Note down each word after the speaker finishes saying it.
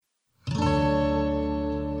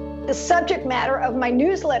The subject matter of my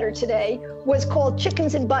newsletter today was called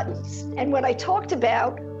Chickens and Buttons. And what I talked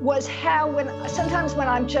about was how sometimes when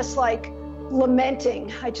I'm just like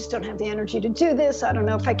lamenting, I just don't have the energy to do this, I don't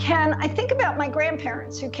know if I can, I think about my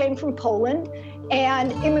grandparents who came from Poland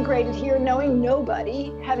and immigrated here knowing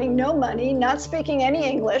nobody, having no money, not speaking any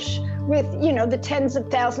English, with, the tens of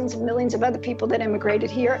thousands of millions of other people that immigrated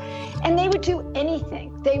here. And they would do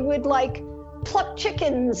anything. They would pluck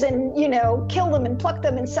chickens and, kill them and pluck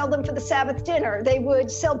them and sell them for the Sabbath dinner. They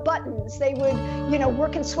would sell buttons. They would,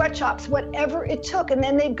 work in sweatshops, whatever it took. And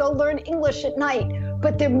then they'd go learn English at night.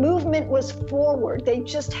 But their movement was forward. They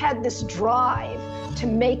just had this drive to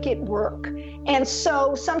make it work. And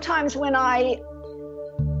so sometimes when I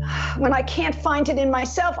can't find it in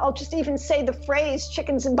myself, I'll just even say the phrase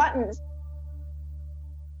chickens and buttons.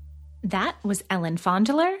 That was Ellen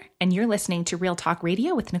Fondler, and you're listening to Real Talk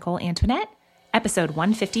Radio with Nicole Antoinette, episode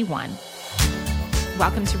 151.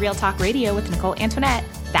 Welcome to Real Talk Radio with Nicole Antoinette.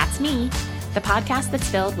 That's me, the podcast that's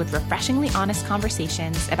filled with refreshingly honest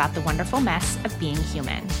conversations about the wonderful mess of being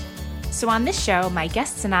human. So on this show, my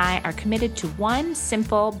guests and I are committed to one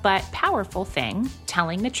simple but powerful thing,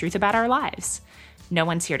 telling the truth about our lives. No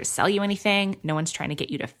one's here to sell you anything. No one's trying to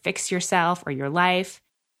get you to fix yourself or your life.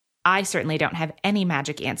 I certainly don't have any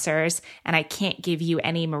magic answers, and I can't give you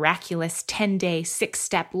any miraculous 10-day,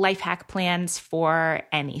 6-step life hack plans for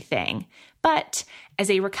anything. But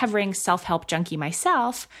as a recovering self-help junkie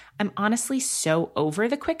myself, I'm honestly so over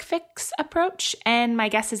the quick fix approach, and my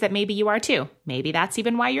guess is that maybe you are too. Maybe that's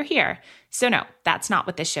even why you're here. So no, that's not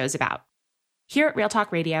what this show's about. Here at Real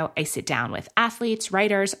Talk Radio, I sit down with athletes,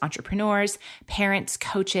 writers, entrepreneurs, parents,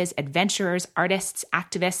 coaches, adventurers, artists,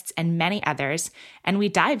 activists, and many others, and we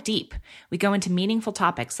dive deep. We go into meaningful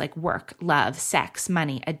topics like work, love, sex,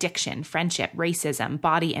 money, addiction, friendship, racism,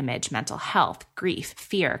 body image, mental health, grief,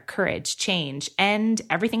 fear, courage, change, and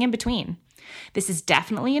everything in between. This is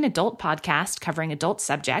definitely an adult podcast covering adult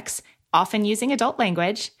subjects, often using adult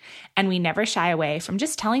language, and we never shy away from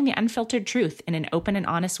just telling the unfiltered truth in an open and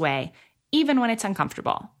honest way, even when it's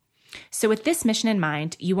uncomfortable. So with this mission in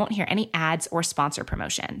mind, you won't hear any ads or sponsor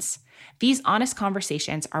promotions. These honest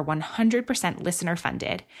conversations are 100% listener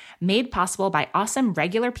funded, made possible by awesome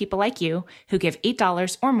regular people like you who give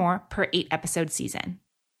 $8 or more per 8-episode season.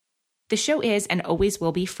 The show is and always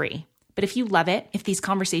will be free, but if you love it, if these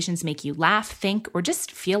conversations make you laugh, think, or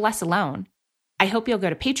just feel less alone, I hope you'll go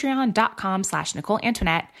to patreon.com/Nicole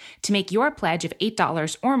Antoinette to make your pledge of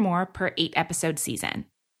 $8 or more per 8-episode season.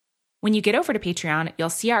 When you get over to Patreon, you'll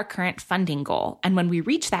see our current funding goal, and when we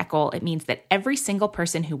reach that goal, it means that every single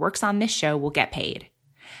person who works on this show will get paid.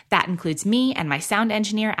 That includes me and my sound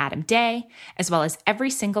engineer, Adam Day, as well as every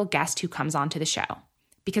single guest who comes onto the show.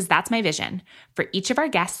 Because that's my vision, for each of our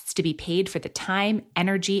guests to be paid for the time,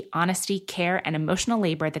 energy, honesty, care, and emotional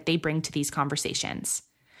labor that they bring to these conversations.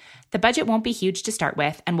 The budget won't be huge to start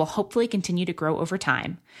with and will hopefully continue to grow over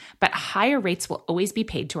time, but higher rates will always be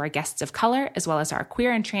paid to our guests of color, as well as our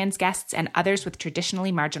queer and trans guests and others with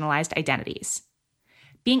traditionally marginalized identities.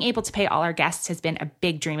 Being able to pay all our guests has been a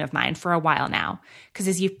big dream of mine for a while now, because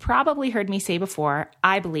as you've probably heard me say before,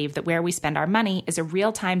 I believe that where we spend our money is a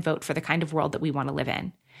real-time vote for the kind of world that we want to live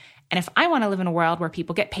in. And if I want to live in a world where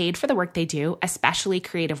people get paid for the work they do, especially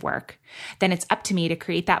creative work, then it's up to me to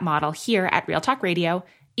create that model here at Real Talk Radio,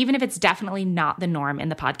 even if it's definitely not the norm in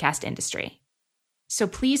the podcast industry. So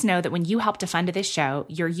please know that when you help to fund this show,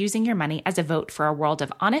 you're using your money as a vote for a world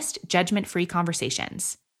of honest, judgment-free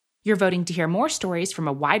conversations. You're voting to hear more stories from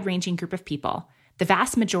a wide-ranging group of people, the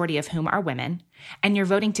vast majority of whom are women, and you're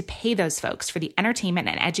voting to pay those folks for the entertainment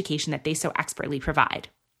and education that they so expertly provide.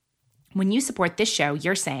 When you support this show,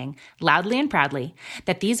 you're saying, loudly and proudly,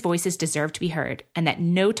 that these voices deserve to be heard and that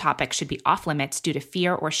no topic should be off-limits due to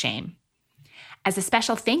fear or shame. As a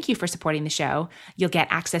special thank you for supporting the show, you'll get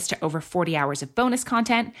access to over 40 hours of bonus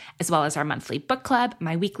content, as well as our monthly book club,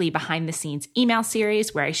 my weekly behind-the-scenes email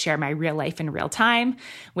series where I share my real life in real time,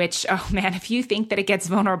 which, oh man, if you think that it gets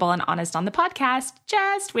vulnerable and honest on the podcast,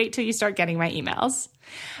 just wait till you start getting my emails.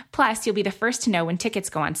 Plus, you'll be the first to know when tickets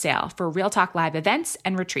go on sale for Real Talk Live events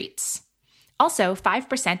and retreats. Also,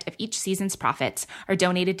 5% of each season's profits are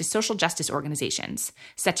donated to social justice organizations,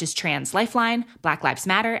 such as Trans Lifeline, Black Lives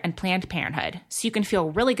Matter, and Planned Parenthood, so you can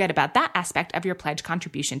feel really good about that aspect of your pledge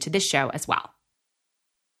contribution to this show as well.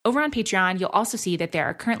 Over on Patreon, you'll also see that there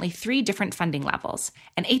are currently 3 different funding levels,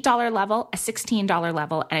 an $8 level, a $16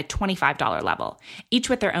 level, and a $25 level, each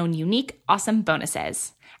with their own unique, awesome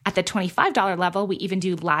bonuses. At the $25 level, we even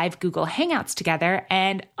do live Google Hangouts together,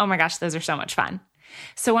 and oh my gosh, those are so much fun.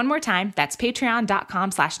 So one more time, that's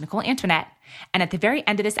patreon.com/Nicole Antoinette, And at the very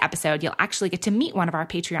end of this episode, you'll actually get to meet one of our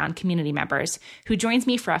Patreon community members who joins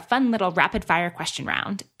me for a fun little rapid fire question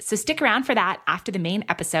round. So stick around for that after the main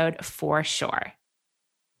episode for sure.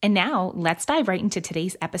 And now let's dive right into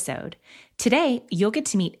today's episode. Today, you'll get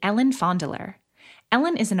to meet Ellen Fondler.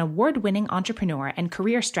 Ellen is an award-winning entrepreneur and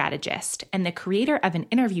career strategist and the creator of an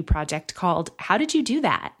interview project called How Did You Do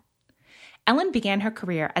That? Ellen began her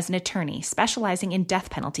career as an attorney specializing in death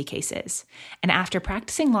penalty cases. And after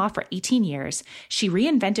practicing law for 18 years, she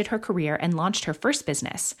reinvented her career and launched her first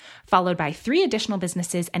business, followed by 3 additional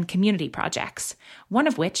businesses and community projects, one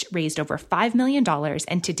of which raised over $5 million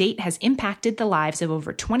and to date has impacted the lives of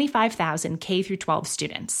over 25,000 K-12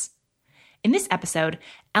 students. In this episode,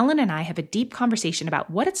 Ellen and I have a deep conversation about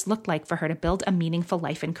what it's looked like for her to build a meaningful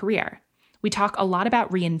life and career. We talk a lot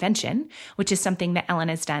about reinvention, which is something that Ellen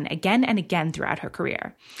has done again and again throughout her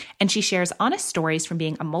career. And she shares honest stories from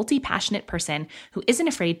being a multi-passionate person who isn't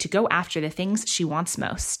afraid to go after the things she wants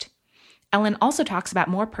most. Ellen also talks about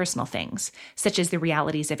more personal things, such as the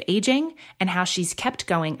realities of aging and how she's kept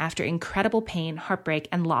going after incredible pain, heartbreak,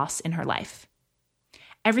 and loss in her life.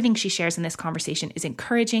 Everything she shares in this conversation is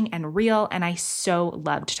encouraging and real, and I so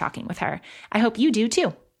loved talking with her. I hope you do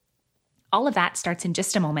too. All of that starts in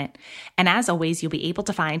just a moment. And as always, you'll be able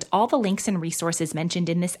to find all the links and resources mentioned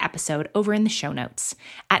in this episode over in the show notes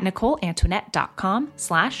at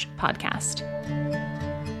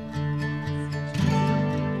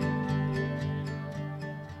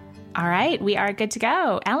NicoleAntoinette.com/podcast. All right, we are good to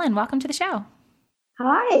go. Ellen, welcome to the show.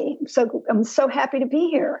 Hi. I'm so happy to be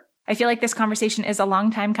here. I feel like this conversation is a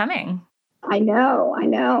long time coming. I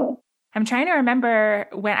know. I'm trying to remember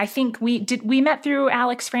when I think we met through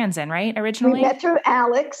Alex Franzen, right? Originally? We met through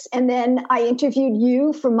Alex, and then I interviewed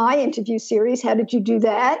you for my interview series. How did you do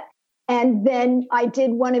that? And then I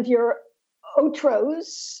did one of your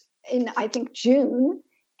outros in, I think, June.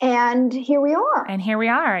 And here we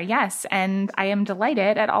are. Yes. And I am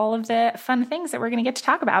delighted at all of the fun things that we're going to get to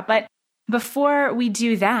talk about. But before we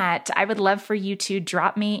do that, I would love for you to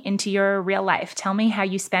drop me into your real life. Tell me how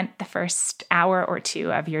you spent the first hour or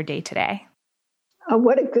two of your day today. Oh,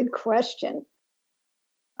 what a good question.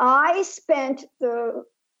 I spent the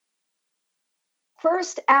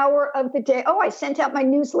first hour of the day. I sent out my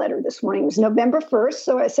newsletter this morning. It was November 1st.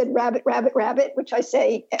 So I said, rabbit, rabbit, rabbit, which I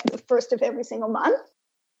say the first of every single month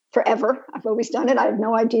forever. I've always done it. I have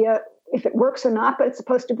no idea if it works or not, but it's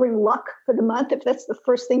supposed to bring luck for the month if that's the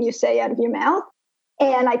first thing you say out of your mouth.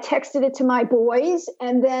 And I texted it to my boys,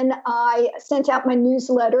 and then I sent out my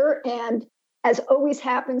newsletter. And as always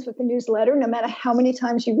happens with the newsletter, no matter how many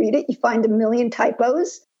times you read it, you find a million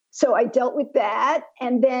typos. So I dealt with that.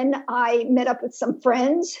 And then I met up with some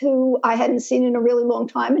friends who I hadn't seen in a really long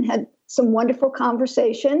time and had some wonderful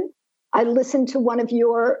conversation. I listened to one of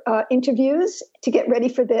your interviews to get ready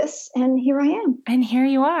for this, and here I am. And here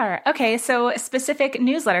you are. Okay, so specific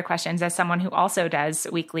newsletter questions as someone who also does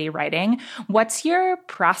weekly writing. What's your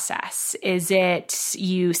process? Is it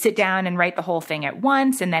you sit down and write the whole thing at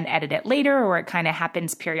once and then edit it later, or it kind of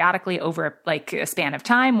happens periodically over like a span of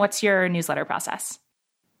time? What's your newsletter process?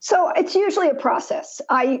 So it's usually a process.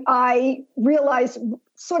 I realize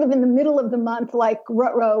sort of in the middle of the month, like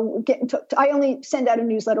I only send out a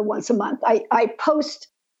newsletter once a month. I post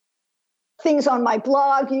things on my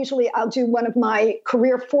blog. Usually I'll do one of my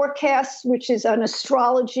career forecasts, which is an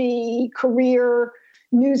astrology career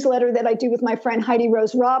newsletter that I do with my friend Heidi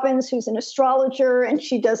Rose Robbins, who's an astrologer, and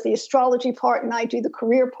she does the astrology part and I do the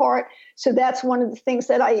career part. So that's one of the things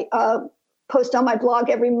that I post on my blog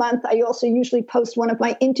every month. I also usually post one of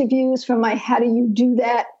my interviews from my How Do You Do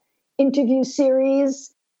That interview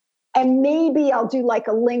series. And maybe I'll do like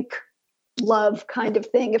a link love kind of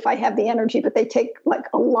thing if I have the energy, but they take like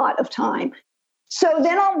a lot of time. So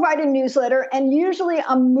then I'll write a newsletter, and usually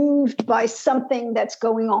I'm moved by something that's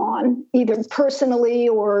going on, either personally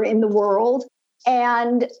or in the world.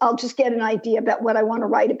 And I'll just get an idea about what I want to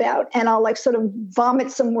write about. And I'll like sort of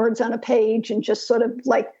vomit some words on a page and just sort of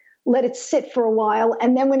like let it sit for a while.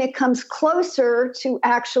 And then when it comes closer to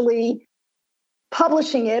actually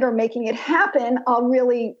publishing it or making it happen, I'll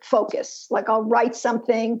really focus. Like I'll write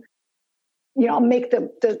something, I'll make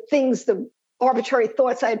the arbitrary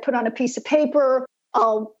thoughts I had put on a piece of paper.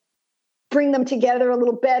 I'll bring them together a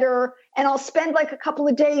little better. And I'll spend like a couple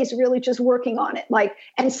of days really just working on it.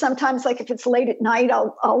 And sometimes like if it's late at night,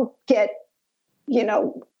 I'll get,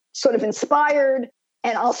 sort of inspired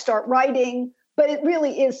and I'll start writing. But it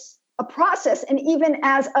really is a process. And even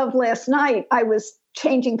as of last night, I was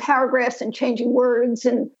changing paragraphs and changing words.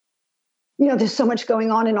 And, there's so much going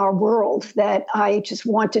on in our world that I just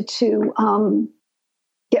wanted to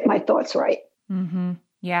get my thoughts right. Mm-hmm.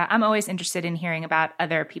 Yeah, I'm always interested in hearing about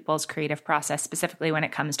other people's creative process, specifically when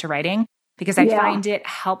it comes to writing, because I find it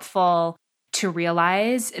helpful to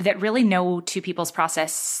realize that really no two people's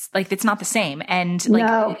process, like it's not the same. And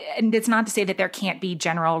and it's not to say that there can't be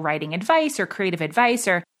general writing advice or creative advice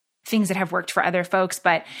or things that have worked for other folks.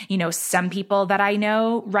 But, some people that I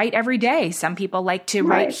know write every day. Some people like to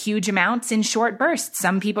write huge amounts in short bursts.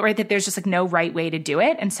 Some people write that there's just like no right way to do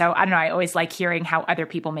it. And so I don't know, I always like hearing how other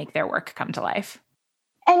people make their work come to life.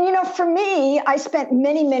 And, for me, I spent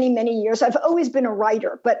many, many, many years. I've always been a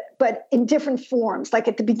writer, but in different forms. Like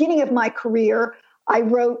at the beginning of my career, I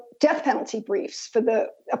wrote death penalty briefs for the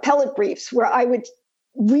appellate briefs, where I would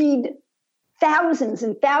read thousands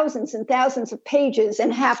and thousands and thousands of pages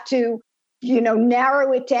and have to,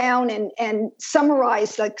 narrow it down and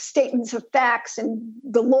summarize like statements of facts and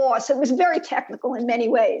the law. So it was very technical in many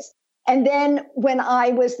ways. And then when I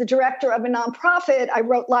was the director of a nonprofit, I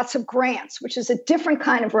wrote lots of grants, which is a different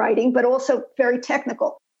kind of writing, but also very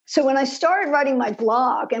technical. So when I started writing my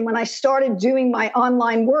blog and when I started doing my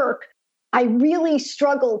online work, I really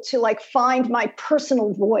struggled to like find my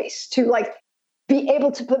personal voice, to like be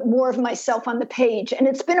able to put more of myself on the page. And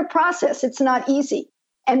it's been a process. It's not easy.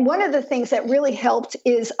 And one of the things that really helped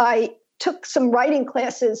is I took some writing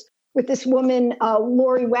classes with this woman,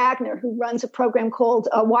 Lori Wagner, who runs a program called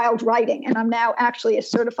Wild Writing. And I'm now actually a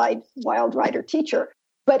certified wild writer teacher.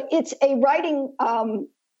 But it's a writing,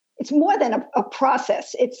 it's more than a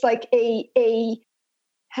process. It's like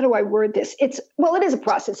how do I word this? It is a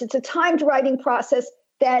process. It's a timed writing process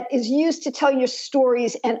that is used to tell your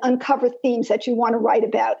stories and uncover themes that you want to write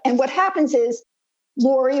about. And what happens is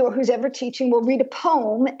Lori, or who's ever teaching, will read a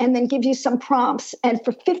poem and then give you some prompts. And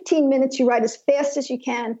for 15 minutes, you write as fast as you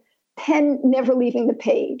can, pen never leaving the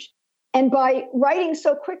page. And by writing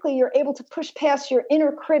so quickly, you're able to push past your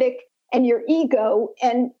inner critic and your ego,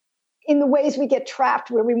 and in the ways we get trapped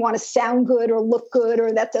where we want to sound good or look good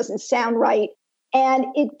or that doesn't sound right. And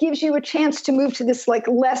it gives you a chance to move to this like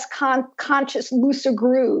less conscious, looser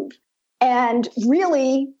groove and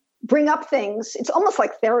really bring up things. It's almost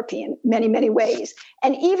like therapy in many, many ways.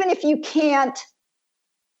 And even if you can't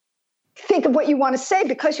think of what you want to say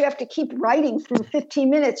because you have to keep writing through 15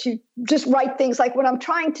 minutes, you just write things like what I'm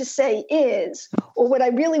trying to say is, or what I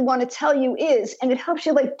really want to tell you is, and it helps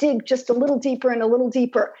you like dig just a little deeper and a little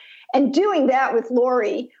deeper. And doing that with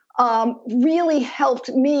Lori really helped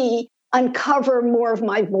me uncover more of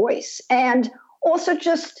my voice, and also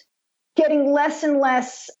just getting less and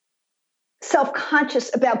less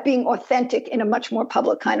self-conscious about being authentic in a much more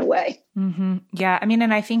public kind of way. Mm-hmm. Yeah. I mean,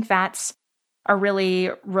 and I think that's a really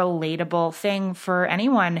relatable thing for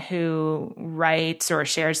anyone who writes or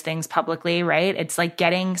shares things publicly, right? It's like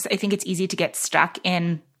I think it's easy to get stuck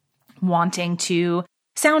in wanting to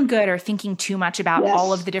sound good or thinking too much about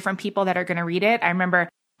all of the different people that are going to read it. I remember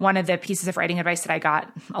one of the pieces of writing advice that I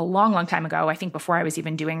got a long, long time ago, I think before I was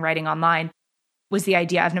even doing writing online, was the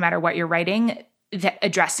idea of no matter what you're writing, that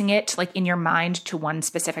addressing it like in your mind to one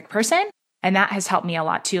specific person. And that has helped me a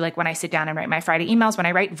lot too. Like when I sit down and write my Friday emails, when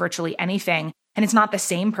I write virtually anything, and it's not the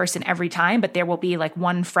same person every time, but there will be like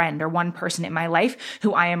one friend or one person in my life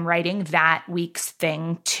who I am writing that week's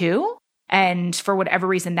thing to. And for whatever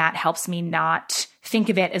reason, that helps me not think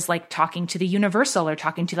of it as like talking to the universal or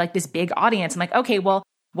talking to like this big audience. I'm like, okay, well,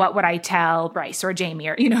 what would I tell Bryce or Jamie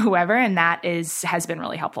or, whoever? And that has been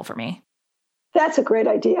really helpful for me. That's a great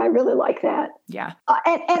idea. I really like that. Yeah.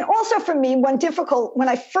 And also for me, when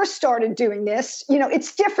I first started doing this,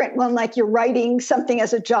 it's different when like you're writing something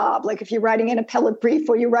as a job, like if you're writing an appellate brief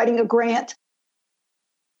or you're writing a grant,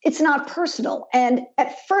 it's not personal. And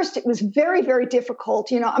at first it was very, very difficult.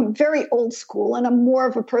 I'm very old school and I'm more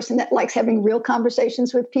of a person that likes having real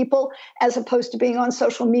conversations with people as opposed to being on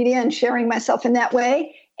social media and sharing myself in that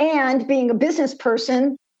way. And being a business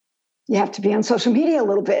person, you have to be on social media a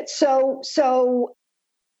little bit. So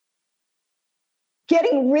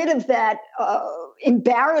getting rid of that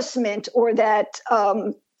embarrassment or that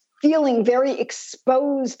feeling very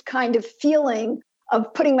exposed kind of feeling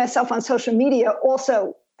of putting myself on social media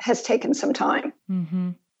also has taken some time.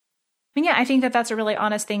 Mm-hmm. Yeah, I think that that's a really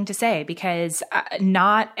honest thing to say because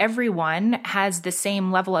not everyone has the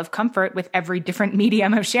same level of comfort with every different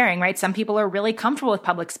medium of sharing, right? Some people are really comfortable with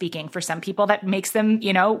public speaking. For some people, that makes them,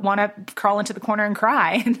 want to crawl into the corner and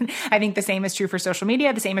cry. I think the same is true for social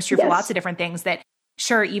media. The same is true for lots of different things that,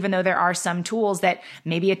 sure, even though there are some tools that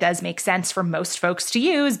maybe it does make sense for most folks to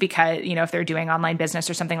use because, if they're doing online business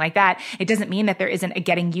or something like that, it doesn't mean that there isn't a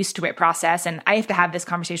getting used to it process. And I have to have this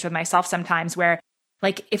conversation with myself sometimes where,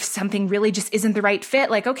 like, if something really just isn't the right fit,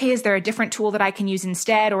 like, okay, is there a different tool that I can use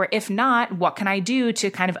instead? Or if not, what can I do to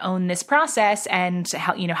kind of own this process and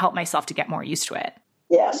help myself to get more used to it?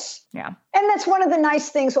 Yes. Yeah. And that's one of the nice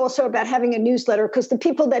things also about having a newsletter, because the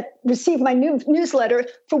people that receive my newsletter,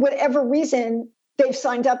 for whatever reason, they've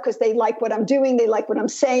signed up because they like what I'm doing. They like what I'm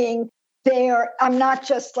saying. I'm not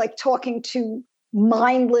just like talking to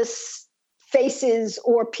mindless faces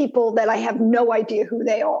or people that I have no idea who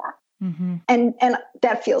they are. Mm-hmm. And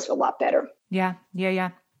that feels a lot better. Yeah.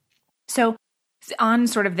 So on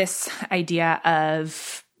sort of this idea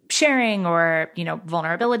of sharing or,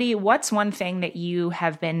 vulnerability, what's one thing that you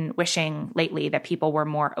have been wishing lately that people were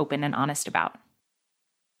more open and honest about?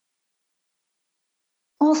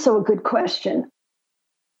 Also a good question.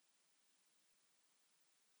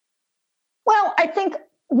 Well, I think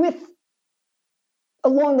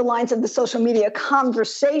along the lines of the social media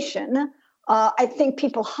conversation, I think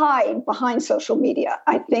people hide behind social media.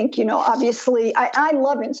 I think, obviously, I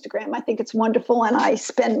love Instagram. I think it's wonderful. And I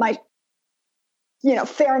spend my,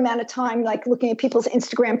 fair amount of time like looking at people's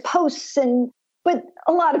Instagram posts, but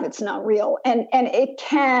a lot of it's not real. And it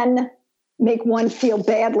can make one feel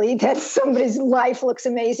badly that somebody's life looks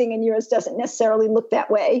amazing and yours doesn't necessarily look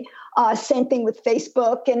that way. Same thing with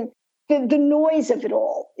Facebook. And the noise of it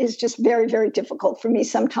all is just very, very difficult for me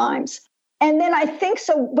sometimes. And then I think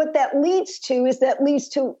what that leads to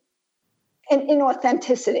an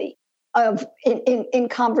inauthenticity in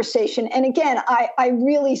conversation. And again, I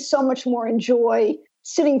really so much more enjoy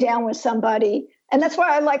sitting down with somebody. And that's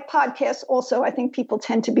why I like podcasts also. I think people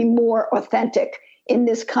tend to be more authentic in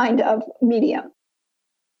this kind of medium.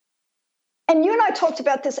 And you and I talked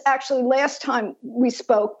about this actually last time we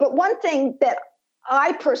spoke. But one thing that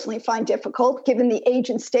I personally find difficult, given the age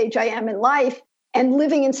and stage I am in life and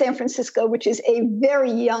living in San Francisco, which is a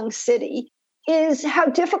very young city, is how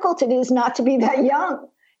difficult it is not to be that young.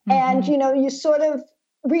 Mm-hmm. And, you sort of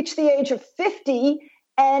reach the age of 50,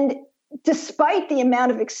 and despite the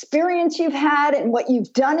amount of experience you've had and what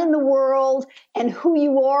you've done in the world and who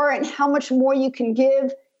you are and how much more you can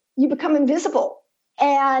give, you become invisible.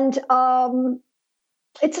 And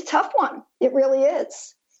it's a tough one. It really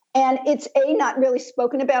is. And it's A, not really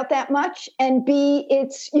spoken about that much. And B,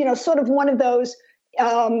 it's, sort of one of those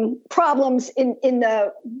problems in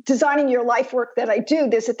the designing your life work that I do.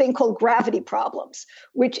 There's a thing called gravity problems,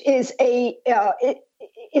 which is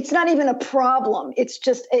it's not even a problem. It's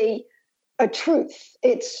just a truth.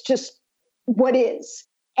 It's just what is.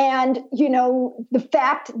 And, the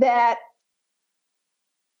fact that,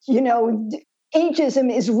 ageism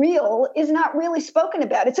is real is not really spoken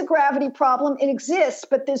about. It's a gravity problem. It exists,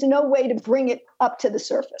 but there's no way to bring it up to the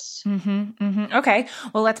surface. Mm-hmm, mm-hmm. Okay.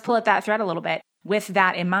 Well, let's pull at that thread a little bit. With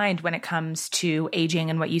that in mind, when it comes to aging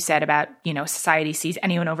and what you said about, society sees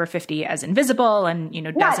anyone over 50 as invisible and,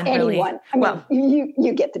 doesn't not anyone. really.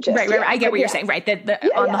 You get the gist. Right. I get what you're saying. Right. The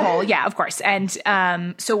whole. Yeah, of course. And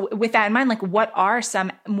so with that in mind, like what are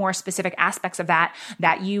some more specific aspects of that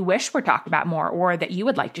you wish were talked about more or that you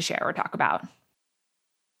would like to share or talk about?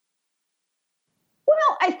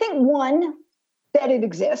 Well, I think one, that it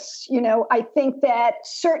exists. I think that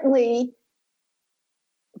certainly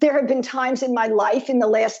there have been times in my life in the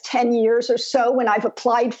last 10 years or so when I've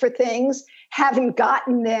applied for things, haven't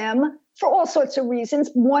gotten them for all sorts of reasons.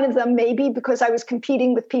 One of them maybe because I was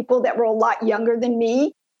competing with people that were a lot younger than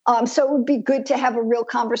me. So it would be good to have a real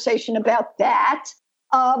conversation about that.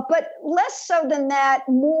 But less so than that,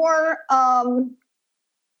 more,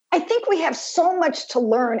 I think we have so much to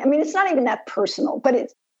learn. I mean, it's not even that personal, but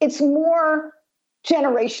it's more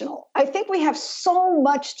generational. I think we have so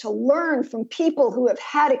much to learn from people who have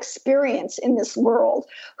had experience in this world,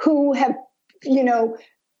 who have,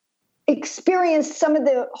 experienced some of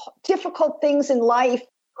the difficult things in life,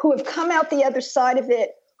 who have come out the other side of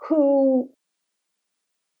it, who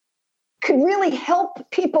could really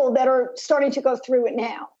help people that are starting to go through it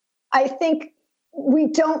now. I think we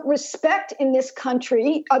don't respect in this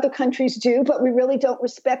country, other countries do, but we really don't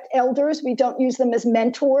respect elders. We don't use them as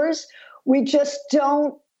mentors. We just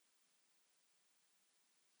don't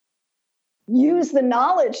use the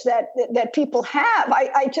knowledge that people have.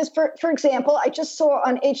 I just, for example, I just saw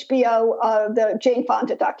on HBO the Jane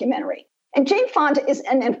Fonda documentary. And Jane Fonda is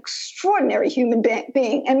an extraordinary human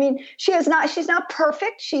being. I mean, she's not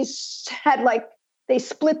perfect. She's had they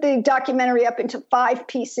split the documentary up into 5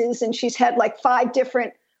 pieces, and she's had 5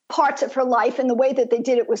 different parts of her life. And the way that they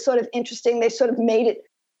did it was sort of interesting. They sort of made it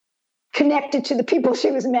connected to the people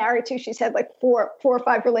she was married to. She's had 4 or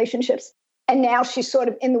 5 relationships. And now she's sort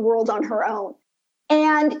of in the world on her own.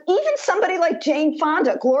 And even somebody like Jane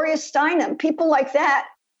Fonda, Gloria Steinem, people like that,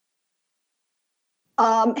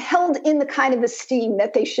 held in the kind of esteem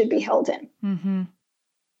that they should be held in. Mm-hmm.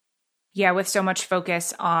 Yeah, with so much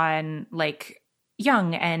focus on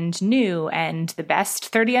young and new and the best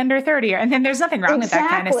 30 under 30. And then there's nothing wrong with that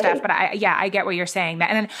kind of stuff. But I get what you're saying.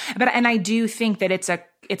 And I do think that it's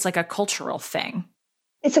like a cultural thing.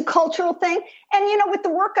 It's a cultural thing. And, with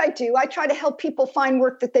the work I do, I try to help people find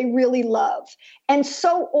work that they really love. And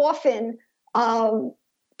so often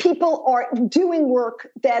people are doing work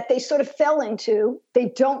that they sort of fell into,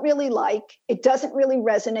 they don't really like, it doesn't really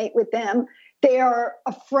resonate with them. They are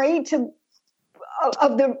afraid of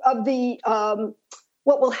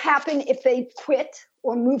what will happen if they quit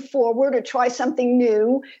or move forward or try something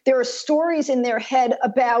new. There are stories in their head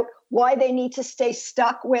about why they need to stay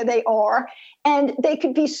stuck where they are. And they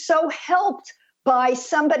could be so helped by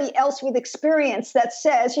somebody else with experience that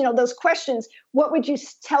says, those questions, what would you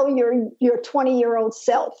tell your 20-year-old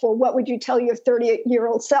self? Or what would you tell your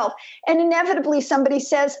 30-year-old self? And inevitably somebody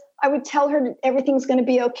says, I would tell her that everything's going to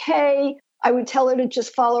be okay. I would tell her to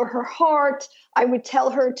just follow her heart. I would tell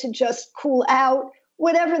her to just cool out,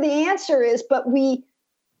 whatever the answer is. But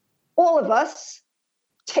all of us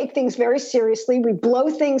take things very seriously. We blow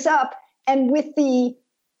things up. And with the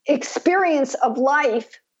experience of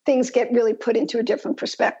life, things get really put into a different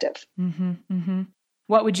perspective. Mm-hmm, mm-hmm.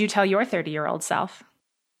 What would you tell your 30-year-old self?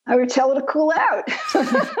 I would tell her to cool out.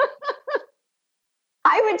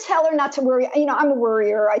 I would tell her not to worry. I'm a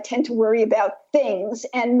worrier. I tend to worry about things.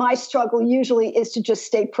 And my struggle usually is to just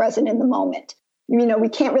stay present in the moment. We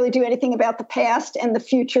can't really do anything about the past, and the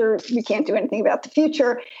future, we can't do anything about the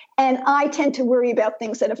future. And I tend to worry about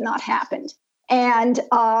things that have not happened. And,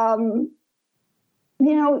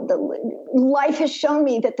 life has shown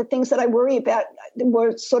me that the things that I worry about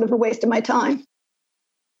were sort of a waste of my time.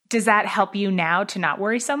 Does that help you now to not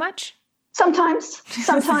worry so much? Sometimes.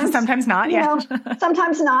 Sometimes not, yeah.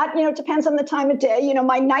 Sometimes not. It depends on the time of day.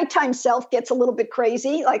 My nighttime self gets a little bit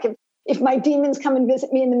crazy. Like if my demons come and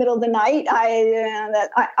visit me in the middle of the night, I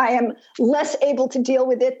am less able to deal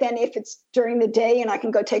with it than if it's during the day and I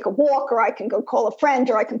can go take a walk, or I can go call a friend,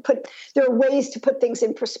 or there are ways to put things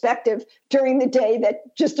in perspective during the day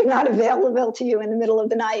that just are not available to you in the middle of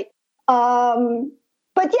the night.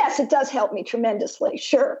 But yes, it does help me tremendously,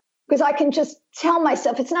 sure. Because I can just tell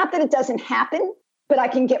myself, it's not that it doesn't happen, but I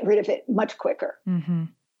can get rid of it much quicker. Mm-hmm.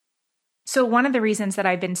 So one of the reasons that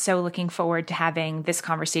I've been so looking forward to having this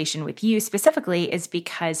conversation with you specifically is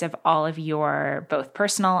because of all of your both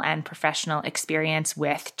personal and professional experience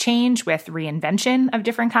with change, with reinvention of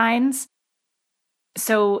different kinds.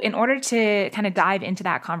 So in order to kind of dive into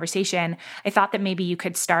that conversation, I thought that maybe you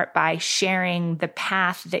could start by sharing the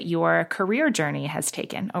path that your career journey has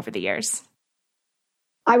taken over the years.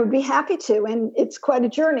 I would be happy to, and it's quite a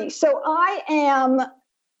journey. So I am,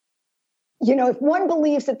 if one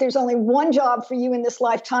believes that there's only one job for you in this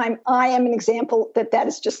lifetime, I am an example that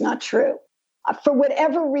is just not true. For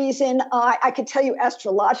whatever reason, I could tell you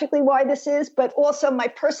astrologically why this is, but also my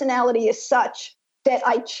personality is such that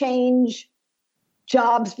I change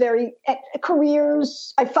jobs,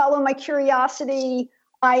 careers. I follow my curiosity.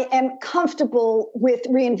 I am comfortable with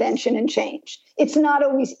reinvention and change. It's not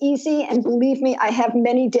always easy. And believe me, I have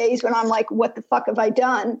many days when I'm like, what the fuck have I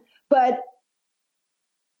done? But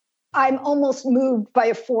I'm almost moved by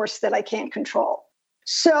a force that I can't control.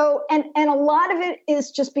 So, and a lot of it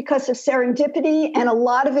is just because of serendipity. And a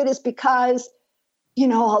lot of it is because,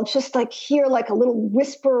 I'll just hear a little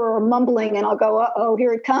whisper or mumbling and I'll go, uh-oh,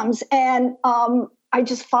 here it comes. And, I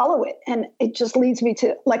just follow it, and it just leads me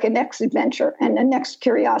to a next adventure and a next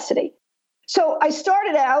curiosity. So I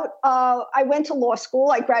started out, I went to law school,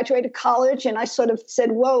 I graduated college, and I sort of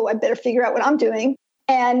said, whoa, I better figure out what I'm doing.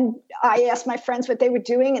 And I asked my friends what they were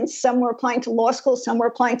doing, and some were applying to law school, some were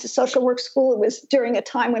applying to social work school. It was during a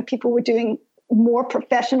time when people were doing more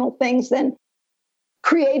professional things than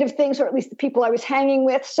creative things, or at least the people I was hanging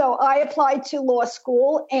with. So I applied to law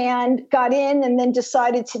school and got in, and then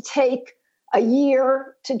decided to take a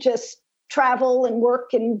year to just travel and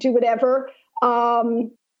work and do whatever.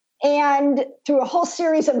 And through a whole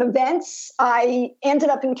series of events, I ended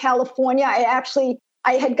up in California.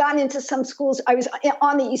 I had gotten into some schools. I was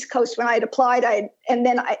on the East Coast when I had applied.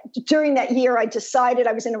 During that year, I decided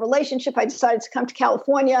I was in a relationship. I decided to come to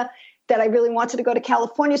California, that I really wanted to go to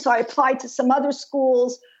California. So I applied to some other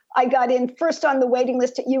schools. I got in first on the waiting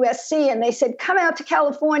list at USC, and they said, come out to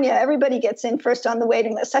California. Everybody gets in first on the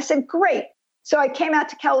waiting list. I said, great. So I came out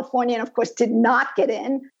to California and, of course, did not get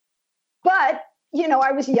in. But,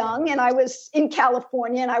 I was young and I was in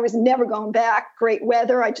California and I was never going back. Great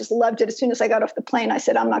weather. I just loved it. As soon as I got off the plane, I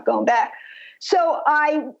said, I'm not going back. So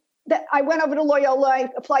I went over to Loyola. I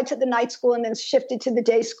applied to the night school and then shifted to the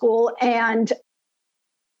day school. And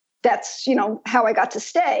that's, how I got to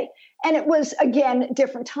stay. And it was, again, a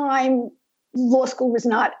different time. law school was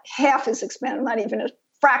not half as expensive, not even a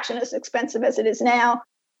fraction as expensive as it is now.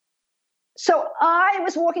 So I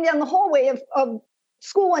was walking down the hallway of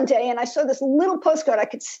school one day, and I saw this little postcard. I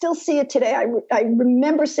could still see it today. I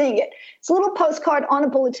remember seeing it. It's a little postcard on a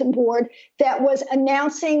bulletin board that was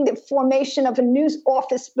announcing the formation of a news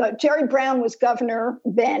office. Jerry Brown was governor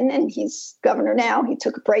then, and he's governor now. He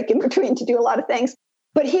took a break in between to do a lot of things.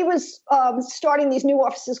 But he was starting these new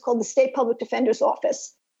offices called the State Public Defender's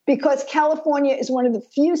Office, because California is one of the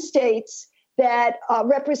few states that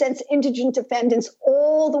represents indigent defendants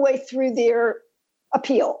all the way through their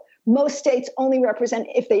appeal. Most states only represent,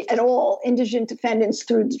 if they at all, indigent defendants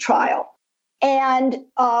through the trial. And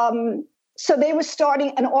so they were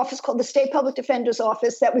starting an office called the State Public Defender's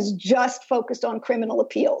Office that was just focused on criminal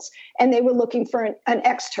appeals. And they were looking for an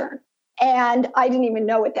extern. And I didn't even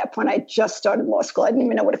know at that point. I just started law school. I didn't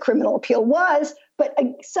even know what a criminal appeal was. But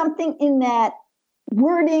something in that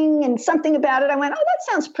wording and something about it, I went, oh,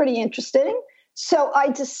 that sounds pretty interesting. So I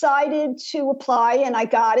decided to apply, and I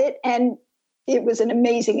got it. And it was an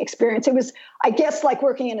amazing experience. It was, I guess, like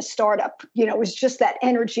working in a startup. It was just that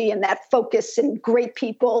energy and that focus and great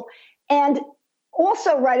people. And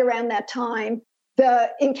also right around that time,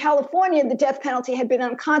 in California, the death penalty had been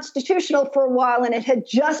unconstitutional for a while, and it had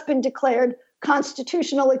just been declared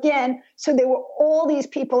constitutional again. So there were all these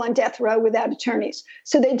people on death row without attorneys.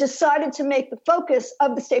 So they decided to make the focus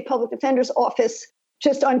of the State Public Defender's Office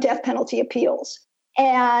just on death penalty appeals.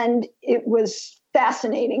 And it was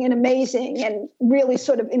fascinating and amazing and really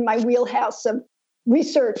sort of in my wheelhouse of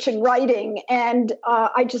research and writing. And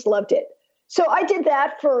I just loved it. So I did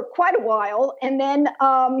that for quite a while, and then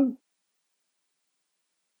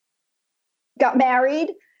got married,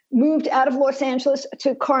 moved out of Los Angeles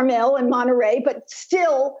to Carmel and Monterey, but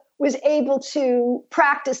still was able to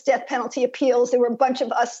practice death penalty appeals. There were a bunch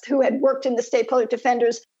of us who had worked in the State Public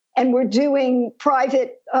Defenders and were doing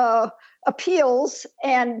private appeals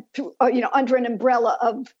and under an umbrella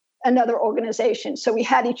of another organization. So we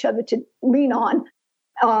had each other to lean on,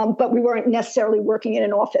 but we weren't necessarily working in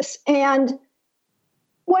an office. And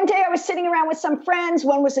one day I was sitting around with some friends.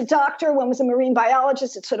 One was a doctor, one was a marine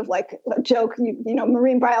biologist. It's sort of like a joke,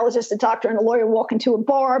 marine biologist, a doctor, and a lawyer walk into a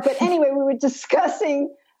bar. But anyway, we were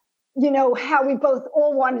discussing, how we both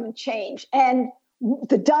all wanted to change. And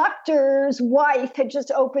the doctor's wife had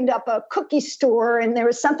just opened up a cookie store, and there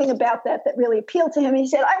was something about that really appealed to him. He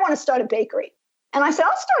said, I want to start a bakery. And I said,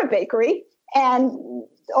 I'll start a bakery. And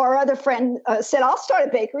our other friend said, I'll start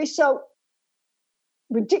a bakery. So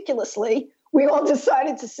ridiculously, we all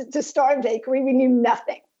decided to start a bakery. We knew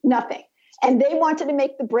nothing. And they wanted to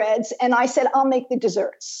make the breads. And I said, I'll make the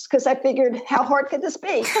desserts, because I figured, how hard could this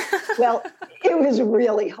be? Well, it was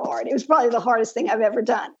really hard. It was probably the hardest thing I've ever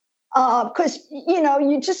done. Because,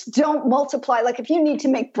 you just don't multiply. Like if you need to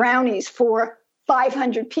make brownies for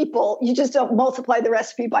 500 people, you just don't multiply the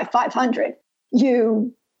recipe by 500.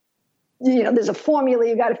 There's a formula,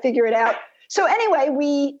 you got to figure it out. So anyway,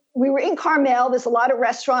 we were in Carmel. There's a lot of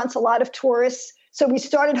restaurants, a lot of tourists. So we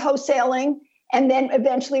started wholesaling, and then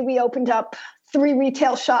eventually we opened up 3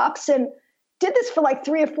 retail shops and did this for like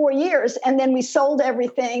 3 or 4 years. And then we sold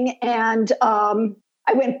everything. And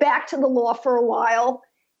I went back to the law for a while.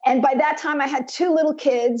 And by that time I had 2 little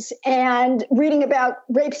kids, and reading about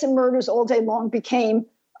rapes and murders all day long became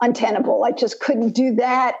untenable. I just couldn't do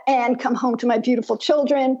that and come home to my beautiful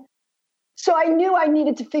children. So I knew I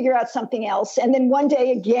needed to figure out something else. And then one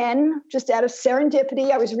day again, just out of serendipity,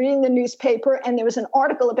 I was reading the newspaper, and there was an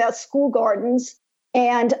article about school gardens.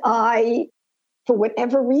 And I, for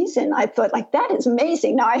whatever reason, I thought, like, that is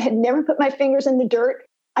amazing. Now, I had never put my fingers in the dirt.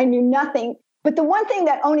 I knew nothing. But the one thing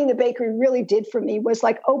that owning the bakery really did for me was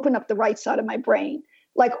like open up the right side of my brain.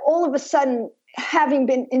 Like all of a sudden, having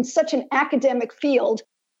been in such an academic field,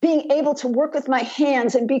 being able to work with my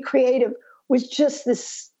hands and be creative was just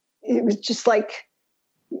this. It was just like,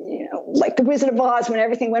 like the Wizard of Oz when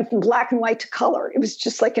everything went from black and white to color. It was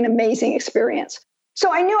just like an amazing experience.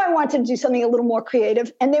 So I knew I wanted to do something a little more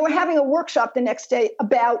creative. And they were having a workshop the next day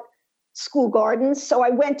about school gardens. So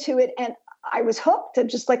I went to it and I was hooked. And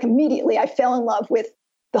just like immediately I fell in love with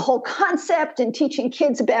the whole concept and teaching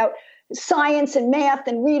kids about science and math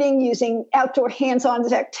and reading using outdoor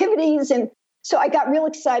hands-on activities. And so I got real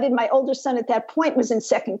excited. My older son at that point was in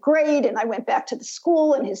 2nd grade, and I went back to the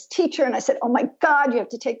school and his teacher, and I said, oh my God, you have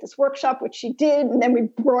to take this workshop, which she did. And then we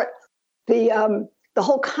brought the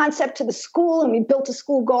whole concept to the school, and we built a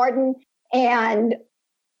school garden. And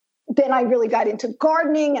then I really got into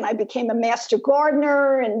gardening, and I became a master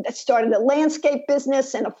gardener, and I started a landscape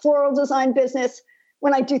business and a floral design business.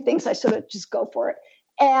 When I do things, I sort of just go for it.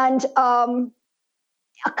 And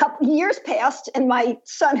a couple years passed, and my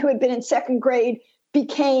son, who had been in second grade,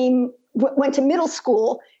 went to middle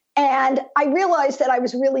school. And I realized that I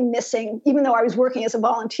was really missing, even though I was working as a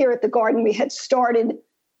volunteer at the garden we had started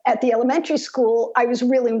at the elementary school, I was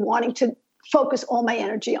really wanting to focus all my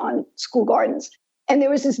energy on school gardens. And there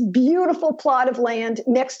was this beautiful plot of land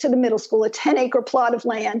next to the middle school, a 10-acre plot of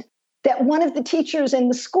land, that one of the teachers in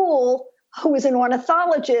the school, who was an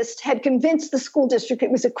ornithologist, had convinced the school district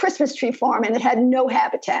it was a Christmas tree farm and it had no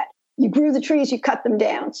habitat. You grew the trees, you cut them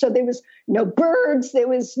down. So there was no birds, there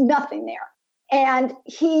was nothing there. And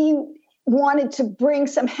he wanted to bring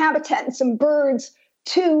some habitat and some birds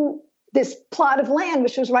to this plot of land,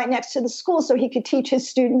 which was right next to the school, so he could teach his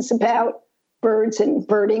students about birds and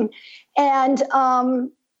birding. And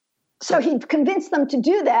so he convinced them to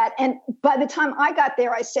do that. And by the time I got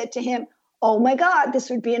there, I said to him, oh my God, this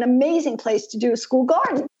would be an amazing place to do a school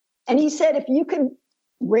garden. And he said, if you could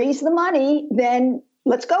raise the money, then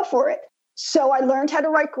let's go for it. So I learned how to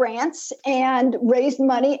write grants and raised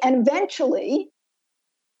money. And eventually,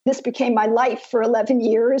 this became my life for 11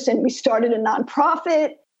 years. And we started a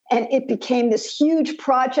nonprofit. And it became this huge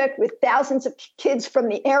project with thousands of kids from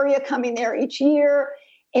the area coming there each year.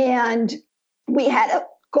 And we had a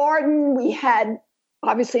garden. We had,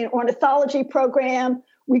 obviously, an ornithology program.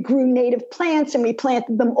 We grew native plants and we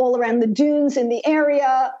planted them all around the dunes in the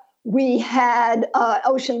area. We had an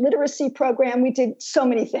ocean literacy program. We did so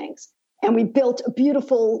many things. And we built a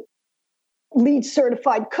beautiful LEED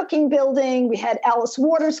certified cooking building. We had Alice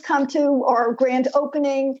Waters come to our grand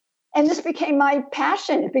opening. And this became my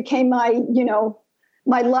passion. It became my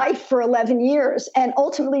life for 11 years. And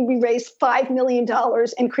ultimately, we raised $5 million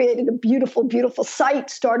and created a beautiful, beautiful site,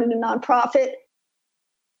 started a nonprofit.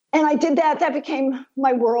 And I did that. That became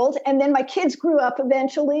my world. And then my kids grew up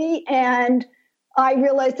eventually. And I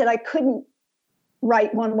realized that I couldn't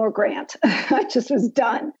write one more grant. I just was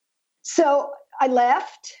done. So I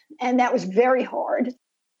left, and that was very hard.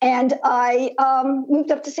 And I moved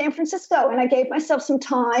up to San Francisco, and I gave myself some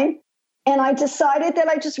time. And I decided that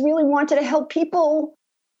I just really wanted to help people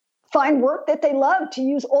find work that they love, to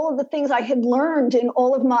use all of the things I had learned in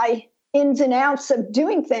all of my ins and outs of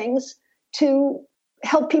doing things to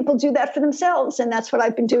help people do that for themselves. And that's what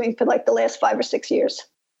I've been doing for like the last 5 or 6 years.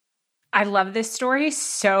 I love this story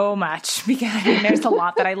so much because there's a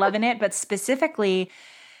lot that I love in it, but specifically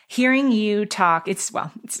hearing you talk, it's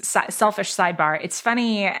selfish sidebar. It's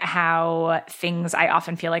funny how things I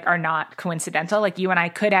often feel like are not coincidental. Like you and I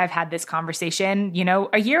could have had this conversation,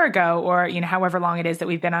 a year ago or, however long it is that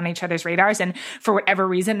we've been on each other's radars. And for whatever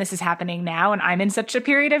reason, this is happening now. And I'm in such a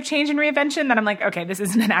period of change and reinvention that I'm like, okay, this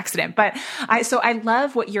isn't an accident. But I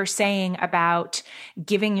love what you're saying about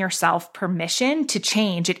giving yourself permission to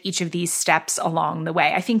change at each of these steps along the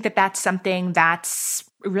way. I think that that's something that's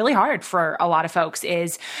really hard for a lot of folks,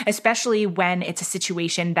 is especially when it's a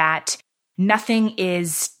situation that nothing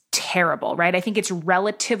is terrible, right? I think it's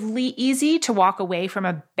relatively easy to walk away from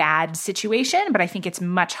a bad situation, but I think it's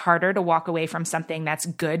much harder to walk away from something that's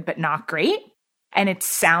good but not great. And it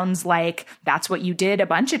sounds like that's what you did a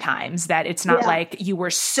bunch of times, that it's not like you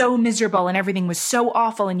were so miserable and everything was so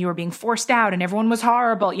awful and you were being forced out and everyone was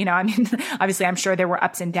horrible. Obviously I'm sure there were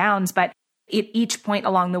ups and downs, but at each point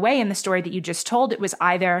along the way in the story that you just told, it was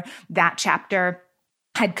either that chapter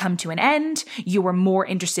had come to an end, you were more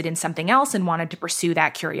interested in something else and wanted to pursue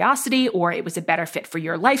that curiosity, or it was a better fit for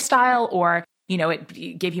your lifestyle, or,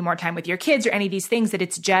 it gave you more time with your kids, or any of these things, that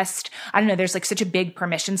it's just, I don't know, there's like such a big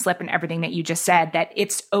permission slip in everything that you just said, that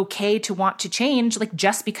it's okay to want to change, like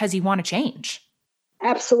just because you want to change.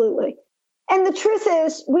 Absolutely. And the truth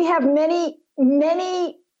is, we have many,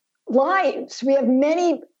 many lives. We have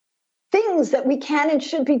many things that we can and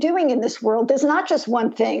should be doing in this world. There's not just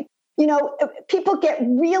one thing. People get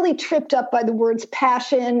really tripped up by the words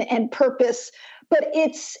passion and purpose, but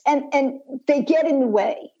and they get in the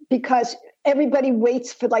way because everybody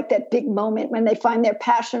waits for like that big moment when they find their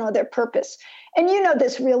passion or their purpose. And you know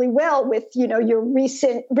this really well with, your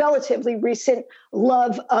relatively recent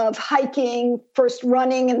love of hiking, first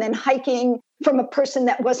running and then hiking, from a person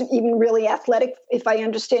that wasn't even really athletic, if I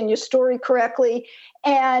understand your story correctly.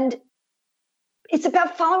 And it's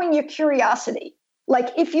about following your curiosity. Like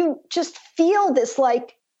if you just feel this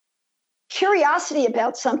like curiosity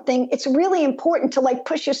about something, it's really important to like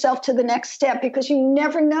push yourself to the next step, because you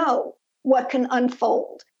never know what can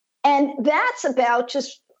unfold. And that's about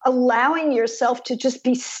just allowing yourself to just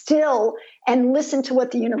be still and listen to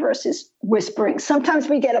what the universe is whispering. Sometimes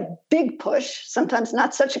we get a big push, sometimes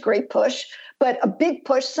not such a great push, but a big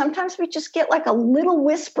push. Sometimes we just get like a little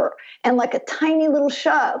whisper and like a tiny little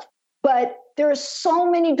shove. But there are so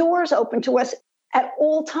many doors open to us at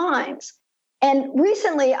all times. And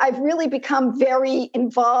recently, I've really become very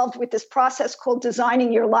involved with this process called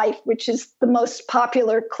Designing Your Life, which is the most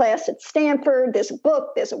popular class at Stanford. There's a book,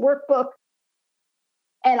 there's a workbook.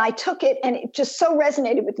 And I took it, and it just so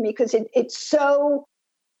resonated with me because it's so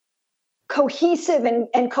cohesive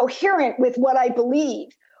and coherent with what I believe,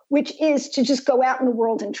 which is to just go out in the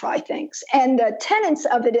world and try things. And the tenets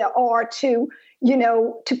of it are to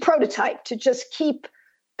prototype, to just keep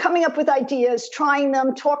coming up with ideas, trying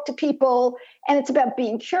them, talk to people. And it's about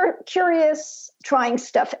being curious, trying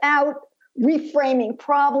stuff out, reframing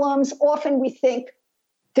problems. Often we think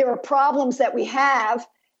there are problems that we have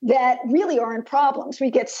that really aren't problems. We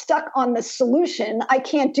get stuck on the solution. I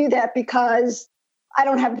can't do that because I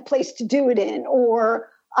don't have the place to do it in, or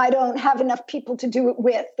I don't have enough people to do it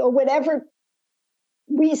with, or whatever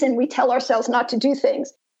reason we tell ourselves not to do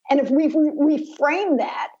things. And if we reframe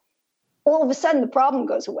that, all of a sudden the problem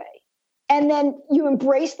goes away. And then you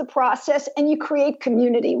embrace the process and you create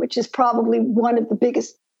community, which is probably one of the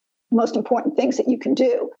biggest, most important things that you can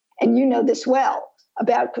do. And you know this well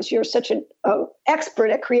about, because you're such an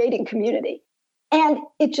expert at creating community. And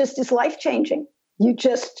it just is life-changing. You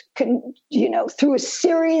just can, through a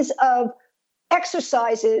series of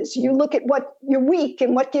exercises, you look at what your week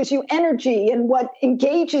and what gives you energy and what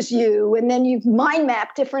engages you. And then you mind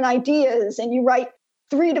map different ideas and you write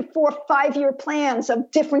 3 to 4, 5-year plans of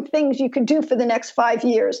different things you could do for the next 5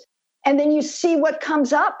 years. And then you see what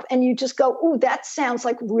comes up and you just go, ooh, that sounds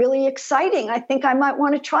like really exciting. I think I might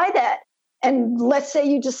want to try that. And let's say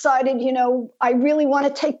you decided, I really want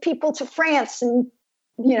to take people to France and,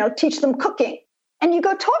 teach them cooking. And you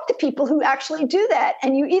go talk to people who actually do that.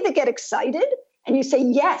 And you either get excited and you say,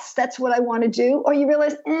 yes, that's what I want to do. Or you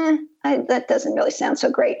realize, that doesn't really sound so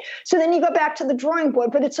great. So then you go back to the drawing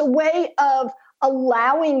board. But it's a way of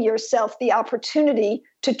allowing yourself the opportunity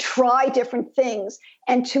to try different things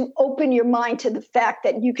and to open your mind to the fact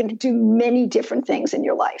that you can do many different things in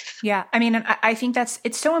your life. Yeah. I mean, I think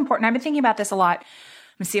it's so important. I've been thinking about this a lot.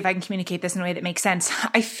 Let me see if I can communicate this in a way that makes sense.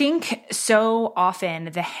 I think so often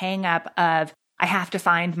the hang up of I have to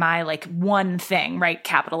find my one thing, right?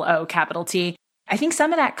 Capital O, capital T. I think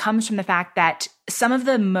some of that comes from the fact that some of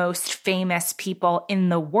the most famous people in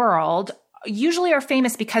the world usually are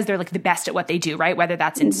famous because they're the best at what they do, right? Whether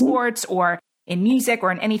that's in sports or in music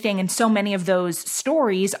or in anything. And so many of those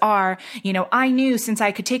stories are, I knew since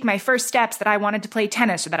I could take my first steps that I wanted to play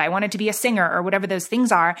tennis or that I wanted to be a singer or whatever those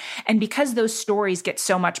things are. And because those stories get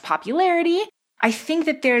so much popularity, I think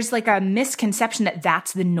that there's a misconception that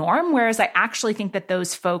that's the norm, whereas I actually think that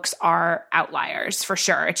those folks are outliers for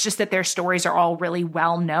sure. It's just that their stories are all really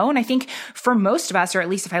well known. I think for most of us, or at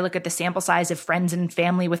least if I look at the sample size of friends and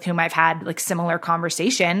family with whom I've had similar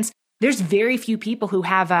conversations, there's very few people who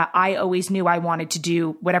have I always knew I wanted to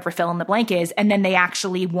do whatever fill in the blank is, and then they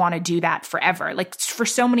actually want to do that forever. For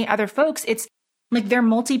so many other folks, it's they're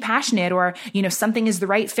multi-passionate or, something is the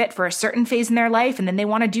right fit for a certain phase in their life. And then they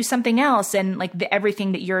want to do something else. And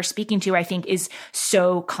everything that you're speaking to, I think is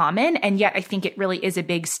so common. And yet I think it really is a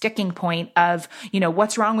big sticking point of,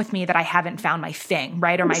 what's wrong with me that I haven't found my thing,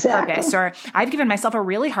 right? Or my purpose, or I've given myself a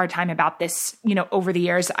really hard time about this, over the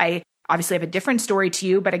years. I obviously have a different story to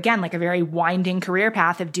you, but again, a very winding career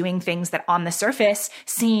path of doing things that on the surface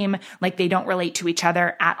seem like they don't relate to each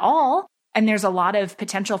other at all. And there's a lot of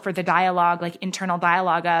potential for the dialogue, internal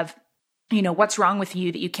dialogue of, what's wrong with you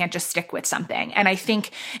that you can't just stick with something? And I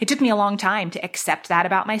think it took me a long time to accept that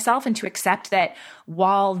about myself and to accept that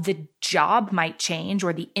while the job might change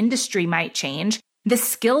or the industry might change, the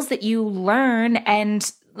skills that you learn and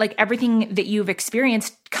everything that you've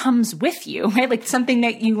experienced comes with you, right? Something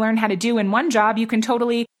that you learn how to do in one job, you can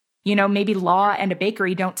totally maybe law and a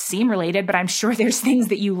bakery don't seem related, but I'm sure there's things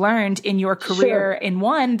that you learned in your career in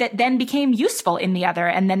one that then became useful in the other.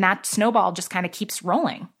 And then that snowball just kind of keeps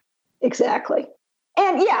rolling. Exactly.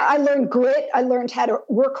 And yeah, I learned grit. I learned how to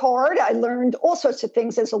work hard. I learned all sorts of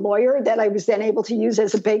things as a lawyer that I was then able to use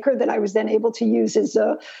as a baker, that I was then able to use as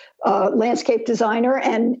a landscape designer.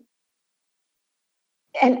 And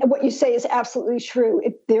what you say is absolutely true.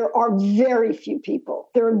 There are very few people.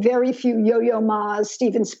 There are very few Yo-Yo Ma's,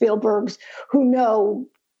 Steven Spielbergs, who know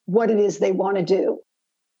what it is they want to do.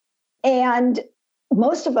 And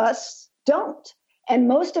most of us don't. And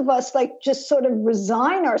most of us just sort of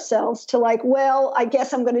resign ourselves to well, I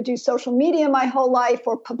guess I'm going to do social media my whole life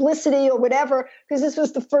or publicity or whatever, because this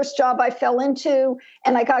was the first job I fell into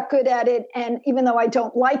and I got good at it. And even though I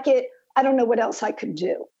don't like it, I don't know what else I could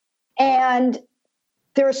do. And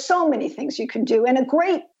there are so many things you can do. And a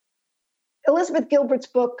great Elizabeth Gilbert's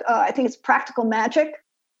book, I think it's Practical Magic.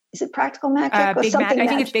 Is it Practical Magic or something? I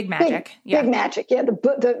think it's Big Magic. Big Magic. Yeah,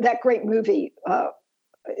 that great movie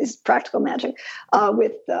is practical magic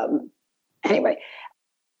anyway.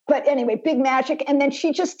 But anyway, big magic. And then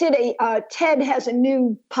she just did TED has a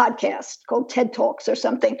new podcast called TED Talks or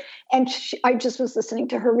something. And I just was listening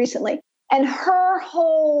to her recently. And her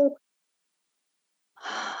whole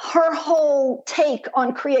take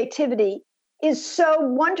on creativity is so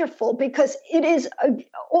wonderful because it is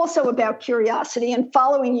also about curiosity and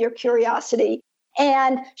following your curiosity.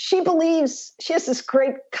 And she has this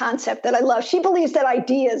great concept that I love. She believes that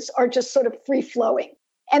ideas are just sort of free flowing.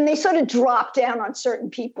 And they sort of drop down on certain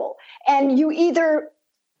people. And you either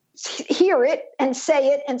hear it and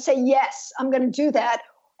say, yes, I'm going to do that.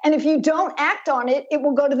 And if you don't act on it, it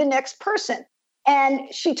will go to the next person.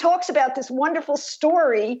 And she talks about this wonderful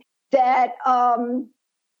story that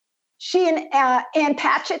she and Ann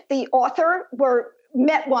Patchett, the author,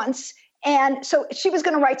 met once. And so she was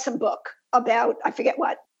going to write some book about, I forget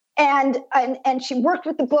what. And she worked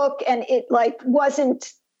with the book and it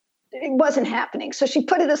wasn't happening. So she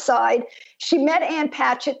put it aside. She met Ann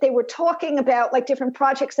Patchett. They were talking about different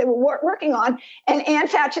projects they were working on. And Ann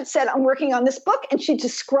Patchett said, I'm working on this book. And she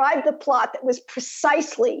described the plot that was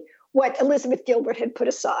precisely what Elizabeth Gilbert had put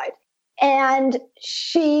aside. And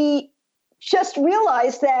she just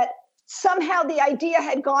realized that somehow the idea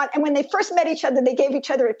had gone. And when they first met each other, they gave each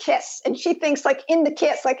other a kiss. And she thinks in the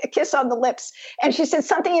kiss, like a kiss on the lips. And she said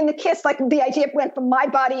something in the kiss, like the idea went from my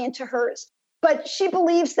body into hers. But she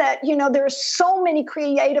believes that, there are so many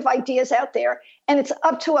creative ideas out there, and it's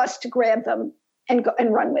up to us to grab them and go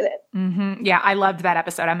and run with it. Mm-hmm. Yeah, I loved that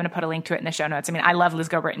episode. I'm going to put a link to it in the show notes. I mean, I love Liz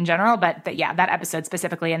Gilbert in general, but that episode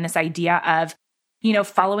specifically, and this idea of,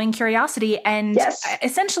 following curiosity. And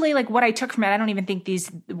essentially, what I took from it, I don't even think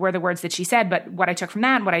these were the words that she said, but what I took from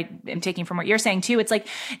that, what I am taking from what you're saying too, it's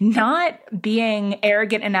not being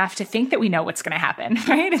arrogant enough to think that we know what's going to happen,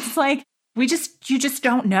 right? It's you just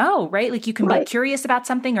don't know, right? You can be curious about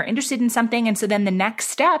something or interested in something. And so then the next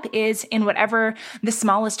step is in whatever the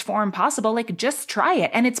smallest form possible, just try it.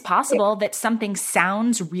 And it's possible that something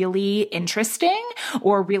sounds really interesting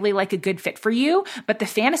or really like a good fit for you, but the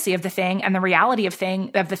fantasy of the thing and the reality of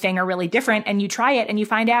the thing are really different. And you try it and you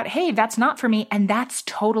find out, hey, that's not for me. And that's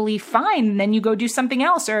totally fine. And then you go do something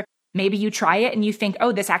else, or maybe you try it and you think,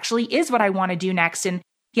 oh, this actually is what I want to do next. And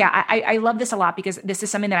yeah, I love this a lot because this is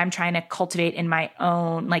something that I'm trying to cultivate in my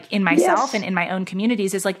own, in myself and in my own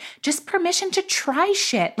communities is just permission to try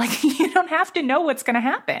shit. You don't have to know what's going to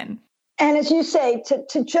happen. And as you say,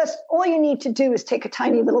 to just, all you need to do is take a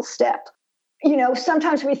tiny little step.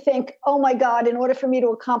 Sometimes we think, oh my God, in order for me to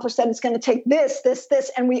accomplish that, it's going to take this,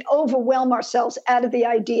 and we overwhelm ourselves out of the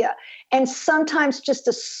idea. And sometimes just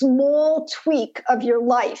a small tweak of your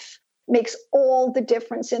life makes all the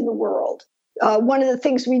difference in the world. One of the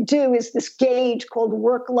things we do is this gauge called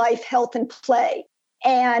work, life, health, and play.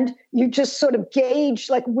 And you just sort of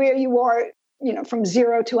gauge where you are, from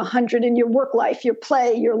 0 to 100 in your work life, your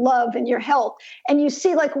play, your love, and your health. And you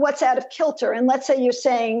see what's out of kilter. And let's say you're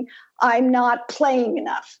saying, I'm not playing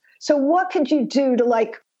enough. So what could you do to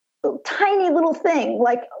a tiny little thing,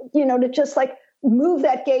 to just move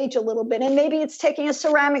that gauge a little bit? And maybe it's taking a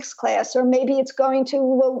ceramics class, or maybe it's going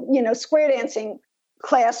to, square dancing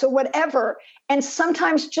class or whatever. And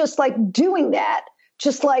sometimes just doing that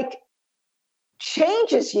just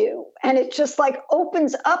changes you, and it just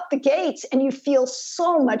opens up the gates and you feel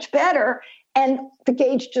so much better, and the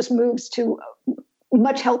gauge just moves to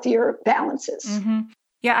much healthier balances. Mm-hmm.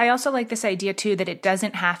 Yeah, I also like this idea too that it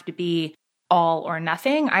doesn't have to be all or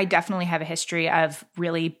nothing. I definitely have a history of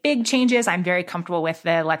really big changes. I'm very comfortable with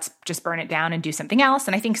let's just burn it down and do something else.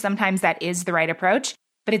 And I think sometimes that is the right approach.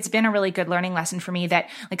 But it's been a really good learning lesson for me that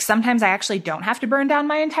sometimes I actually don't have to burn down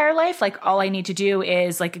my entire life. All I need to do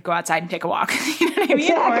is go outside and take a walk. You know what I mean?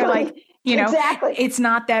 Exactly. Or exactly. It's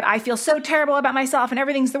not that I feel so terrible about myself and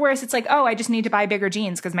everything's the worst. It's oh, I just need to buy bigger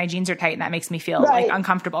jeans because my jeans are tight and that makes me feel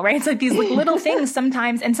uncomfortable, right? It's these little things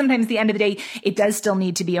sometimes. And sometimes at the end of the day, it does still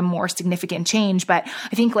need to be a more significant change. But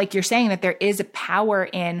I think you're saying that there is a power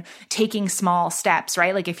in taking small steps,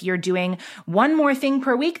 right? If you're doing one more thing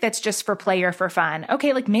per week that's just for play or for fun,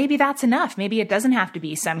 okay, maybe that's enough. Maybe it doesn't have to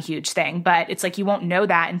be some huge thing, but it's you won't know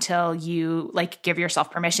that until you give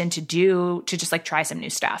yourself permission to just try some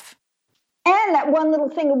new stuff. And that one little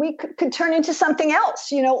thing a week could turn into something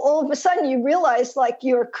else. All of a sudden you realize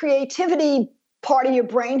your creativity part of your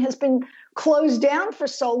brain has been closed down for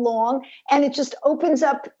so long, and it just opens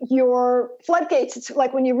up your floodgates. It's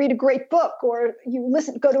when you read a great book or you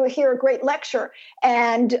hear a great lecture,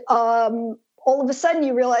 and all of a sudden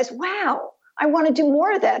you realize, wow, I want to do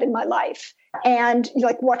more of that in my life. And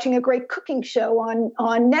watching a great cooking show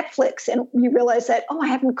on Netflix, and you realize that, oh, I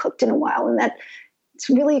haven't cooked in a while, and that it's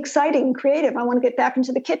really exciting and creative. I want to get back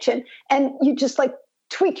into the kitchen. And you just like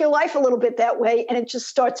tweak your life a little bit that way. And it just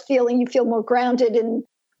starts you feel more grounded and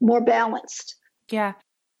more balanced. Yeah.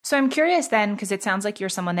 So I'm curious then, because it sounds like you're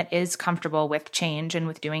someone that is comfortable with change and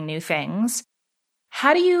with doing new things.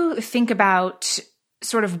 How do you think about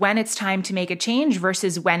sort of when it's time to make a change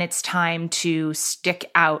versus when it's time to stick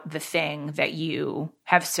out the thing that you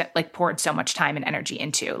have like poured so much time and energy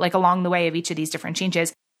into? Like along the way of each of these different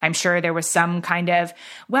changes, I'm sure there was some kind of,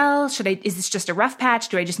 well, is this just a rough patch?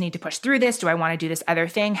 Do I just need to push through this? Do I want to do this other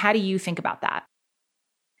thing? How do you think about that?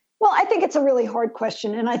 Well, I think it's a really hard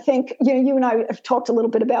question. And I think, you and I have talked a little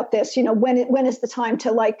bit about this, when is the time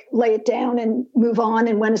to like lay it down and move on?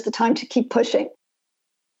 And when is the time to keep pushing?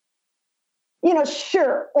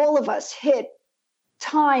 Sure, all of us hit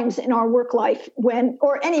times in our work life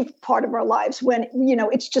or any part of our lives when,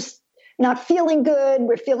 it's just not feeling good.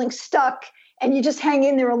 We're feeling stuck and you just hang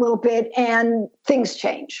in there a little bit and things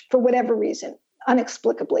change for whatever reason,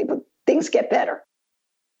 inexplicably, but things get better.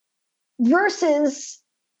 Versus,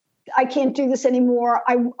 I can't do this anymore.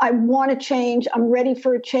 I want to change. I'm ready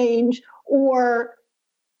for a change. Or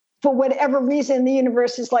for whatever reason, the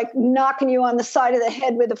universe is like knocking you on the side of the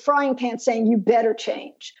head with a frying pan saying you better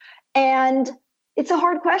change. And it's a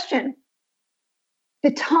hard question.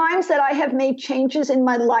 The times that I have made changes in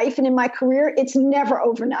my life and in my career, it's never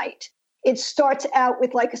overnight. It starts out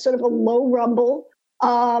with like a sort of a low rumble.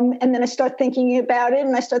 And then I start thinking about it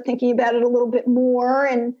and I start thinking about it a little bit more.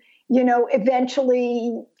 And,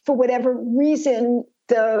 eventually, for whatever reason,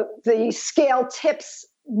 the scale tips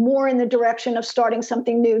more in the direction of starting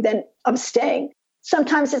something new than of staying.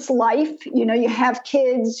 Sometimes it's life, you have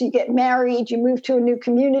kids, you get married, you move to a new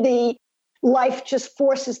community, life just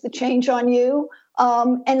forces the change on you.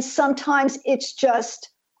 And sometimes it's just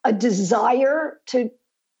a desire to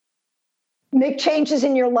make changes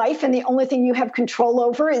in your life. And the only thing you have control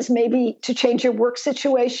over is maybe to change your work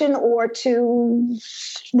situation or to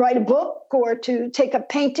write a book or to take up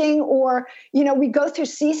painting or, we go through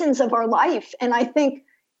seasons of our life. And I think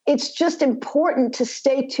it's just important to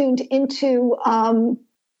stay tuned into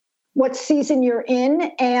what season you're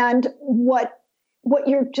in and what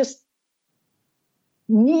you're just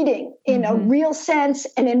needing in a real sense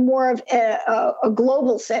and in more of a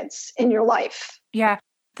global sense in your life. Yeah.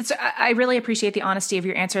 I really appreciate the honesty of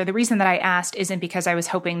your answer. The reason that I asked isn't because I was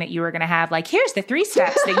hoping that you were going to have like, here's the 3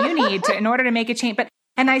 steps that you need in order to make a change.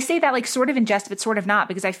 And I say that like sort of in jest, but sort of not,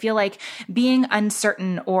 because I feel like being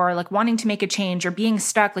uncertain or like wanting to make a change or being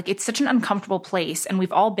stuck, like it's such an uncomfortable place. And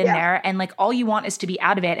we've all been there. And like all you want is to be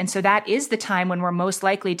out of it. And so that is the time when we're most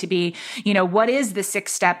likely to be, what is the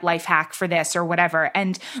 6-step life hack for this or whatever?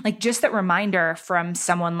 And like just that reminder from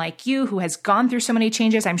someone like you who has gone through so many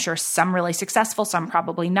changes, I'm sure some really successful, some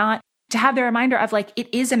probably not. To have the reminder of like,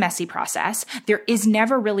 it is a messy process. There is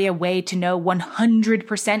never really a way to know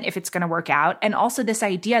 100% if it's going to work out. And also this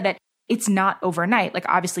idea that it's not overnight. Like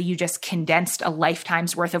obviously you just condensed a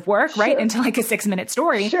lifetime's worth of work, right? Into like a 6-minute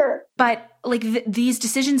story. Sure. But like these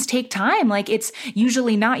decisions take time. Like it's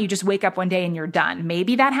usually not, you just wake up one day and you're done.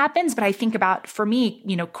 Maybe that happens. But I think about, for me,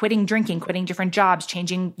 quitting drinking, quitting different jobs,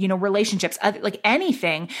 changing, relationships, like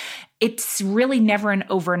anything. It's really never an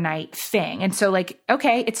overnight thing. And so like,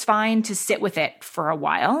 okay, it's fine to sit with it for a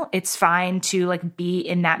while. It's fine to like be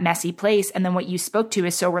in that messy place. And then what you spoke to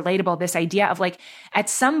is so relatable. This idea of like, at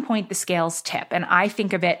some point the scales tip. And I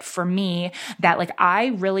think of it for me that like, I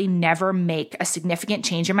really never make a significant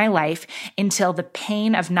change in my life until the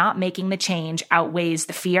pain of not making the change outweighs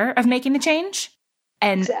the fear of making the change.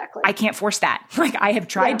 And exactly. I can't force that. Like I have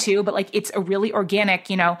tried to, but like it's a really organic,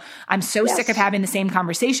 I'm so sick of having the same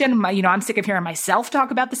conversation. I'm sick of hearing myself talk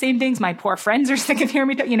about the same things. My poor friends are sick of hearing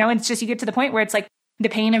me, and it's just, you get to the point where it's like the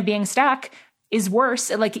pain of being stuck is worse.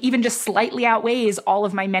 Like even just slightly outweighs all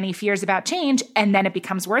of my many fears about change. And then it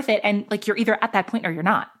becomes worth it. And like, you're either at that point or you're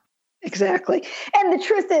not. Exactly. And the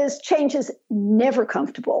truth is change is never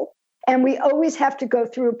comfortable. And we always have to go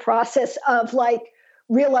through a process of like,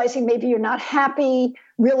 realizing maybe you're not happy,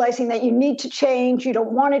 realizing that you need to change, you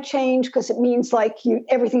don't want to change because it means like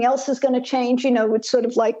everything else is going to change. It's sort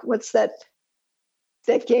of like, what's that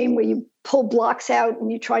game where you pull blocks out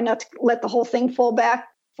and you try not to let the whole thing fall down?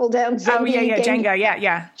 Jenga,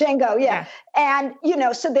 yeah. Jenga, yeah. And,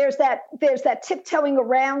 so there's that tiptoeing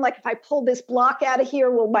around, like if I pull this block out of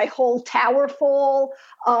here, will my whole tower fall?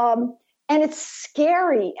 And it's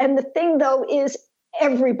scary. And the thing though is,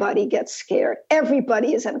 everybody gets scared.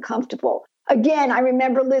 Everybody is uncomfortable. Again, I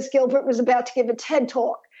remember Liz Gilbert was about to give a TED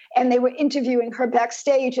talk and they were interviewing her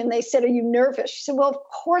backstage and they said, "Are you nervous?" She said, "Well, of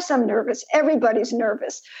course I'm nervous. Everybody's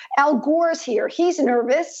nervous. Al Gore's here. He's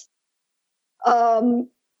nervous.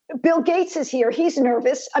 Bill Gates is here. He's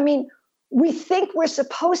nervous. I mean, we think we're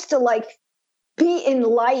supposed to like be in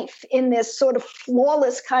life in this sort of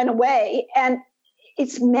flawless kind of way. And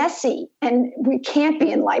it's messy, and we can't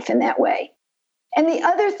be in life in that way. And the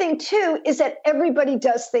other thing too, is that everybody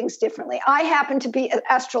does things differently. I happen to be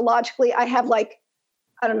astrologically, I have like,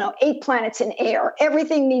 I don't know, 8 planets in air.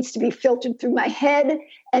 Everything needs to be filtered through my head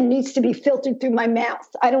and needs to be filtered through my mouth.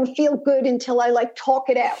 I don't feel good until I like talk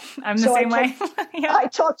it out. I'm the same way. Yeah. I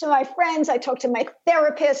talk to my friends. I talk to my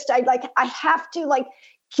therapist. I have to like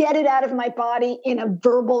get it out of my body in a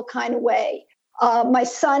verbal kind of way. My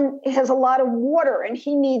son has a lot of water, and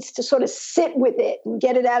he needs to sort of sit with it and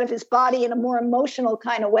get it out of his body in a more emotional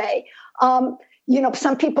kind of way.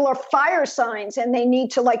 Some people are fire signs, and they need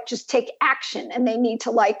to like just take action, and they need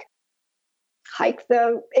to like hike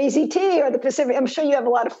the AZT or the Pacific. I'm sure you have a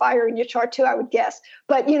lot of fire in your chart too, I would guess.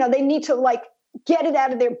 But, they need to like get it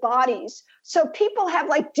out of their bodies. So people have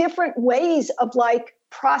like different ways of like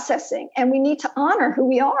processing, and we need to honor who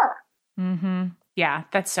we are. Mm-hmm. Yeah,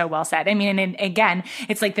 that's so well said. I mean, and again,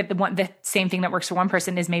 it's like that the same thing that works for one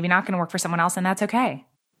person is maybe not going to work for someone else, and that's okay.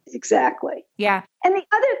 Exactly. Yeah. And the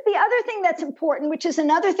other thing that's important, which is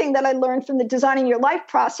another thing that I learned from the Designing Your Life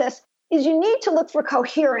process, is you need to look for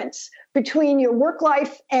coherence between your work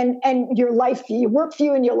life and your life view, your work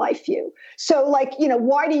view and your life view. So like,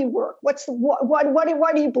 why do you work?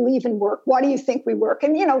 Why do you believe in work? Why do you think we work?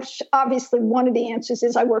 And, obviously one of the answers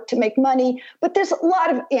is I work to make money, but there's a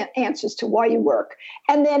lot of answers to why you work.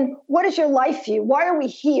 And then what is your life view? Why are we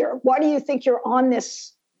here? Why do you think you're on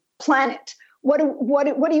this planet? What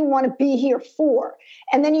do you want to be here for?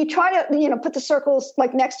 And then you try to, put the circles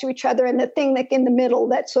like next to each other, and the thing like in the middle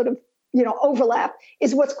that sort of, overlap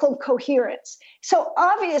is what's called coherence. So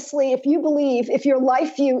obviously, if your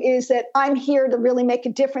life view is that I'm here to really make a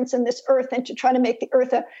difference in this earth and to try to make the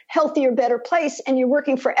earth a healthier, better place, and you're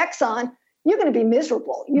working for Exxon, you're going to be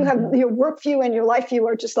miserable. You have your work view and your life view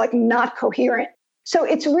are just like not coherent. So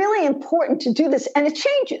it's really important to do this, and it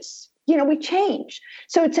changes. We change.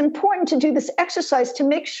 So it's important to do this exercise to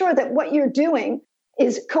make sure that what you're doing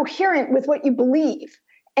is coherent with what you believe.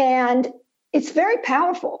 And it's very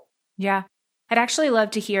powerful. Yeah. I'd actually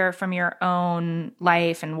love to hear from your own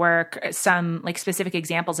life and work some like specific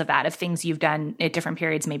examples of that, of things you've done at different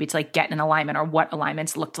periods, maybe to like get in alignment or what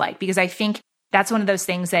alignments looked like. Because I think that's one of those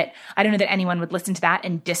things that I don't know that anyone would listen to that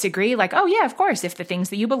and disagree. Like, oh yeah, of course, if the things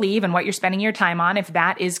that you believe and what you're spending your time on, if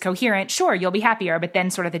that is coherent, sure, you'll be happier. But then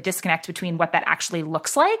sort of the disconnect between what that actually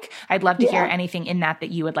looks like. I'd love to hear anything in that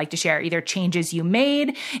you would like to share, either changes you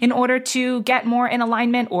made in order to get more in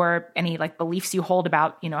alignment, or any like beliefs you hold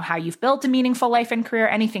about, how you've built a meaningful life and career,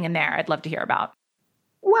 anything in there I'd love to hear about.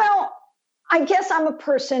 Well, I guess I'm a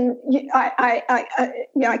person,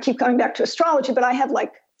 I keep going back to astrology, but I have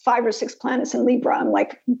like 5 or 6 planets in Libra. I'm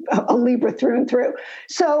like a Libra through and through.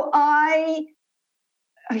 So a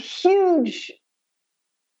huge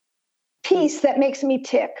piece that makes me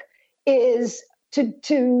tick is to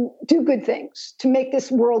do good things, to make this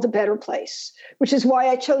world a better place, which is why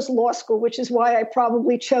I chose law school, which is why I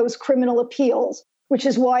probably chose criminal appeals, which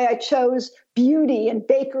is why I chose beauty and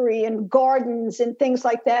bakery and gardens and things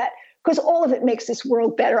like that, because all of it makes this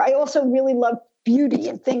world better. I also really love beauty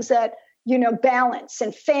and things that balance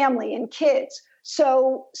and family and kids.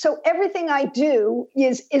 So everything I do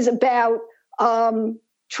is about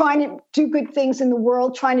trying to do good things in the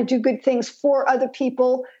world, trying to do good things for other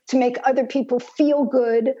people, to make other people feel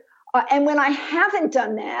good. And when I haven't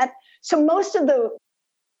done that, so most of the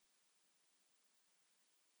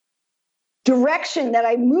direction that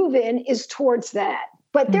I move in is towards that.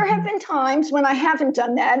 But there have been times when I haven't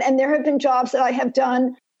done that, and there have been jobs that I have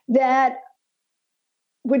done that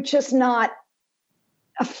were just not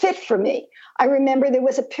a fit for me. I remember there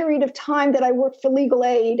was a period of time that I worked for legal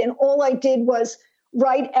aid, and all I did was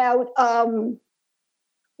write out,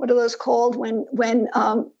 what are those called when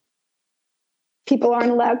people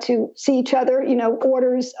aren't allowed to see each other,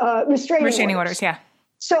 orders, restraining orders. Yeah.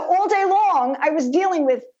 So all day long, I was dealing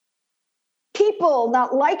with people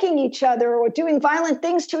not liking each other or doing violent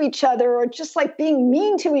things to each other, or just like being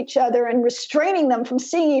mean to each other and restraining them from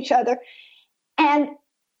seeing each other. And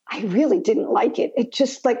I really didn't like it. It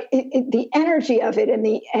just like the energy of it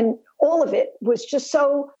and all of it was just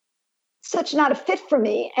such not a fit for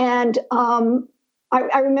me. And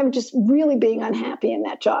I remember just really being unhappy in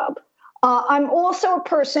that job. I'm also a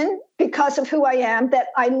person, because of who I am, that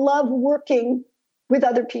I love working with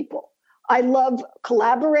other people. I love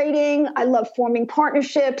collaborating. I love forming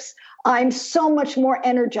partnerships. I'm so much more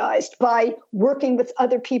energized by working with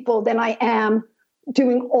other people than I am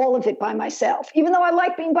doing all of it by myself, even though I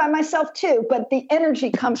like being by myself too, but the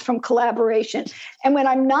energy comes from collaboration. And when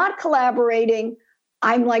I'm not collaborating,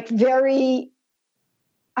 I'm like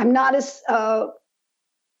I'm not as, I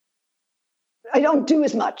don't do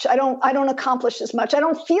as much. I don't accomplish as much. I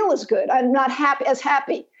don't feel as good. I'm not as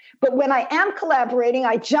happy. But when I am collaborating,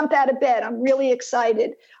 I jump out of bed. I'm really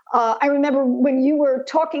excited. I remember when you were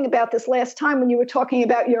talking about this last time, when you were talking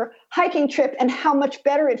about your hiking trip and how much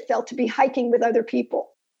better it felt to be hiking with other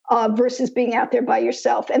people versus being out there by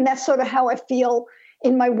yourself. And that's sort of how I feel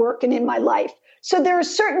in my work and in my life. So there are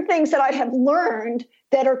certain things that I have learned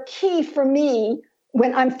that are key for me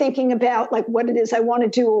when I'm thinking about like what it is I want to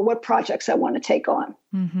do or what projects I want to take on.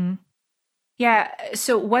 Mm-hmm. Yeah.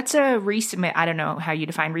 So what's a recent, I don't know how you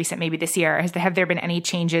define recent, maybe this year, have there been any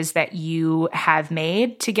changes that you have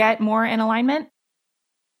made to get more in alignment?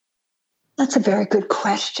 That's a very good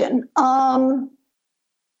question. Well,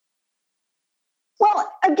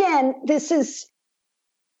 again, this is,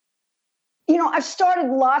 I've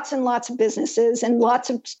started lots and lots of businesses and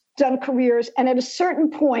done careers. And at a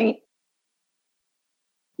certain point,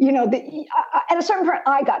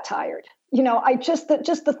 I got tired.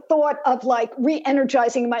 The thought of like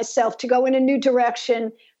re-energizing myself to go in a new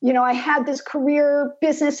direction. I had this career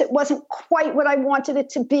business. It wasn't quite what I wanted it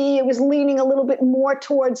to be. It was leaning a little bit more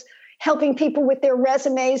towards helping people with their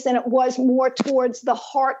resumes than it was more towards the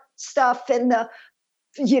heart stuff and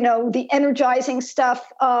the energizing stuff.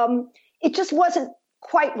 It just wasn't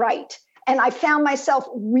quite right. And I found myself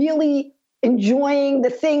really enjoying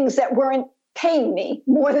the things that weren't paying me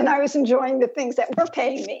more than I was enjoying the things that were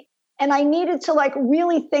paying me. And I needed to like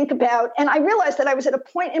really think about, and I realized that I was at a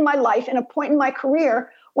point in my life and a point in my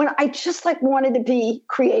career when I just like wanted to be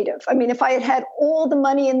creative. I mean, if I had had all the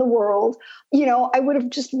money in the world, I would have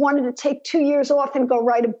just wanted to take 2 years off and go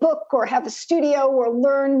write a book or have a studio or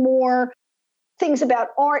learn more things about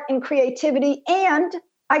art and creativity. And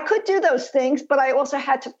I could do those things, but I also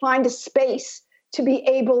had to find a space to be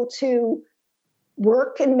able to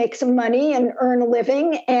work and make some money and earn a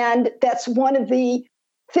living. And that's one of the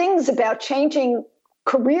things about changing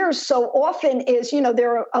careers so often is,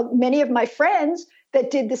 there are many of my friends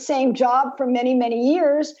that did the same job for many, many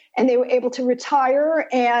years, and they were able to retire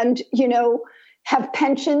and, have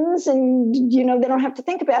pensions and, they don't have to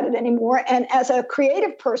think about it anymore. And as a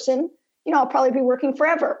creative person, I'll probably be working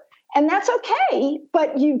forever. And that's okay.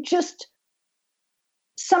 But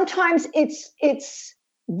sometimes it's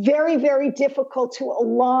very, very difficult to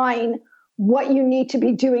align what you need to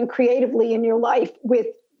be doing creatively in your life with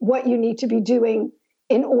what you need to be doing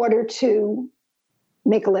in order to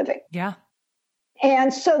make a living. Yeah.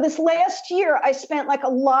 And so this last year, I spent like a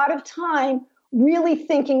lot of time really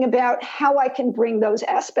thinking about how I can bring those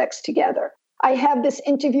aspects together. I have this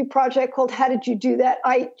interview project called How Did You Do That?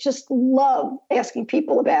 I just love asking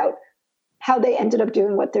people about how they ended up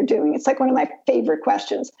doing what they're doing. It's like one of my favorite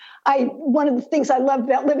questions. One of the things I love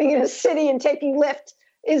about living in a city and taking Lyft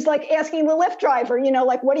is like asking the Lyft driver,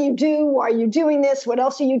 like, what do you do? Why are you doing this? What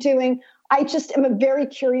else are you doing? I just am a very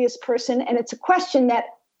curious person. And it's a question that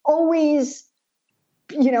always,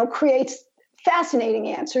 creates fascinating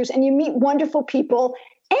answers. And you meet wonderful people.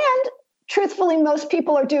 And truthfully, most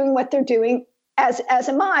people are doing what they're doing, as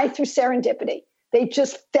am I, through serendipity. They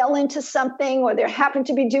just fell into something, or they happen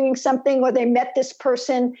to be doing something, or they met this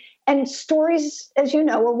person. And stories, as you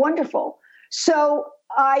know, are wonderful. So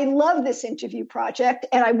I love this interview project,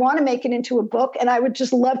 and I want to make it into a book, and I would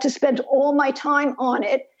just love to spend all my time on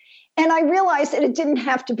it. And I realized that it didn't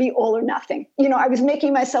have to be all or nothing. I was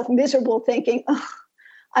making myself miserable thinking,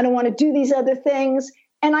 I don't want to do these other things.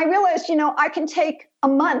 And I realized, I can take a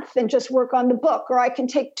month and just work on the book, or I can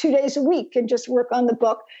take 2 days a week and just work on the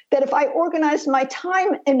book, that if I organized my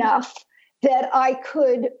time enough that I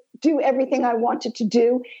could do everything I wanted to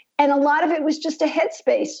do. And a lot of it was just a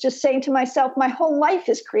headspace, just saying to myself, my whole life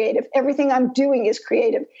is creative. Everything I'm doing is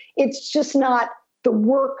creative. It's just not the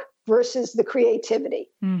work versus the creativity.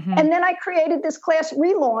 Mm-hmm. And then I created this class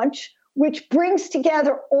Relaunch, which brings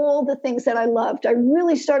together all the things that I loved. I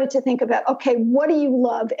really started to think about, okay, what do you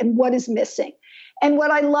love and what is missing? And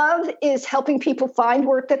what I love is helping people find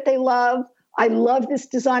work that they love. I love this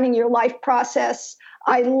designing your life process.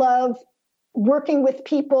 I love working with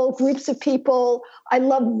people, groups of people. I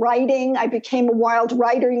love writing. I became a wild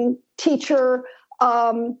writing teacher.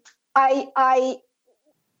 I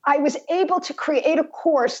was able to create a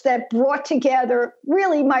course that brought together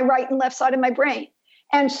really my right and left side of my brain.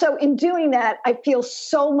 And so in doing that, I feel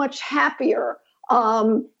so much happier.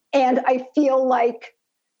 And I feel like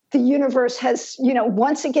the universe has,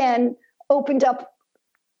 once again opened up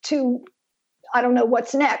to, I don't know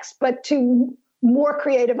what's next, but to more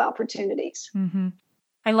creative opportunities. Mm-hmm.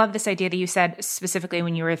 I love this idea that you said specifically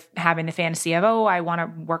when you were having the fantasy of, oh, I want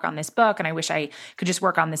to work on this book and I wish I could just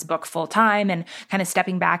work on this book full time, and kind of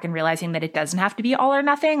stepping back and realizing that it doesn't have to be all or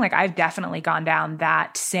nothing. Like I've definitely gone down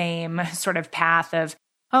that same sort of path of,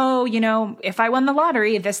 oh, if I won the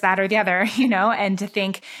lottery, this, that, or the other, and to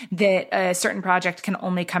think that a certain project can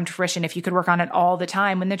only come to fruition if you could work on it all the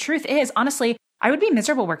time. When the truth is, honestly, I would be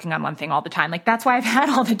miserable working on one thing all the time. Like that's why I've had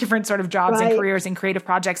all the different sort of jobs and careers and creative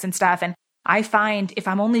projects and stuff. And I find if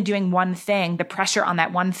I'm only doing one thing, the pressure on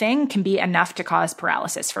that one thing can be enough to cause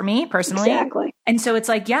paralysis for me personally. Exactly. And so it's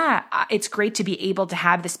like, yeah, it's great to be able to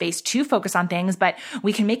have the space to focus on things, but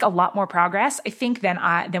we can make a lot more progress, I think, than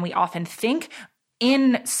we often think,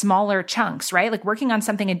 in smaller chunks, right? Like working on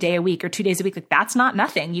something a day a week or 2 days a week, like that's not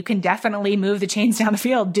nothing. You can definitely move the chains down the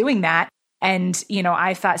field doing that. And,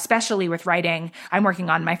 I thought, especially with writing, I'm working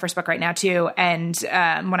on my first book right now too. And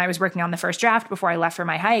when I was working on the first draft before I left for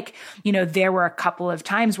my hike, there were a couple of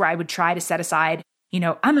times where I would try to set aside,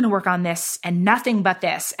 I'm going to work on this and nothing but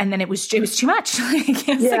this. And then it was too much.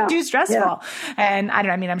 Like too stressful. Yeah. And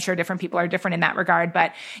I'm sure different people are different in that regard.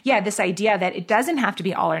 But yeah, this idea that it doesn't have to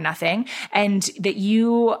be all or nothing, and that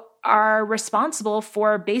you are responsible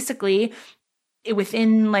for basically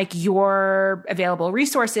within like your available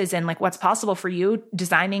resources and like what's possible for you,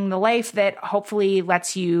 designing the life that hopefully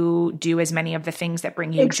lets you do as many of the things that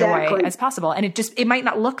bring you joy as possible. And it might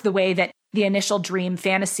not look the way that the initial dream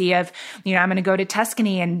fantasy of, I'm going to go to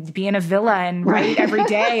Tuscany and be in a villa and write every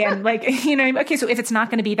day. And like, okay, so if it's not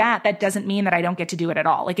going to be that doesn't mean that I don't get to do it at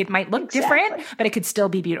all. Like it might look different, but it could still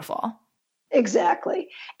be beautiful. Exactly.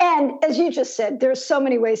 And as you just said, there's so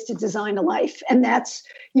many ways to design a life. And that's,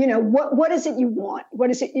 what is it you want? What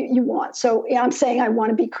is it you want? So I'm saying I want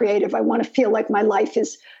to be creative. I want to feel like my life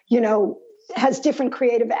is, has different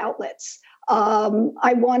creative outlets.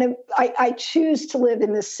 I choose to live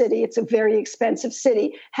in this city. It's a very expensive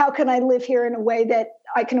city. How can I live here in a way that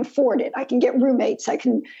I can afford it? I can get roommates. I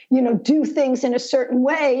can, do things in a certain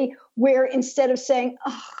way where instead of saying,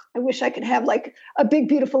 oh, I wish I could have like a big,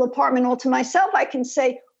 beautiful apartment all to myself, I can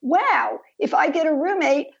say, wow, if I get a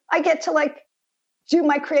roommate, I get to like do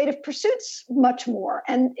my creative pursuits much more.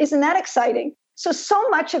 And isn't that exciting? So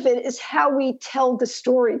much of it is how we tell the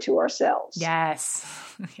story to ourselves.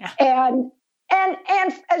 Yes. Yeah. And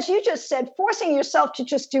as you just said, forcing yourself to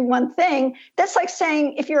just do one thing, that's like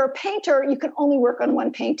saying if you're a painter, you can only work on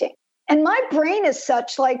one painting. And my brain is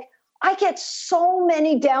such, like, I get so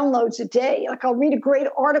many downloads a day. Like I'll read a great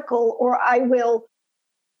article, or I will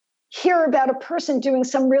hear about a person doing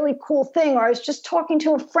some really cool thing. Or I was just talking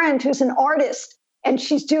to a friend who's an artist and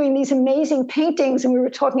she's doing these amazing paintings. And we were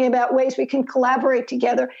talking about ways we can collaborate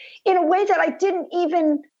together in a way that I didn't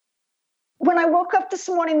even, when I woke up this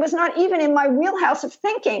morning, was not even in my wheelhouse of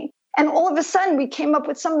thinking. And all of a sudden we came up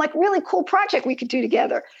with some like really cool project we could do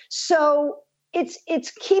together. So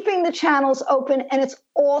it's keeping the channels open, and it's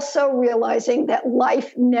also realizing that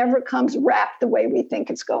life never comes wrapped the way we think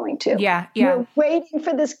it's going to. Yeah. We're waiting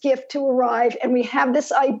for this gift to arrive, and we have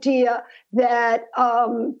this idea that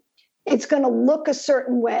it's going to look a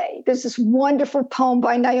certain way. There's this wonderful poem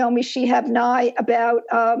by Naomi Shihab Nye about,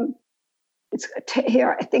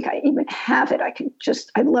 here, I think I even have it.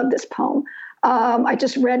 I love this poem. I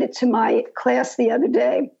just read it to my class the other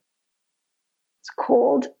day. It's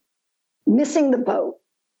called Missing the Boat.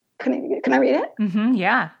 Can I read it? Mm-hmm,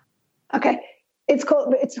 yeah. Okay. It's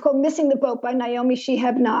called Missing the Boat by Naomi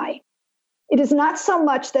Shihab Nye. It is not so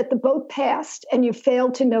much that the boat passed and you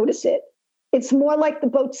failed to notice it. It's more like the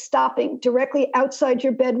boat stopping directly outside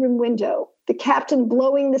your bedroom window, the captain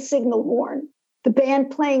blowing the signal horn, the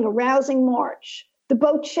band playing a rousing march. The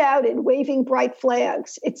boat shouted, waving bright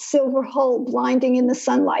flags, its silver hull blinding in the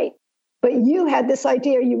sunlight. But you had this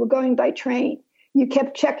idea you were going by train. You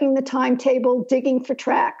kept checking the timetable, digging for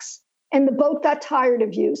tracks. And the boat got tired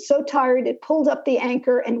of you, so tired it pulled up the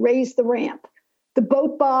anchor and raised the ramp. The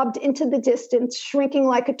boat bobbed into the distance, shrinking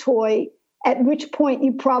like a toy, at which point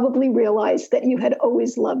you probably realized that you had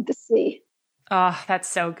always loved the sea. Oh, that's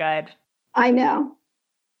so good. I know.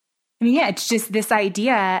 I mean, yeah, it's just this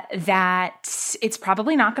idea that it's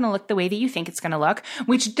probably not going to look the way that you think it's going to look,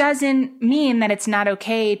 which doesn't mean that it's not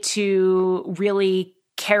okay to really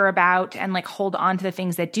care about and like hold on to the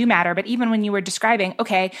things that do matter. But even when you were describing,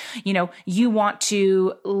 okay, you want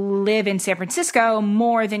to live in San Francisco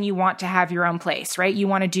more than you want to have your own place, right? You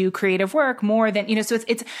want to do creative work more than, so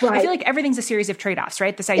it's, right. I feel like everything's a series of trade-offs,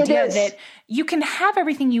 right? This idea that you can have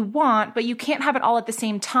everything you want, but you can't have it all at the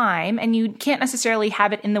same time. And you can't necessarily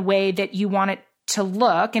have it in the way that you want it to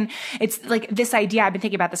look. And it's like this idea, I've been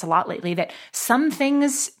thinking about this a lot lately, that some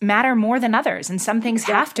things matter more than others and some things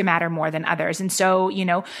have to matter more than others. And so,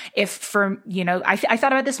 if for, I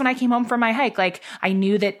thought about this when I came home from my hike, like I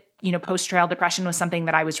knew that post-trail depression was something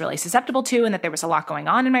that I was really susceptible to and that there was a lot going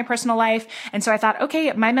on in my personal life. And so I thought,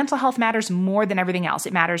 okay, my mental health matters more than everything else.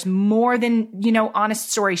 It matters more than,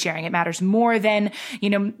 honest story sharing. It matters more than,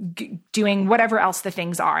 doing whatever else the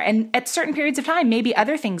things are. And at certain periods of time, maybe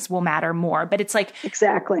other things will matter more, but it's like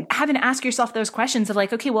exactly having to ask yourself those questions of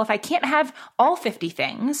like, okay, well, if I can't have all 50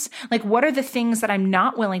 things, like what are the things that I'm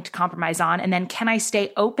not willing to compromise on? And then can I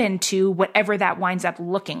stay open to whatever that winds up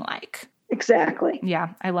looking like? Exactly.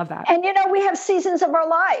 Yeah, I love that. And, we have seasons of our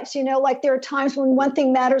lives, like there are times when one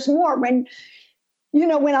thing matters more. When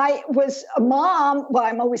I was a mom, well,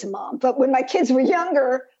 I'm always a mom, but when my kids were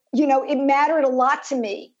younger, it mattered a lot to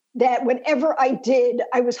me that whenever I did,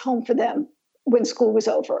 I was home for them when school was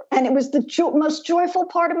over. And it was the most joyful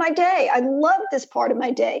part of my day. I loved this part of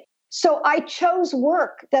my day. So I chose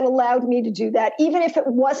work that allowed me to do that, even if it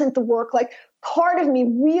wasn't the work. Like part of me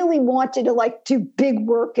really wanted to do big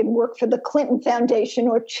work and work for the Clinton Foundation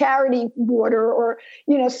or Charity Water or,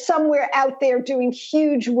 somewhere out there doing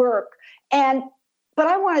huge work. But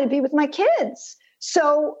I wanted to be with my kids.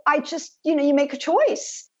 So I just, you make a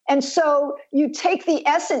choice. And so you take the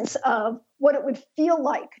essence of what it would feel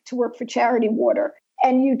like to work for Charity Water,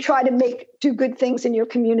 and you try to do good things in your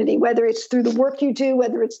community, whether it's through the work you do,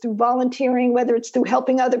 whether it's through volunteering, whether it's through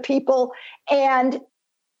helping other people, and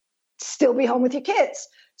still be home with your kids.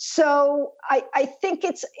 So I think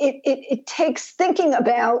it takes thinking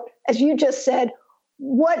about, as you just said,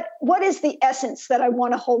 what is the essence that I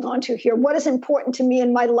want to hold on to here? What is important to me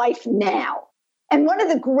in my life now? And one of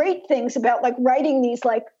the great things about writing these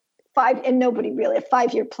a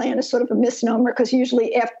 5-year plan is sort of a misnomer, because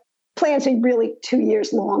usually plans are really 2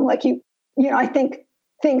 years long. I think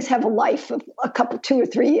things have a life of a couple, 2 or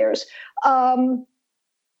 3 years.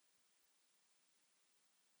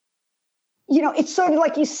 It's sort of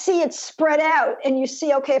like you see it spread out and you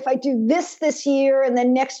see, okay, if I do this year and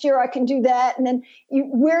then next year I can do that. And then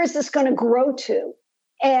where is this going to grow to?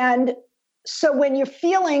 And so when you're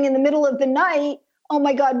feeling in the middle of the night, oh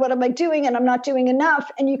my God, what am I doing? And I'm not doing enough.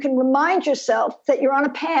 And you can remind yourself that you're on a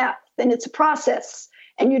path and it's a process.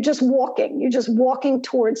 And you're just walking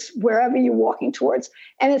towards wherever you're walking towards.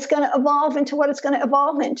 And it's going to evolve into what it's going to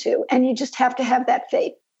evolve into. And you just have to have that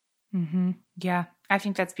faith. Mm-hmm. Yeah, I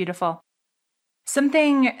think that's beautiful.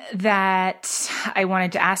 Something that I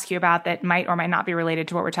wanted to ask you about that might or might not be related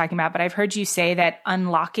to what we're talking about, but I've heard you say that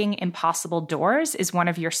unlocking impossible doors is one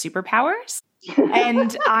of your superpowers.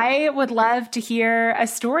 And I would love to hear a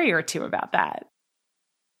story or two about that.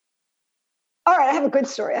 All right, I have a good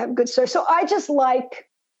story. So I just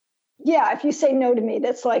if you say no to me,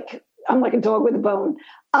 that's I'm like a dog with a bone.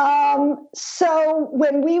 So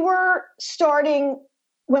when we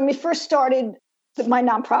first started my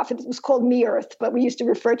nonprofit, it was called Me Earth, but we used to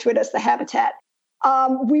refer to it as the Habitat.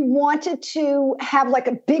 We wanted to have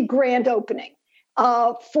a big grand opening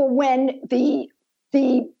for when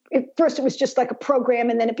first it was just a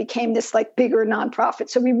program, and then it became this bigger nonprofit.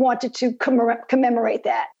 So we wanted to commemorate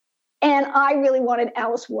that. And I really wanted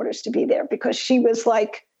Alice Waters to be there because she was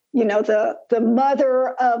the mother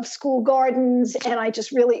of school gardens, and I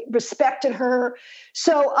just really respected her.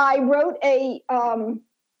 So I wrote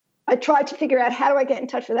I tried to figure out how do I get in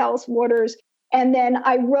touch with Alice Waters. And then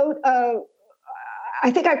I wrote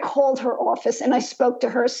I think I called her office and I spoke to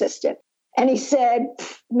her assistant, and he said,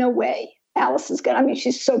 no way, Alice is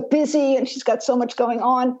she's so busy and she's got so much going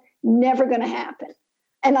on, never going to happen.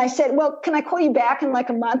 And I said, well, can I call you back in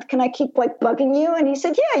a month? Can I keep bugging you? And he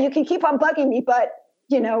said, yeah, you can keep on bugging me, but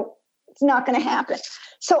it's not going to happen.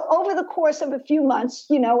 So over the course of a few months,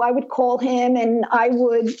 I would call him and I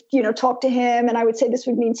would, talk to him, and I would say, this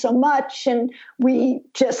would mean so much. And we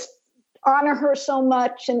just honor her so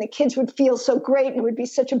much, and the kids would feel so great, and it would be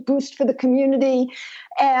such a boost for the community.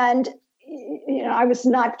 And, I was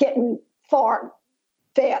not getting far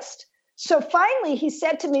fast. So finally he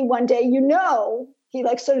said to me one day, he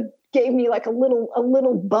sort of gave me a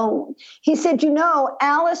little bone. He said,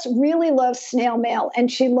 Alice really loves snail mail and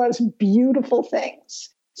she loves beautiful things.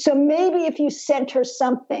 So maybe if you sent her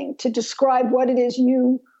something to describe what it is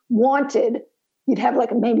you wanted, you'd have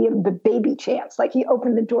maybe a baby chance. He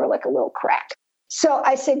opened the door a little crack. So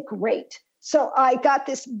I said, great. So I got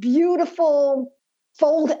this beautiful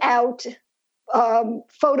fold out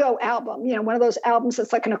photo album, one of those albums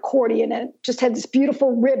that's like an accordion, and it just had this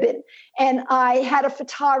beautiful ribbon. And I had a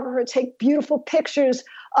photographer take beautiful pictures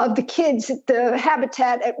of the kids at the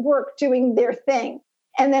Habitat at work doing their thing.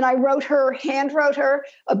 And then I hand wrote her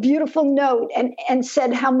a beautiful note and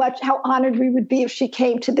said how honored we would be if she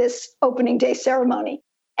came to this opening day ceremony.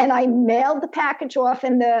 And I mailed the package off,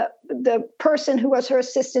 and the person who was her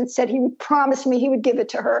assistant said he would promise me he would give it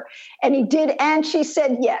to her. And he did, and she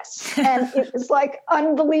said yes. And it was like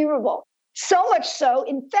unbelievable. So much so,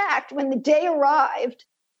 in fact, when the day arrived,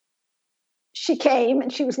 she came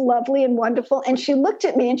and she was lovely and wonderful. And she looked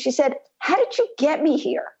at me and she said, "How did you get me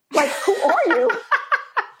here? Like, who are you?"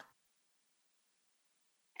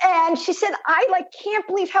 And she said, I can't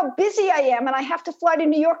believe how busy I am. And I have to fly to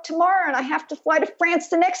New York tomorrow, and I have to fly to France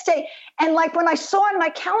the next day. And when I saw on my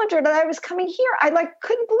calendar that I was coming here, I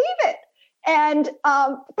couldn't believe it. And,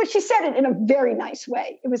 but she said it in a very nice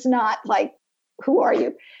way. It was not like, "Who are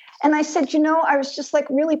you?" And I said, I was just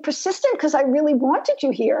really persistent because I really wanted you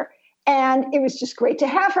here. And it was just great to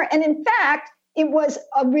have her. And in fact, it was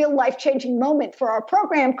a real life-changing moment for our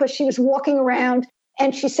program, because she was walking around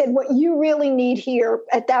and she said, "What you really need here,"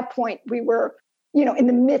 at that point, we were, in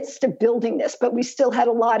the midst of building this, but we still had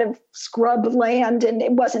a lot of scrub land and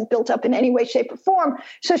it wasn't built up in any way, shape, or form.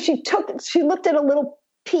 So she looked at a little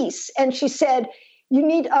piece and she said, "You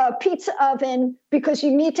need a pizza oven because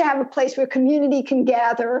you need to have a place where community can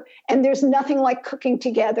gather. And there's nothing like cooking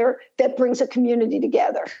together that brings a community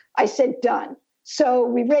together." I said, "Done." So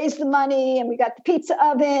we raised the money and we got the pizza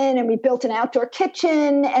oven and we built an outdoor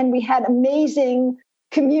kitchen and we had amazing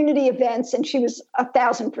community events. And she was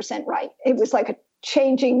 1,000% right. It was like a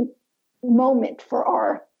changing moment for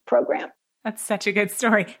our program. That's such a good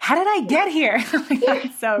story. How did I get here?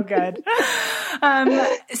 That's so good.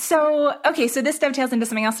 So this dovetails into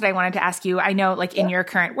something else that I wanted to ask you. I know in your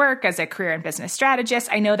current work as a career and business strategist,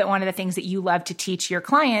 I know that one of the things that you love to teach your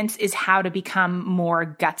clients is how to become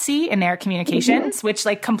more gutsy in their communications, which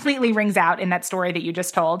completely rings out in that story that you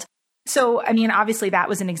just told. So, obviously that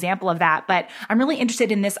was an example of that, but I'm really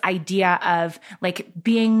interested in this idea of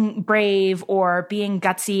being brave or being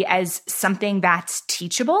gutsy as something that's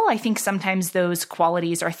teachable. I think sometimes those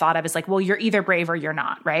qualities are thought of as well, you're either brave or you're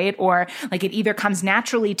not, right? Or it either comes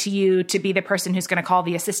naturally to you to be the person who's going to call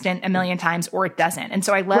the assistant a million times, or it doesn't. And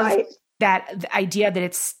so I love that the idea that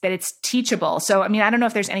it's teachable. So, I don't know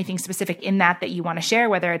if there's anything specific in that you want to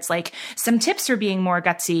share, whether it's some tips for being more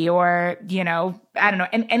gutsy or, I don't know,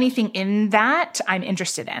 and anything in that I'm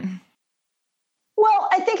interested in. Well,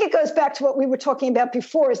 I think it goes back to what we were talking about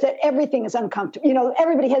before, is that everything is uncomfortable.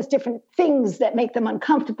 Everybody has different things that make them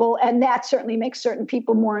uncomfortable, and that certainly makes certain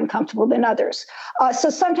people more uncomfortable than others.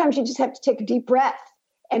 So sometimes you just have to take a deep breath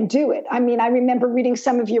and do it. I remember reading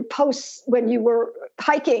some of your posts when you were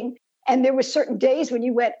hiking, and there were certain days when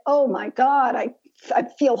you went, "Oh my God, I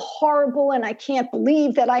feel horrible and I can't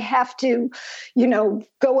believe that I have to,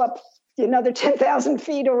 go up another 10,000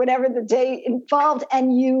 feet or whatever the day involved."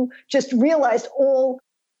 And you just realized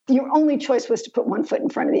your only choice was to put one foot in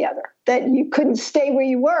front of the other, that you couldn't stay where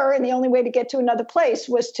you were. And the only way to get to another place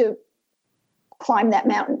was to climb that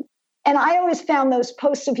mountain. And I always found those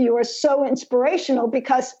posts of yours so inspirational,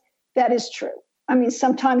 because that is true.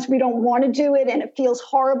 Sometimes we don't want to do it and it feels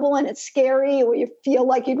horrible and it's scary, or you feel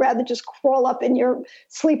like you'd rather just crawl up in your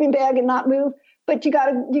sleeping bag and not move, but you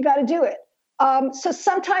gotta do it. So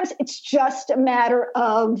sometimes it's just a matter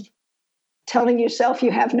of telling yourself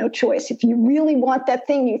you have no choice. If you really want that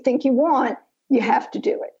thing you think you want, you have to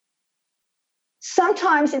do it.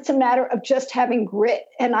 Sometimes it's a matter of just having grit.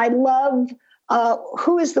 And I love,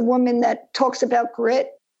 who is the woman that talks about grit?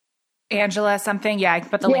 Angela something. Yeah, I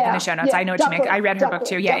put the link in the show notes. I know what you mean. I read her book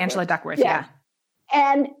too. Yeah, Angela Duckworth. Yeah.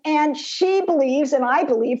 And she believes, and I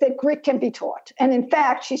believe, that grit can be taught. And in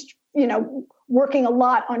fact, she's, working a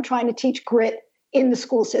lot on trying to teach grit in the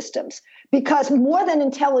school systems, because more than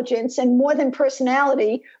intelligence and more than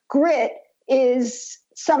personality, grit is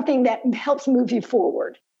something that helps move you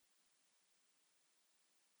forward.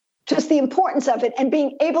 Just the importance of it and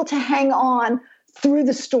being able to hang on through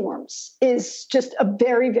the storms is just a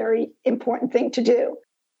very, very important thing to do.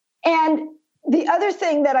 And the other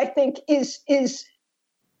thing that I think is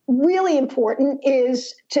really important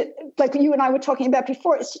is to, like you and I were talking about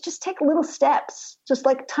before, is to just take little steps, just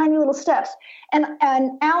tiny little steps. And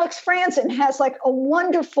Alex Franzen has a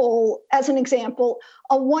wonderful, as an example,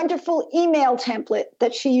 a wonderful email template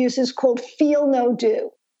that she uses called Feel No Do,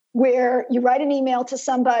 where you write an email to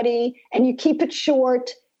somebody and you keep it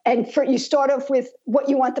short. And you start off with what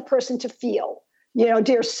you want the person to feel.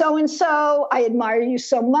 Dear so-and-so, I admire you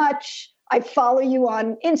so much. I follow you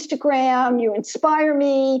on Instagram. You inspire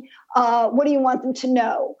me. What do you want them to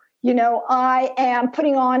know? I am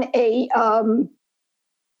putting on an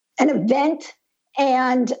event,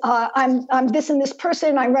 and I'm this and this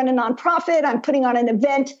person. I run a nonprofit. I'm putting on an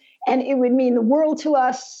event, and it would mean the world to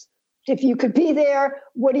us if you could be there.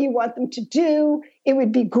 What do you want them to do? It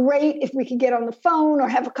would be great if we could get on the phone or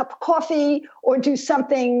have a cup of coffee or do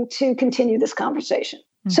something to continue this conversation.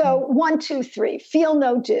 So 1, 2, 3, feel,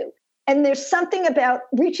 no, do. And there's something about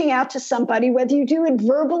reaching out to somebody, whether you do it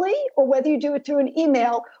verbally or whether you do it through an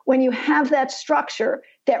email, when you have that structure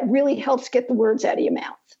that really helps get the words out of your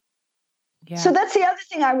mouth. Yeah. So that's the other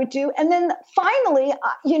thing I would do. And then finally,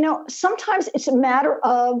 sometimes it's a matter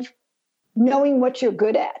of knowing what you're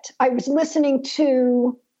good at. I was listening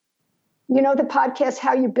to, the podcast,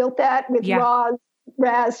 How You Built That with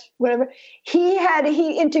Raz, whatever.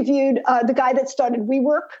 He interviewed the guy that started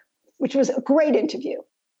WeWork, which was a great interview.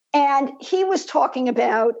 And he was talking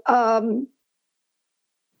about how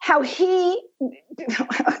he,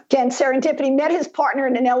 again, serendipity, met his partner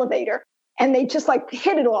in an elevator, and they just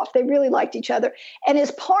hit it off. They really liked each other. And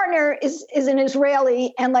his partner is an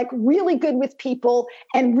Israeli and really good with people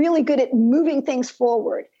and really good at moving things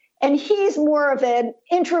forward. And he's more of an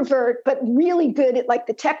introvert, but really good at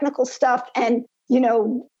the technical stuff and,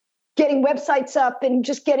 getting websites up and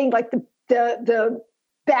just getting the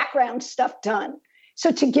background stuff done.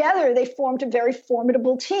 So together they formed a very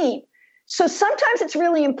formidable team. So sometimes it's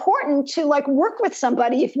really important to work with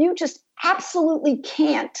somebody if you just absolutely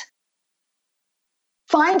can't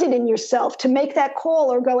find it in yourself to make that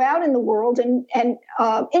call or go out in the world and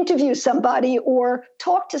interview somebody or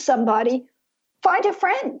talk to somebody. Find a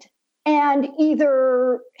friend and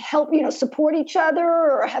either help, support each other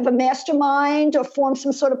or have a mastermind or form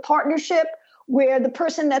some sort of partnership where the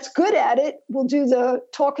person that's good at it will do the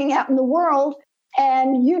talking out in the world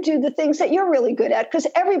and you do the things that you're really good at, because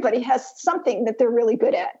everybody has something that they're really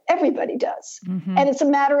good at. Everybody does. Mm-hmm. And it's a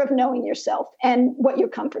matter of knowing yourself and what your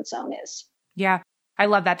comfort zone is. Yeah. I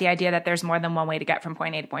love that, the idea that there's more than one way to get from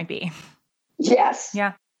point A to point B. Yes.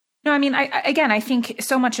 Yeah. No, I mean, I think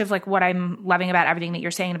so much of what I'm loving about everything that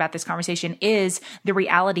you're saying about this conversation is the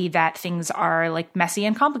reality that things are messy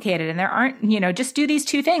and complicated, and there aren't, just do these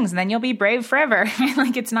 2 things and then you'll be brave forever.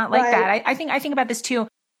 It's not like that. I think about this too.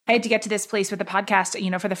 I had to get to this place with the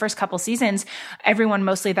podcast, for the first couple seasons, everyone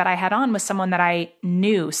mostly that I had on was someone that I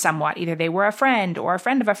knew somewhat. Either they were a friend or a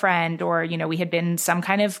friend of a friend, or, we had been some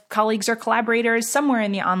kind of colleagues or collaborators somewhere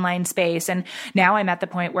in the online space. And now I'm at the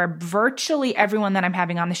point where virtually everyone that I'm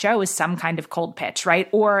having on the show is some kind of cold pitch, right?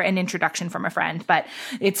 Or an introduction from a friend. But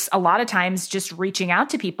it's a lot of times just reaching out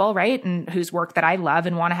to people, right? And whose work that I love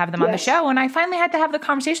and want to have them on the show. And I finally had to have the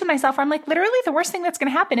conversation with myself where I'm literally the worst thing that's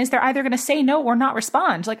going to happen is they're either going to say no or not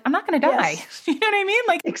respond. I'm not going to die. Yes. You know what I mean?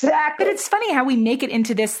 Exactly. But it's funny how we make it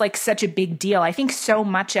into this such a big deal. I think so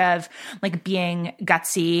much of being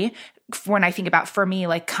gutsy, when I think about, for me,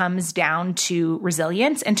 comes down to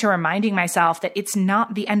resilience and to reminding myself that it's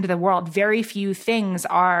not the end of the world. Very few things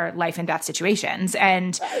are life and death situations,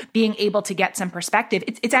 and being able to get some perspective.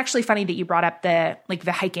 It's actually funny that you brought up the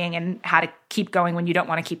hiking and how to keep going when you don't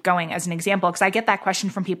want to keep going as an example, because I get that question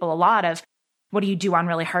from people a lot of, what do you do on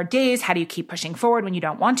really hard days? How do you keep pushing forward when you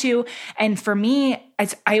don't want to? And for me,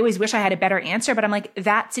 I always wish I had a better answer, but I'm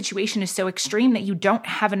that situation is so extreme that you don't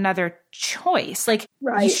have another choice.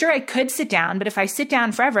 Sure, I could sit down, but if I sit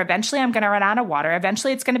down forever, eventually I'm going to run out of water.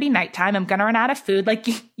 Eventually it's going to be nighttime. I'm going to run out of food.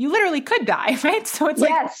 You literally could die, right? So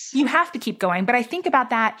it's you have to keep going. But I think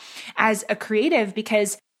about that as a creative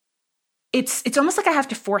because it's almost I have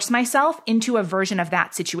to force myself into a version of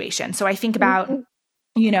that situation. So I think about,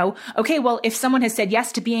 okay, well, if someone has said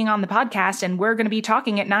yes to being on the podcast and we're going to be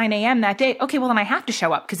talking at 9 a.m. that day, okay, well, then I have to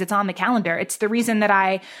show up because it's on the calendar. It's the reason that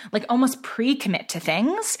I almost pre-commit to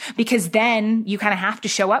things, because then you kind of have to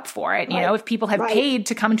show up for it. Right. If people have paid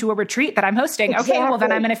to come to a retreat that I'm hosting, okay, well,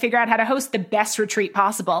 then I'm going to figure out how to host the best retreat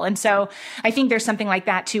possible. And so I think there's something like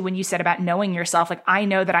that too, when you said about knowing yourself. I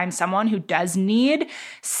know that I'm someone who does need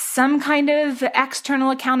some kind of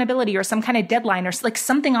external accountability or some kind of deadline or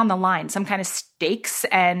something on the line, some kind of stakes.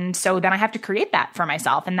 And so then I have to create that for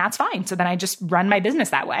myself, and that's fine. So then I just run my business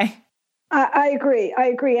that way. I agree.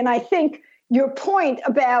 And I think your point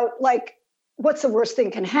about what's the worst thing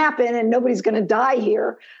can happen and nobody's going to die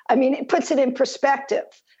here. I mean, it puts it in perspective.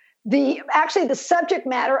 The subject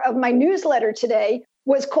matter of my newsletter today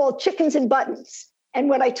was called Chickens and Buttons. And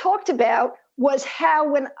what I talked about was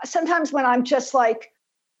how sometimes when I'm just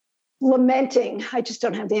lamenting, I just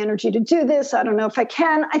don't have the energy to do this, I don't know if I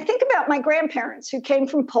can, I think about my grandparents who came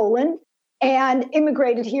from Poland and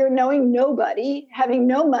immigrated here knowing nobody, having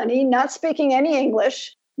no money, not speaking any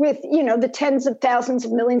English, with, the tens of thousands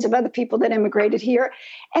of millions of other people that immigrated here.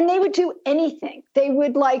 And they would do anything. They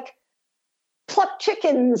would pluck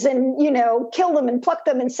chickens and, kill them and pluck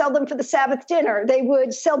them and sell them for the Sabbath dinner. They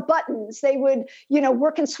would sell buttons. They would,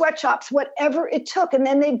 work in sweatshops, whatever it took. And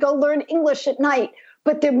then they'd go learn English at night.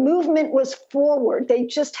 But their movement was forward. They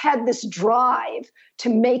just had this drive to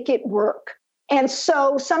make it work. And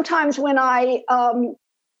so sometimes when I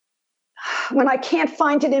can't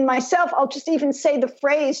find it in myself, I'll just even say the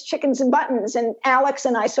phrase chickens and buttons. And Alex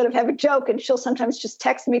and I sort of have a joke, and she'll sometimes just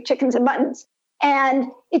text me chickens and buttons. And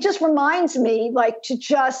it just reminds me, to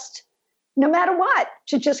just, no matter what,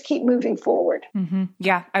 to just keep moving forward. Mm-hmm.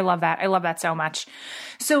 Yeah, I love that. I love that so much.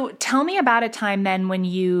 So tell me about a time then when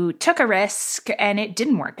you took a risk and it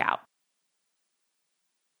didn't work out.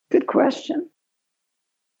 Good question.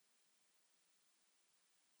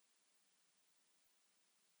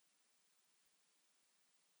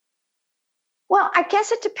 Well, I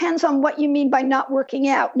guess it depends on what you mean by not working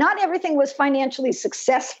out. Not everything was financially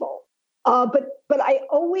successful, but I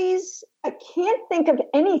can't think of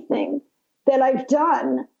anything that I've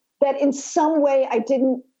done that in some way I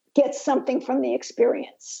didn't get something from the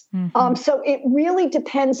experience. Mm-hmm. So it really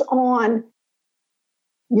depends on,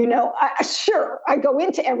 I go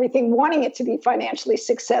into everything wanting it to be financially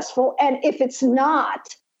successful. And if it's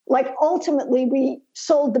not, ultimately we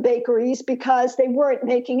sold the bakeries because they weren't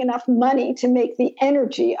making enough money to make the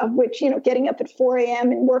energy of which, getting up at 4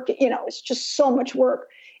 a.m. and working, it's just so much work.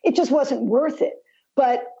 It just wasn't worth it.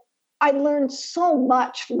 But I learned so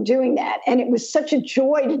much from doing that. And it was such a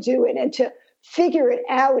joy to do it and to figure it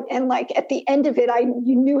out. And at the end of it,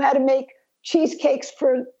 you knew how to make cheesecakes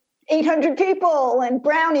for 800 people and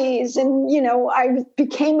brownies. And, I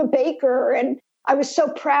became a baker and I was so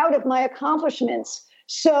proud of my accomplishments.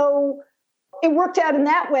 So it worked out in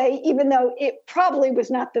that way, even though it probably was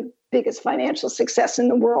not the biggest financial success in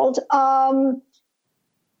the world.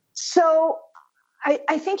 So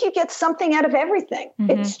I think you get something out of everything.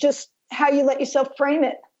 Mm-hmm. It's just how you let yourself frame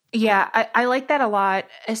it. Yeah, I like that a lot,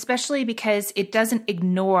 especially because it doesn't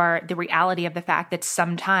ignore the reality of the fact that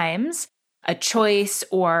sometimes a choice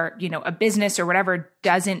or, a business or whatever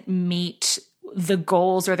doesn't meet the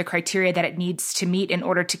goals or the criteria that it needs to meet in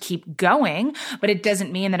order to keep going, but it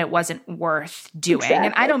doesn't mean that it wasn't worth doing. Exactly.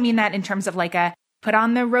 And I don't mean that in terms of a put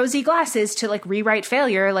on the rosy glasses to rewrite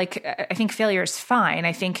failure. I think failure is fine.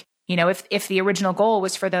 I think, if the original goal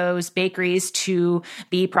was for those bakeries to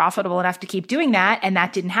be profitable enough to keep doing that, and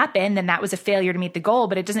that didn't happen, then that was a failure to meet the goal,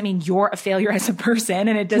 but it doesn't mean you're a failure as a person.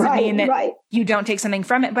 And it doesn't mean that you don't take something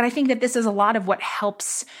from it. But I think that this is a lot of what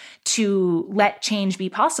helps to let change be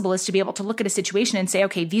possible, is to be able to look at a situation and say,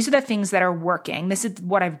 okay, these are the things that are working. This is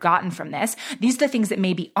what I've gotten from this. These are the things that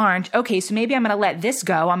maybe aren't. Okay, so maybe I'm going to let this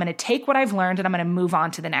go. I'm going to take what I've learned and I'm going to move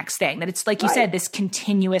on to the next thing. That it's, like you said, this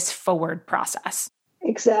continuous forward process.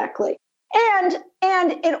 Exactly. And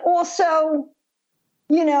it also,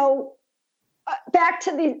 back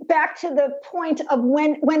to the point of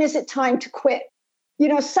when is it time to quit?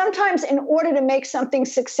 Sometimes in order to make something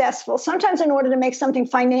successful, sometimes in order to make something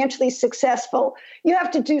financially successful, you have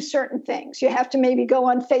to do certain things. You have to maybe go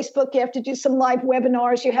on Facebook. You have to do some live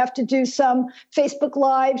webinars. You have to do some Facebook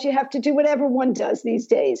Lives. You have to do whatever one does these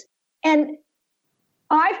days. And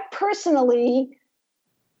I've personally,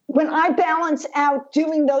 when I balance out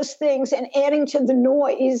doing those things and adding to the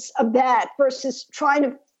noise of that versus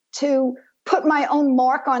trying to put my own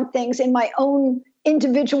mark on things in my own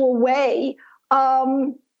individual way,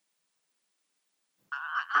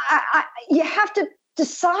 you have to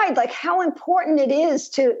decide how important it is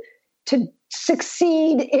to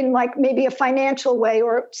succeed in maybe a financial way,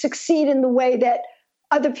 or succeed in the way that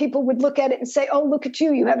other people would look at it and say, oh, look at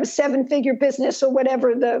you, you have a 7-figure business, or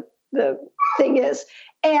whatever the thing is.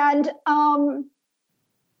 And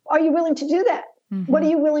are you willing to do that? Mm-hmm. What are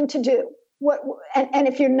you willing to do? And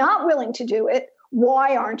if you're not willing to do it,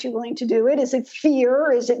 why aren't you willing to do it? Is it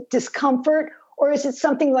fear? Is it discomfort? Or is it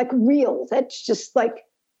something real that's just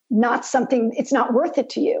not something, it's not worth it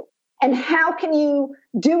to you? And how can you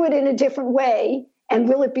do it in a different way? And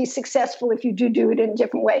will it be successful if you do it in a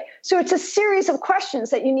different way? So it's a series of questions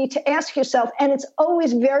that you need to ask yourself. And it's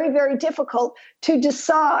always very, very difficult to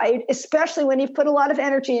decide, especially when you've put a lot of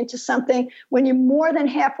energy into something, when you're more than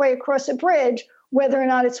halfway across a bridge, whether or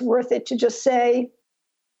not it's worth it to just say,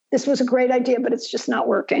 this was a great idea, but it's just not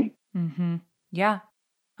working. Mm-hmm. Yeah.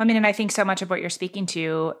 I mean, and I think so much of what you're speaking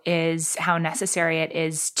to is how necessary it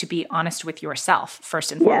is to be honest with yourself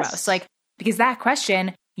first and foremost. Yes. Because that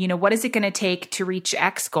question, what is it going to take to reach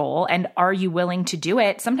X goal? And are you willing to do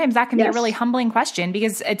it? Sometimes that can be a really humbling question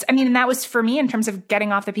because and that was for me in terms of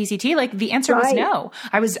getting off the PCT, like the answer was no.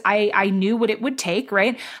 I knew what it would take,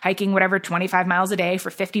 right? Hiking whatever 25 miles a day for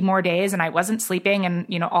 50 more days. And I wasn't sleeping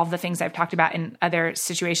and, all the things I've talked about in other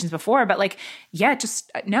situations before, but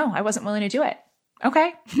no, I wasn't willing to do it.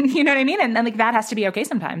 Okay. You know what I mean? And then that has to be okay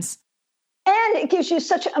sometimes. And it gives you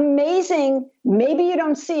such amazing, maybe you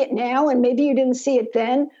don't see it now and maybe you didn't see it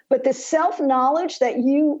then, but the self-knowledge that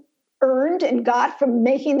you earned and got from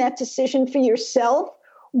making that decision for yourself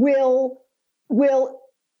will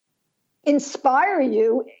inspire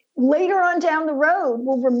you later on down the road,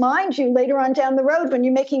 will remind you later on down the road when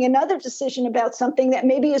you're making another decision about something that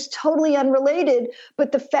maybe is totally unrelated.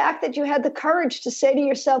 But the fact that you had the courage to say to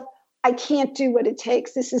yourself, I can't do what it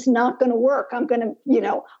takes. This is not going to work. I'm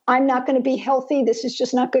not going to be healthy. This is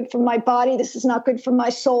just not good for my body. This is not good for my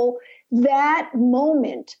soul. That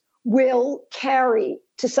moment will carry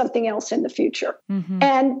to something else in the future. Mm-hmm.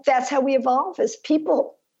 And that's how we evolve as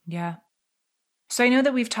people. Yeah. So I know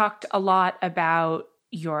that we've talked a lot about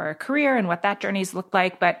your career and what that journey's looked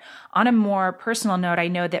like. But on a more personal note, I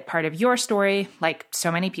know that part of your story, like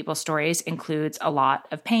so many people's stories, includes a lot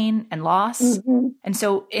of pain and loss. Mm-hmm. And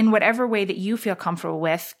so in whatever way that you feel comfortable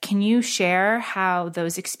with, can you share how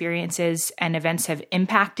those experiences and events have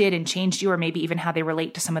impacted and changed you, or maybe even how they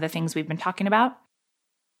relate to some of the things we've been talking about?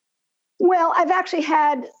 Well, I've actually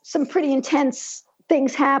had some pretty intense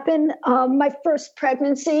things happen. My first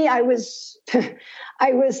pregnancy, I was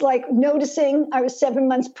noticing I was 7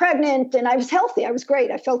 months pregnant and I was healthy. I was great.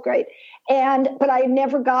 I felt great. But I had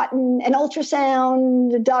never gotten an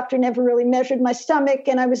ultrasound. The doctor never really measured my stomach.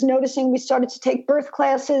 And I was noticing we started to take birth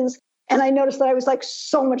classes. And I noticed that I was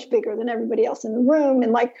so much bigger than everybody else in the room.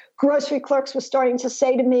 And grocery clerks were starting to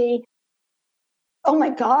say to me, oh my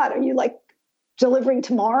God, are you delivering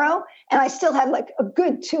tomorrow? And I still had a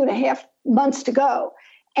good 2.5 months to go.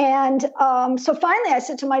 And so finally I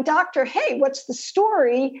said to my doctor, hey, what's the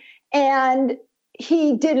story? And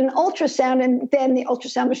he did an ultrasound, and then the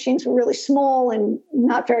ultrasound machines were really small and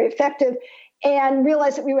not very effective, and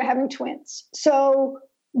realized that we were having twins. So,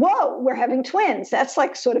 whoa, we're having twins. That's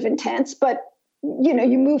sort of intense, but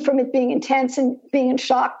you move from it being intense and being in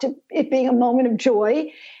shock to it being a moment of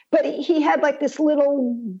joy. But he had this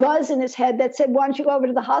little buzz in his head that said, why don't you go over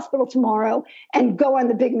to the hospital tomorrow and go on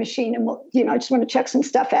the big machine, and I just want to check some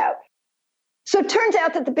stuff out. So it turns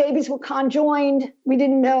out that the babies were conjoined. We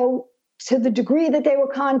didn't know to the degree that they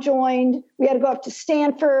were conjoined. We had to go up to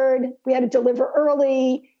Stanford. We had to deliver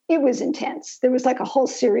early. It was intense. There was a whole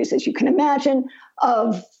series, as you can imagine,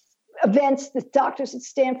 of events. The doctors at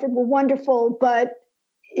Stanford were wonderful, but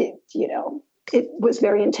it was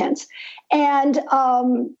very intense. And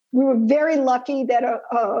we were very lucky that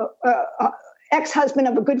a ex-husband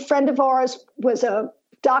of a good friend of ours was a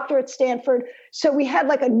doctor at Stanford. So we had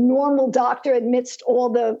a normal doctor amidst all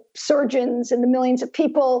the surgeons and the millions of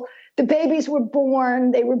people. The babies were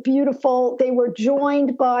born. They were beautiful. They were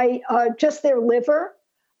joined by just their liver.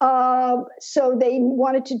 So they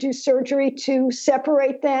wanted to do surgery to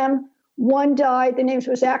separate them. One died. The names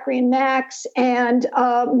were Zachary and Max. And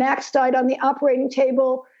Max died on the operating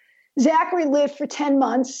table. Zachary lived for 10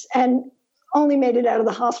 months and only made it out of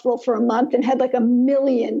the hospital for a month and had 1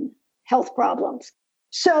 million health problems.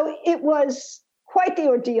 So it was quite the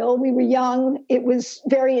ordeal. We were young. It was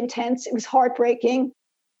very intense. It was heartbreaking.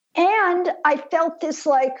 And I felt this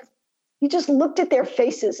you just looked at their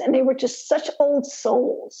faces and they were just such old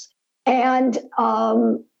souls. And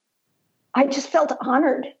I just felt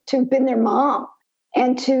honored to have been their mom.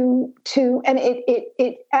 And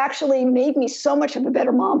it actually made me so much of a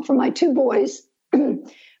better mom for my 2 boys,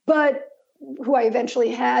 but who I eventually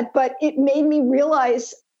had. But it made me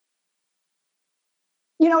realize,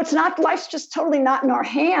 life's just totally not in our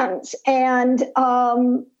hands. And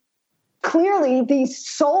clearly these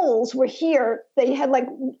souls were here. They had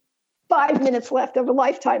 5 minutes left of a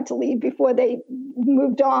lifetime to lead before they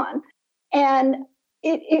moved on. And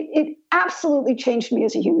it absolutely changed me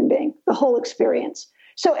as a human being, the whole experience.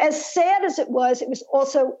 So as sad as it was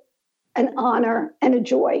also an honor and a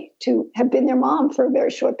joy to have been their mom for a very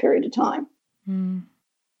short period of time. Mm.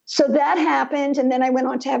 So that happened. And then I went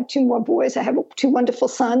on to have 2 more boys. I have 2 wonderful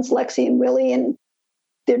sons, Lexi and Willie, and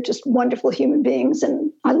they're just wonderful human beings.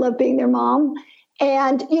 And I love being their mom.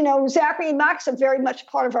 And, Zachary and Max are very much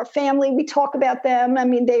part of our family. We talk about them. I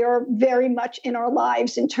mean, they are very much in our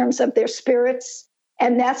lives in terms of their spirits.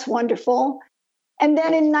 And that's wonderful. And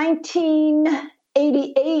then in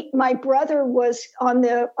 1988, my brother was on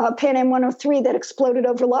the Pan Am 103 that exploded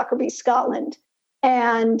over Lockerbie, Scotland.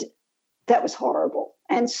 And that was horrible.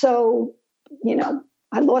 And so,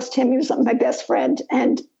 I lost him. He was my best friend.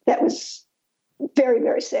 And that was very,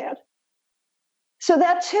 very sad. So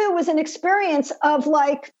that too was an experience of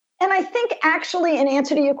like, and I think actually in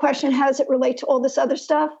answer to your question, how does it relate to all this other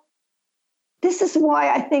stuff? This is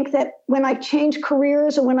why I think that when I change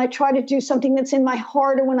careers or when I try to do something that's in my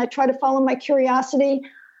heart or when I try to follow my curiosity,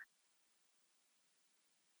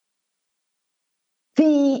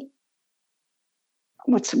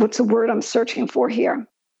 what's the word I'm searching for here?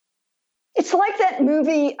 It's like that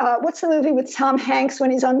movie. What's the movie with Tom Hanks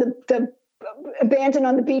when he's on the abandoned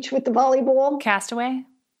on the beach with the volleyball? Castaway.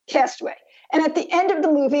 And at the end of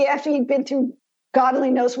the movie, after he'd been through God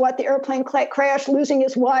only knows what, the airplane crash, losing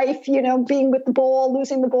his wife, being with the ball,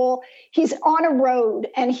 losing the ball, he's on a road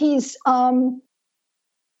and he's trying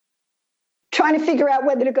to figure out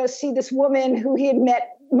whether to go see this woman who he had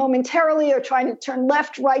met momentarily or trying to turn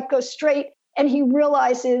left, right, go straight. And he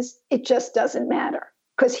realizes it just doesn't matter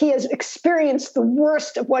because he has experienced the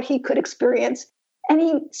worst of what he could experience and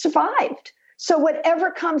he survived. So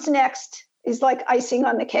whatever comes next is like icing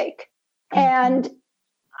on the cake. Mm-hmm. And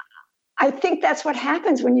I think that's what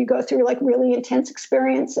happens when you go through like really intense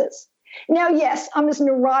experiences. Now, yes, I'm as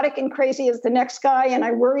neurotic and crazy as the next guy and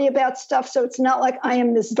I worry about stuff. So it's not like I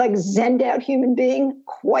am this like zenned out human being,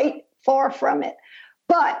 quite far from it.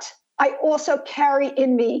 But I also carry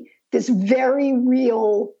in me this very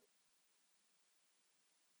real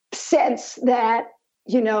sense that,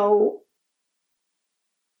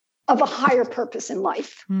 of a higher purpose in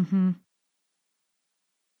life. Mm-hmm.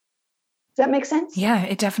 Does that make sense? Yeah,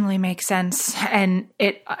 it definitely makes sense. And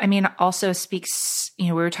it also speaks,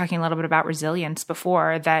 we were talking a little bit about resilience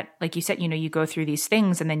before that, like you said, you go through these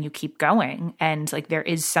things and then you keep going. And like, there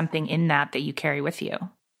is something in that you carry with you.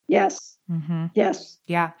 Yes. Mm-hmm. Yes.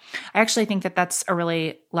 Yeah. I actually think that that's a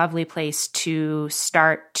really lovely place to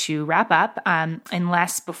start to wrap up.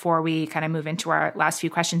 Unless before we kind of move into our last few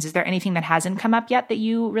questions, is there anything that hasn't come up yet that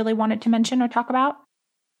you really wanted to mention or talk about?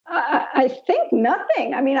 I think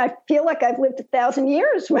nothing. I mean, I feel like I've lived 1,000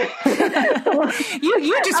 years. You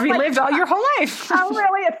just relived all your whole life. I'm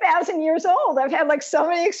really 1,000 years old. I've had like so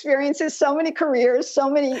many experiences, so many careers, so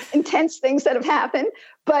many intense things that have happened.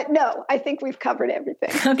 But no, I think we've covered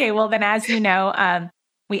everything. Okay. Well, then, as you know,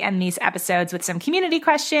 we end these episodes with some community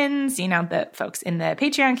questions. The folks in the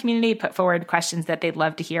Patreon community put forward questions that they'd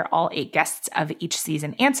love to hear all 8 guests of each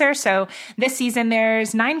season answer. So this season,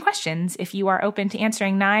 there's 9 questions if you are open to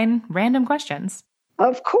answering 9 random questions.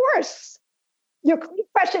 Of course. Your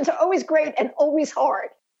questions are always great and always hard.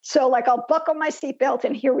 So I'll buckle my seatbelt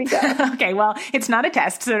and here we go. Okay. Well, it's not a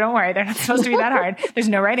test, so don't worry. They're not supposed to be that hard. There's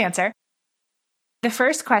no right answer. The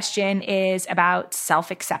first question is about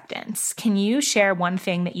self-acceptance. Can you share one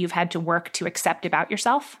thing that you've had to work to accept about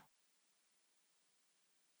yourself?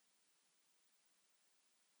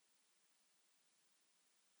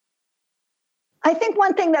 I think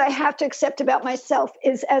one thing that I have to accept about myself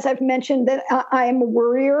is, as I've mentioned, that I am a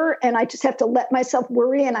worrier and I just have to let myself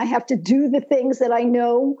worry and I have to do the things that I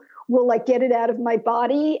know will get it out of my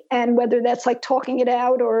body. And whether that's talking it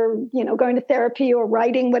out or, going to therapy or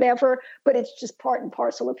writing, whatever, but it's just part and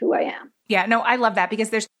parcel of who I am. Yeah, no, I love that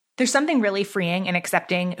because there's something really freeing in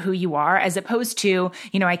accepting who you are as opposed to,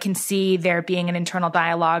 I can see there being an internal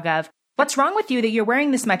dialogue of, what's wrong with you that you're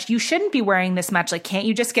wearing this much? You shouldn't be wearing this much. Can't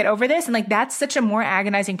you just get over this? And that's such a more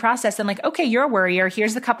agonizing process than okay, you're a worrier.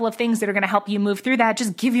 Here's a couple of things that are going to help you move through that.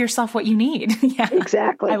 Just give yourself what you need. Yeah,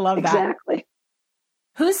 exactly. I love that. Exactly.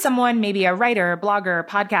 Who's someone, maybe a writer, blogger,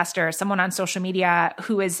 podcaster, someone on social media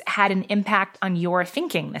who has had an impact on your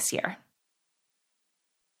thinking this year?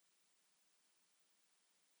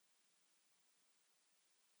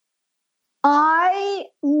 I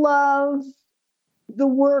love the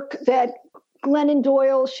work that Glennon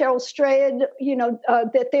Doyle, Cheryl Strayed,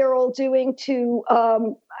 that they're all doing to,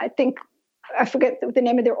 I forget the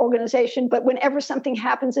name of their organization, but whenever something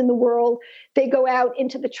happens in the world, they go out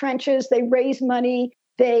into the trenches, they raise money,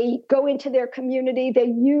 they go into their community, they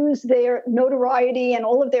use their notoriety and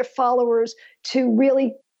all of their followers to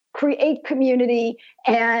really create community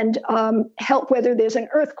and help, whether there's an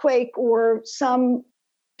earthquake or some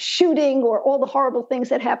shooting or all the horrible things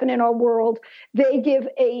that happen in our world. They give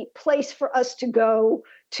a place for us to go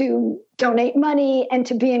to donate money and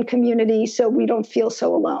to be in community so we don't feel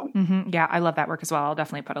so alone. Mm-hmm. Yeah, I love that work as well. I'll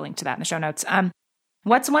definitely put a link to that in the show notes.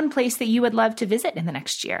 What's one place that you would love to visit in the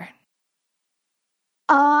next year?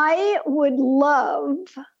 I would love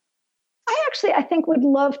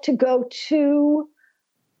to go to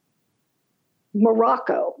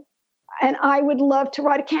Morocco, and I would love to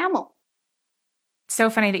ride a camel. So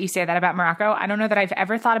funny that you say that about Morocco. I don't know that I've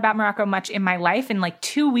ever thought about Morocco much in my life. And like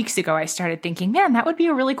 2 weeks ago, I started thinking, man, that would be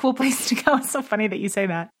a really cool place to go. It's so funny that you say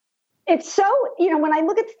that. It's so, when I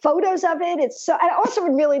look at photos of it, I also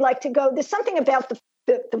would really like to go. There's something about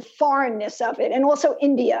the foreignness of it, and also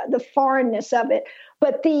India, the foreignness of it.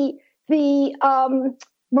 But the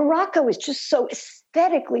Morocco is just so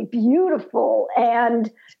aesthetically beautiful, and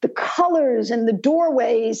the colors and the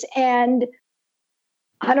doorways, and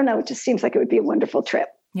I don't know, it just seems like it would be a wonderful trip.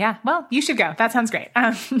 Yeah, well, you should go. That sounds great.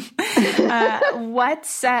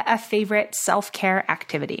 What's a favorite self-care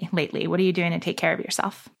activity lately? What are you doing to take care of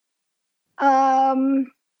yourself?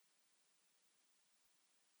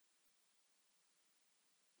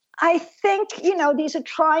 I think, these are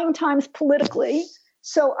trying times politically.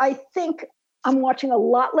 So I think I'm watching a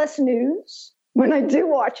lot less news. When I do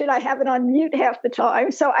watch it, I have it on mute half the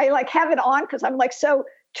time. So I have it on because I'm so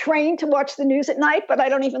trained to watch the news at night, but I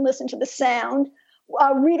don't even listen to the sound.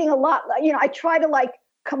 Reading a lot, I try to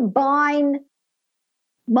combine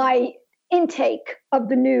my intake of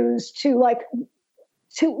the news to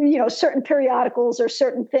certain periodicals or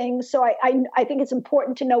certain things. So I think it's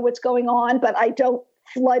important to know what's going on, but I don't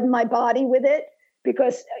flood my body with it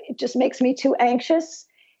because it just makes me too anxious.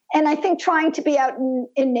 And I think trying to be out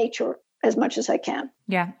in nature as much as I can.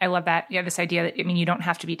 Yeah, I love that. Yeah, this idea that, you don't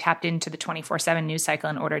have to be tapped into the 24/7 news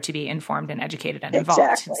cycle in order to be informed and educated and involved.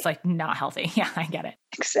 Exactly. It's not healthy. Yeah, I get it.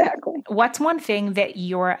 Exactly. What's one thing that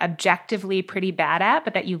you're objectively pretty bad at,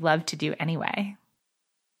 but that you love to do anyway?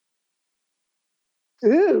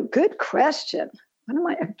 Ooh, good question. What am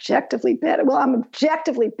I objectively bad at? Well, I'm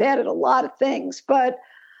objectively bad at a lot of things, but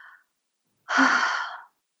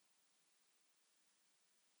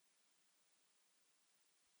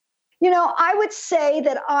I would say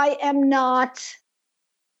that I am not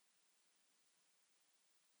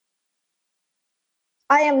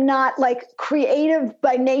creative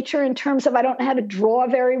by nature in terms of I don't know how to draw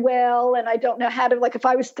very well. And I don't know how to, if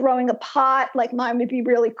I was throwing a pot, mine would be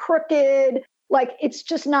really crooked. It's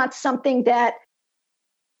just not something that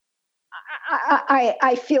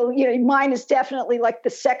I feel, mine is definitely the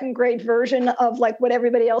second grade version of what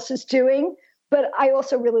everybody else is doing. But I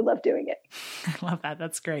also really love doing it. I love that.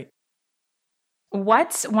 That's great.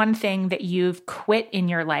 What's one thing that you've quit in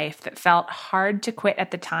your life that felt hard to quit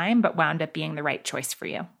at the time, but wound up being the right choice for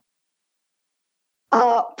you?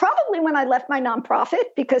 Probably when I left my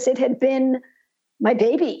nonprofit, because it had been my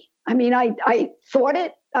baby. I mean, I thought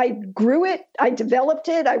it, I grew it, I developed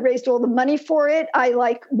it, I raised all the money for it. I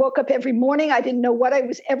woke up every morning. I didn't know what I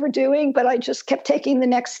was ever doing, but I just kept taking the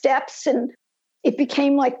next steps, and it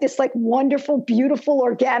became this wonderful, beautiful,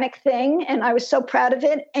 organic thing. And I was so proud of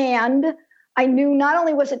it. And I knew not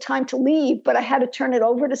only was it time to leave, but I had to turn it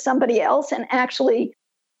over to somebody else, and actually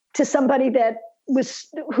to somebody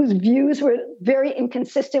whose views were very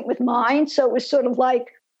inconsistent with mine. So it was sort of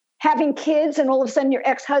like having kids, and all of a sudden your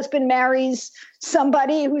ex-husband marries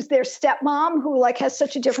somebody who's their stepmom, who has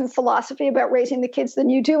such a different philosophy about raising the kids than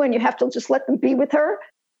you do, and you have to just let them be with her.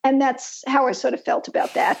 And that's how I sort of felt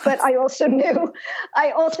about that. But I also knew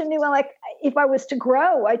if I was to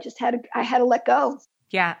grow, I had to let go.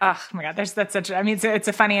 Yeah. Oh my God. That's such, it's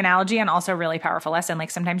a funny analogy and also a really powerful lesson.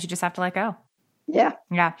 Sometimes you just have to let go. Yeah.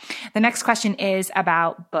 Yeah. The next question is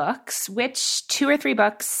about books. Which 2 or 3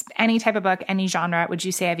 books, any type of book, any genre, would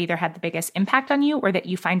you say have either had the biggest impact on you or that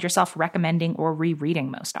you find yourself recommending or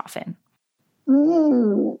rereading most often?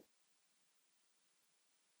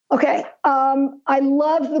 Okay. I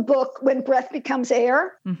love the book When Breath Becomes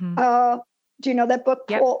Air. Mm-hmm. Do you know that book?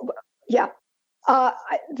 Yep. Yeah.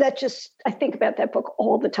 I think about that book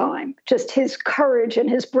all the time. Just his courage and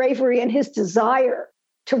his bravery and his desire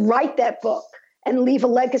to write that book and leave a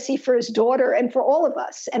legacy for his daughter and for all of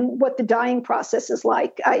us, and what the dying process is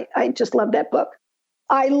like. I just love that book.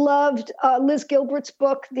 I loved Liz Gilbert's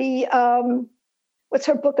book. What's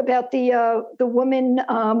her book about the woman?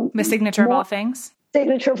 The Signature of All Things.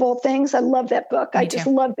 Signature of All Things. I love that book. Me I too. Just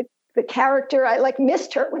love the character. I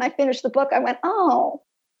missed her when I finished the book. I went, oh,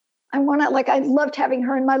 I loved having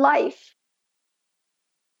her in my life.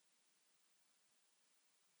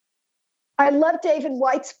 I love David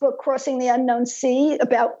White's book, Crossing the Unknown Sea,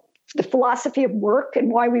 about the philosophy of work and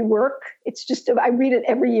why we work. It's just, I read it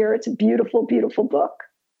every year. It's a beautiful, beautiful book.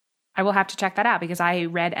 I will have to check that out because I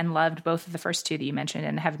read and loved both of the first 2 that you mentioned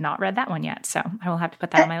and have not read that one yet. So I will have to put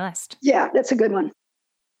that on my list. Yeah, that's a good one.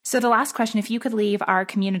 So the last question, if you could leave our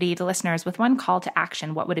community, the listeners, with one call to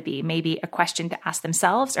action, what would it be? Maybe a question to ask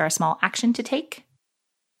themselves or a small action to take?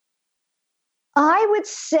 I would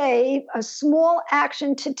say a small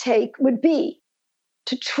action to take would be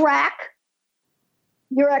to track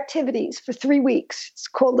your activities for 3 weeks. It's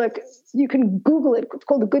called you can Google it. It's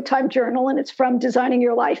called the Good Time Journal, and it's from Designing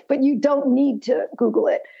Your Life, but you don't need to Google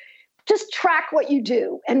it. Just track what you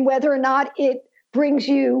do and whether or not it brings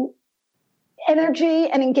you energy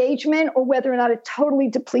and engagement or whether or not it totally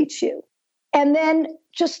depletes you. And then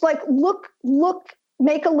just like look,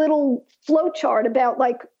 make a little flow chart about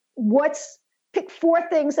like pick 4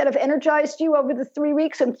 things that have energized you over the 3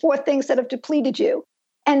 weeks and 4 things that have depleted you,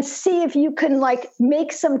 and see if you can like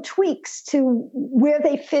make some tweaks to where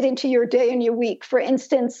they fit into your day and your week. For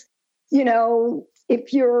instance,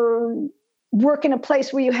 if you're work in a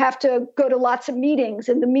place where you have to go to lots of meetings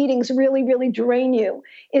and the meetings really, really drain you,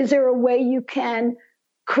 is there a way you can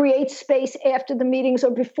create space after the meetings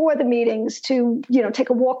or before the meetings to, take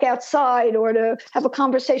a walk outside or to have a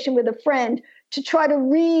conversation with a friend to try to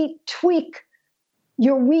retweak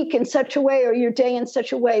your week in such a way or your day in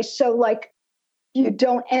such a way so like you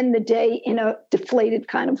don't end the day in a deflated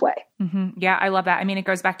kind of way. Mm-hmm. Yeah, I love that. I mean, it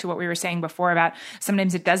goes back to what we were saying before about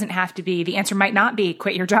sometimes it doesn't have to be, the answer might not be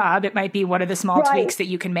quit your job. It might be what are the small tweaks that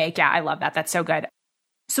you can make. Yeah, I love that. That's so good.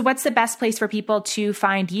 So what's the best place for people to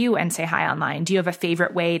find you and say hi online? Do you have a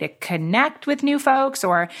favorite way to connect with new folks?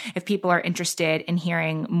 Or if people are interested in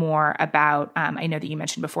hearing more about, I know that you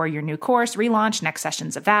mentioned before your new course, relaunch, next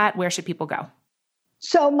sessions of that, where should people go?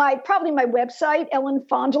 So probably my website,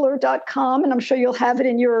 ellenfondler.com, and I'm sure you'll have it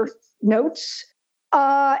in your notes.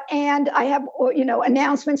 And I have,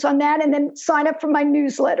 announcements on that, and then sign up for my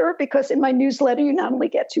newsletter, because in my newsletter, you not only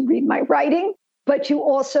get to read my writing, but you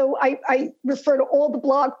also, I refer to all the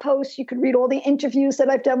blog posts. You can read all the interviews that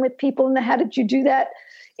I've done with people in the How Did You Do That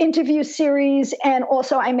interview series. And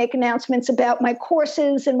also I make announcements about my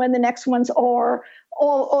courses and when the next ones are.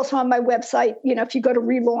 Also on my website, if you go to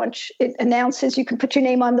relaunch, it announces you can put your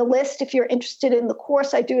name on the list. If you're interested in the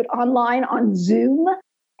course, I do it online on Zoom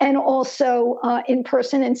and also in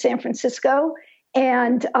person in San Francisco.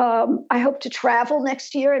 And I hope to travel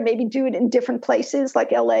next year and maybe do it in different places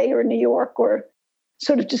like LA or New York, or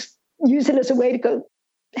sort of just use it as a way to go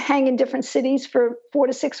hang in different cities for 4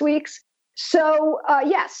 to 6 weeks. So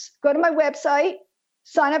yes, go to my website,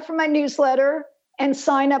 sign up for my newsletter, and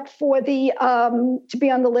sign up for to be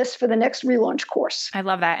on the list for the next relaunch course. I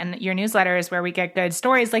love that. And your newsletter is where we get good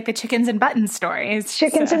stories like the chickens and buttons stories.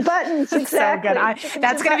 Chickens and buttons, exactly. So good.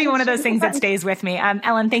 That's going to be one of those things that stays with me.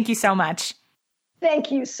 Ellen, thank you so much.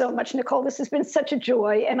 Thank you so much, Nicole. This has been such a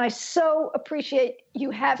joy, and I so appreciate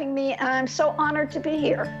you having me, and I'm so honored to be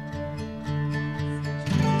here.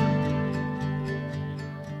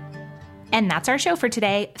 And that's our show for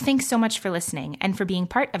today. Thanks so much for listening and for being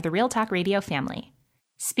part of the Real Talk Radio family.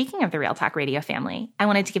 Speaking of the Real Talk Radio family, I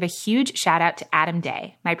wanted to give a huge shout out to Adam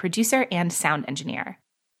Day, my producer and sound engineer.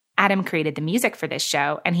 Adam created the music for this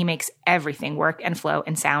show, and he makes everything work and flow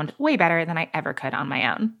and sound way better than I ever could on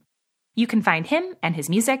my own. You can find him and his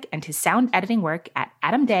music and his sound editing work at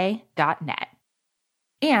adamday.net.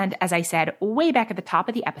 And as I said way back at the top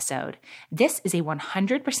of the episode, this is a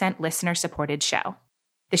 100% listener-supported show.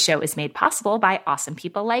 The show is made possible by awesome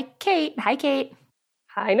people like Kate. Hi, Kate.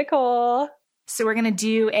 Hi, Nicole. So we're going to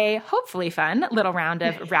do a hopefully fun little round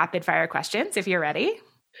of rapid fire questions if you're ready.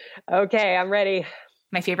 Okay, I'm ready.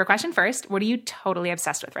 My favorite question first. What are you totally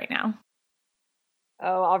obsessed with right now?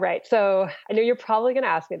 Oh, all right. So I knew you're probably going to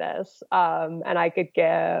ask me this, and I could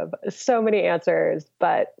give so many answers,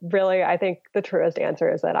 but really, I think the truest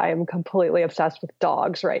answer is that I am completely obsessed with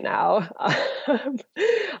dogs right now.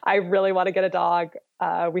 I really want to get a dog.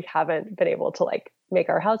 We haven't been able to make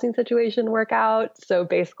our housing situation work out. So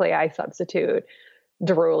basically, I substitute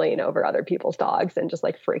drooling over other people's dogs and just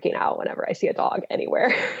freaking out whenever I see a dog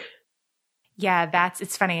anywhere. Yeah,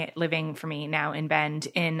 it's funny living for me now in Bend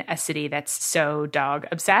in a city that's so dog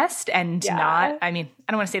obsessed and not, I don't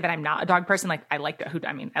want to say that I'm not a dog person. I like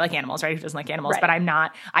animals, right? Who doesn't like animals, right. But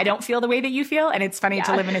I don't feel the way that you feel. And it's funny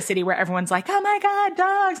to live in a city where everyone's like, oh my God,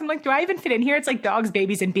 dogs. I'm like, do I even fit in here? It's like dogs,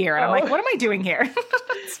 babies, and beer. And I'm like, what am I doing here?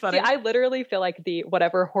 It's funny. See, I literally feel like the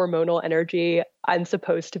whatever hormonal energy I'm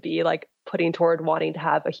supposed to be putting toward wanting to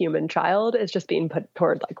have a human child is just being put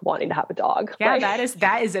toward wanting to have a dog. Yeah,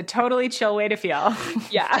 that is a totally chill way to feel.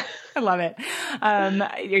 Yeah. I love it.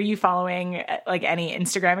 Are you following any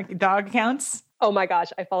Instagram dog accounts? Oh my gosh,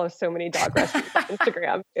 I follow so many dog rescues on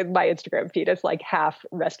Instagram. My Instagram feed is half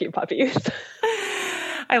rescue puppies.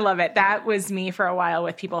 I love it. That was me for a while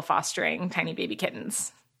with people fostering tiny baby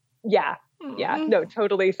kittens. Yeah. Yeah, no,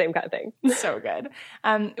 totally same kind of thing. So good.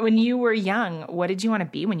 When you were young, what did you want to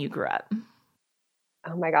be when you grew up?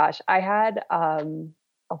 Oh my gosh, I had a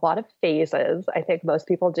lot of phases. I think most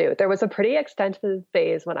people do. There was a pretty extensive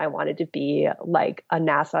phase when I wanted to be a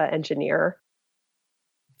NASA engineer.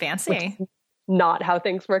 Fancy. not how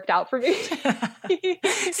things worked out for me.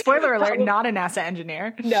 Spoiler alert, not a NASA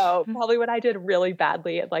engineer. No, probably when I did really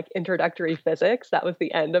badly at like introductory physics, that was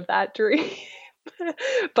the end of that dream.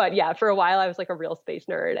 But yeah, for a while I was like a real space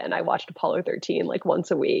nerd, and I watched Apollo 13 like once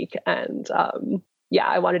a week. And yeah,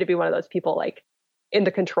 I wanted to be one of those people like in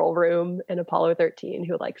the control room in Apollo 13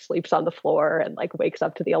 who like sleeps on the floor and like wakes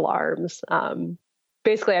up to the alarms.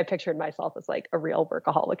 Basically, I pictured myself as like a real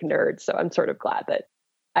workaholic nerd. So I'm sort of glad that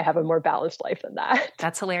I have a more balanced life than that.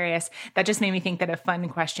 That's hilarious. That just made me think that a fun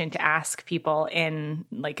question to ask people in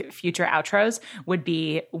like future outros would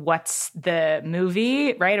be, what's the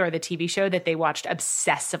movie, right? Or the TV show that they watched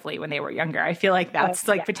obsessively when they were younger? I feel like that's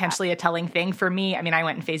potentially a telling thing for me. I mean, I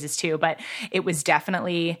went in phases too, but it was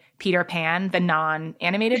definitely Peter Pan, the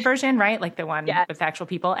non-animated version, right? Like the one with actual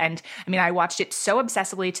people. And I mean, I watched it so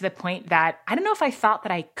obsessively to the point that I don't know if I thought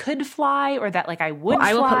that I could fly or that like I would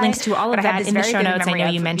fly. I will put links to all of that in the show notes. I know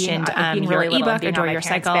you mentioned your ebook, Adore Your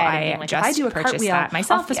Cycle. I just purchased that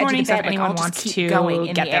myself this morning. So if anyone wants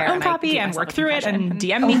to get their own copy and work through it and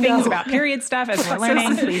DM me things about period stuff as we're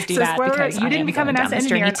learning, please do that. Because you didn't become a NASA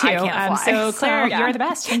engineer too. So Claire, you're the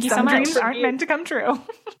best. Thank you so much. Dreams aren't meant to come true.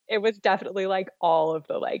 It was definitely like all of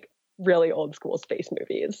the like really old school space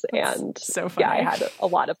movies. That's and so funny. Yeah, I had a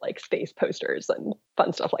lot of like space posters and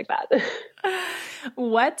fun stuff like that.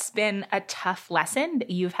 What's been a tough lesson that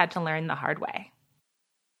you've had to learn the hard way?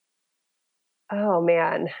 Oh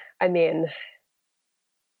man. I mean,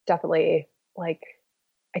 definitely like,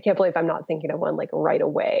 I can't believe I'm not thinking of one like right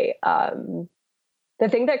away. The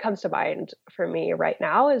thing that comes to mind for me right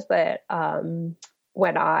now is that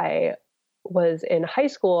when I was in high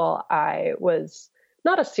school, I was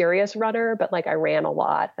not a serious runner, but like I ran a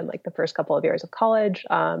lot in like the first couple of years of college.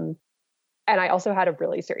 And I also had a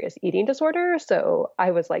really serious eating disorder. So I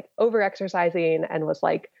was like over exercising and was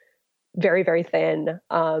like very, very thin,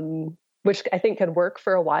 which I think can work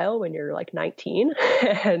for a while when you're like 19.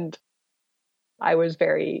 And I was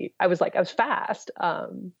fast.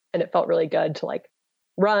 And it felt really good to like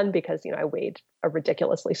run because, you know, I weighed a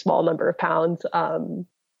ridiculously small number of pounds.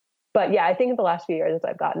 But yeah, I think in the last few years, as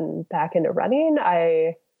I've gotten back into running,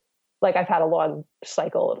 I've had a long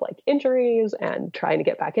cycle of like injuries and trying to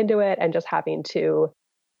get back into it and just having to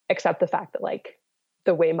accept the fact that like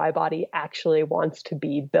the way my body actually wants to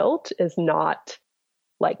be built is not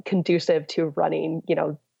like conducive to running, you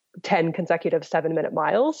know, 10 consecutive 7-minute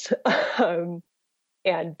miles.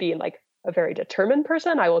 And being like a very determined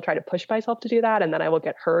person, I will try to push myself to do that. And then I will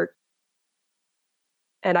get hurt.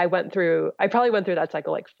 And I probably went through that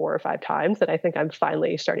cycle like 4 or 5 times. And I think I'm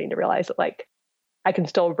finally starting to realize that like I can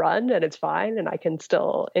still run and it's fine and I can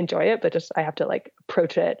still enjoy it, but just I have to like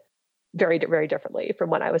approach it very, very differently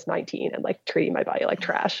from when I was 19 and like treating my body like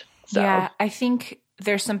trash. So yeah, I think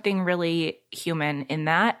there's something really human in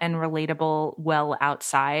that and relatable well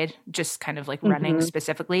outside just kind of like running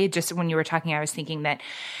specifically. Just when you were talking, I was thinking that,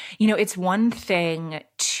 you know, it's one thing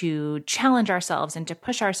to challenge ourselves and to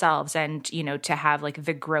push ourselves and, you know, to have like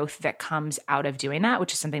the growth that comes out of doing that,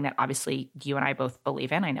 which is something that obviously you and I both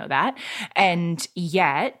believe in. I know that. And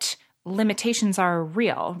yet limitations are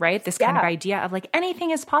real, right? This kind of idea of like anything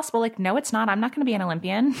is possible. Like, no, it's not. I'm not going to be an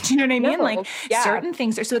Olympian. Do you know what I mean? No. Like certain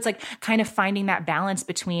things are, so it's like kind of finding that balance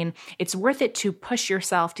between it's worth it to push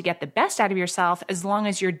yourself to get the best out of yourself as long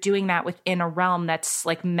as you're doing that within a realm that's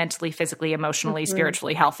like mentally, physically, emotionally,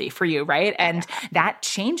 spiritually healthy for you, right? And that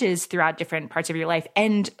changes throughout different parts of your life.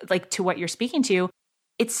 And like to what you're speaking to,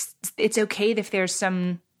 it's okay if there's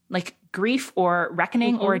some like grief or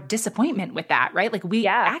reckoning or disappointment with that, right? Like we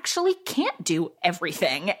actually can't do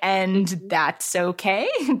everything and that's okay,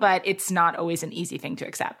 but it's not always an easy thing to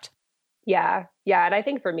accept. Yeah. Yeah. And I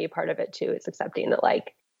think for me, part of it too is accepting that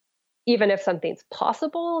like, even if something's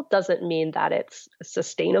possible doesn't mean that it's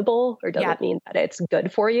sustainable or doesn't mean that it's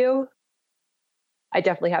good for you. I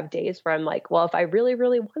definitely have days where I'm like, well, if I really,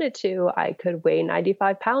 really wanted to, I could weigh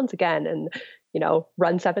 95 pounds again and, you know,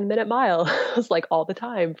 run 7-minute miles like all the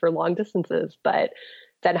time for long distances. But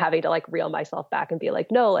then having to like reel myself back and be like,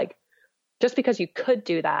 no, like just because you could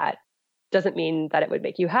do that doesn't mean that it would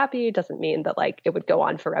make you happy. Doesn't mean that like it would go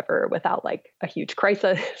on forever without like a huge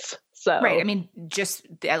crisis. So right. I mean, just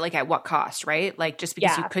like at what cost, right? Like just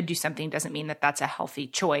because you could do something doesn't mean that that's a healthy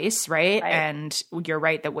choice, right? And you're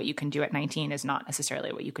right that what you can do at 19 is not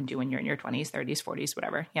necessarily what you can do when you're in your 20s, 30s, 40s,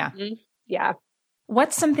 whatever. Yeah. Yeah.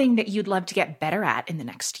 What's something that you'd love to get better at in the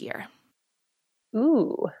next year?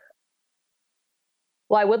 Ooh.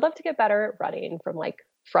 Well, I would love to get better at running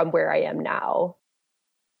from where I am now.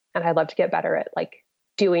 And I'd love to get better at like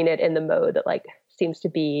doing it in the mode that like seems to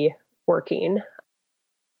be working.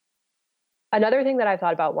 Another thing that I've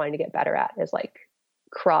thought about wanting to get better at is like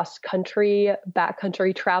cross-country,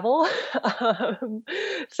 backcountry travel.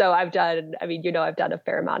 So I've done a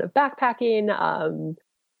fair amount of backpacking.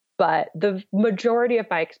 But the majority of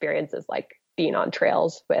my experience is like being on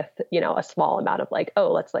trails with, a small amount of like,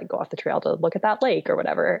 oh, let's like go off the trail to look at that lake or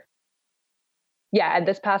whatever. Yeah. And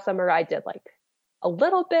this past summer I did like a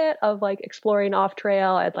little bit of like exploring off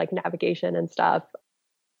trail and like navigation and stuff.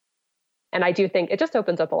 And I do think it just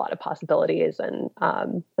opens up a lot of possibilities.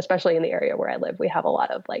 And especially in the area where I live, we have a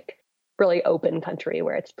lot of like really open country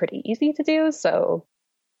where it's pretty easy to do. So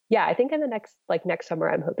yeah, I think in the next summer,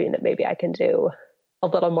 I'm hoping that maybe I can do a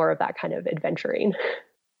little more of that kind of adventuring.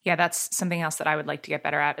 Yeah, that's something else that I would like to get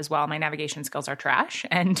better at as well. My navigation skills are trash.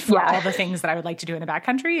 And for all the things that I would like to do in the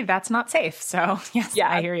backcountry, that's not safe. So yes,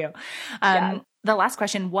 I hear you. The last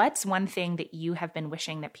question, what's one thing that you have been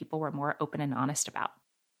wishing that people were more open and honest about?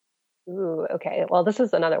 Ooh, okay. Well, this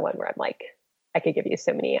is another one where I'm like, I could give you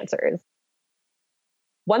so many answers.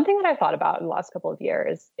 One thing that I've thought about in the last couple of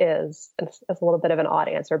years is, and it's a little bit of an odd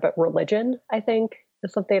answer, but religion, I think,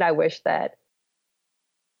 is something I wish that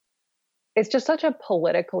it's just such a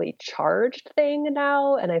politically charged thing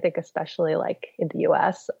now. And I think especially like in the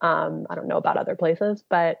US, I don't know about other places,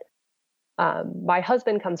 but my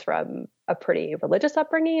husband comes from a pretty religious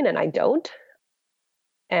upbringing and I don't.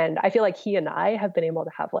 And I feel like he and I have been able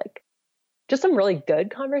to have like just some really good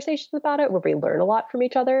conversations about it where we learn a lot from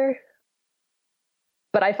each other.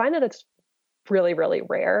 But I find that it's really, really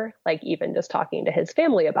rare. Like even just talking to his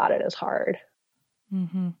family about it is hard.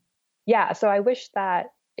 Mm-hmm. Yeah. So I wish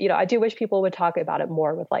that, I do wish people would talk about it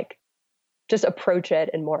more with like, just approach it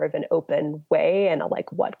in more of an open way. And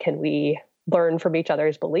like, what can we learn from each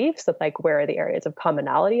other's beliefs? And like, where are the areas of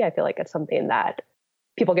commonality? I feel like it's something that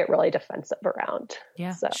people get really defensive around.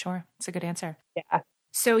 Yeah, sure. It's a good answer. Yeah.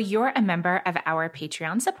 So you're a member of our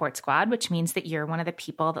Patreon support squad, which means that you're one of the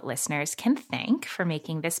people that listeners can thank for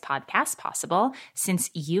making this podcast possible, since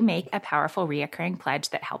you make a powerful reoccurring pledge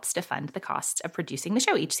that helps to fund the costs of producing the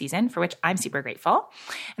show each season, for which I'm super grateful.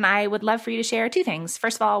 And I would love for you to share two things.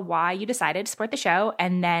 First of all, why you decided to support the show.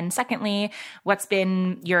 And then secondly, what's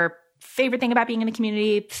been your favorite thing about being in the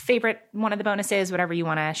community, favorite one of the bonuses, whatever you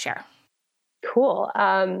want to share. Cool.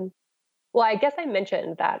 Well, I guess I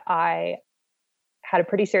mentioned that I had a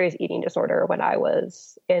pretty serious eating disorder when I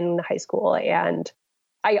was in high school. And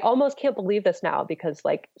I almost can't believe this now because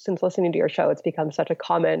like, since listening to your show, it's become such a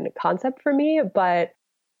common concept for me. But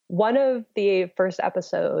one of the first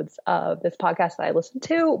episodes of this podcast that I listened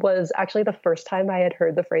to was actually the first time I had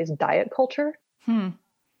heard the phrase diet culture,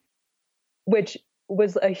 which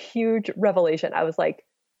was a huge revelation. I was like,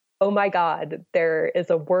 oh my God, there is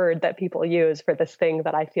a word that people use for this thing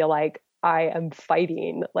that I feel like I am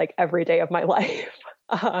fighting like every day of my life.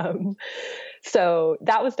 So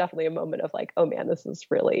that was definitely a moment of like, oh man, this is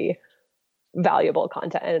really valuable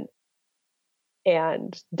content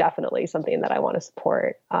and definitely something that I want to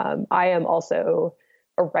support. I am also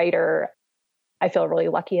a writer. I feel really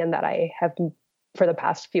lucky in that I have, for the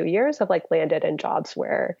past few years, have like landed in jobs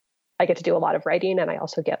where I get to do a lot of writing and I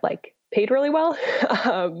also get like paid really well.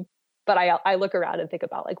 But I look around and think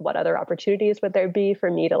about like, what other opportunities would there be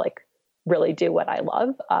for me to like really do what I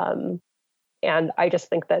love. And I just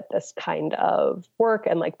think that this kind of work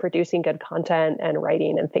and like producing good content and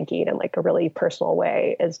writing and thinking in like a really personal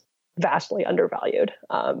way is vastly undervalued.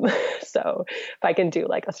 So if I can do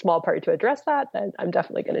like a small part to address that, then I'm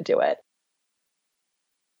definitely going to do it.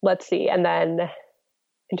 Let's see. And then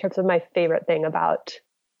in terms of my favorite thing about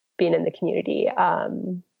being in the community,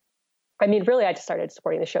 really, I just started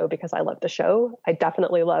supporting the show because I love the show. I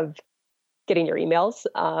definitely love getting your emails.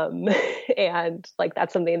 And like,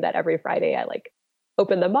 that's something that every Friday I like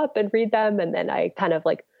open them up and read them. And then I kind of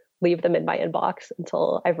like leave them in my inbox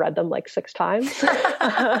until I've read them like 6 times.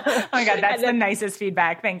 Oh my God, that's the nicest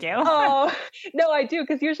feedback. Thank you. Oh, no, I do.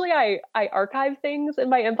 Because usually I archive things in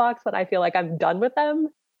my inbox when I feel like I'm done with them.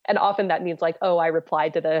 And often that means like, oh, I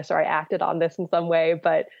replied to this or I acted on this in some way.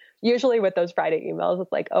 But usually with those Friday emails,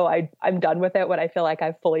 it's like, oh, I'm done with it when I feel like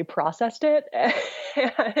I've fully processed it.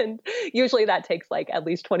 And usually that takes like at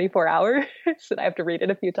least 24 hours and I have to read it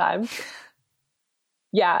a few times.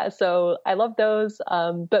 Yeah, so I love those.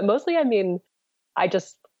 But mostly, I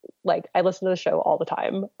just like, I listen to the show all the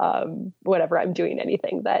time whenever I'm doing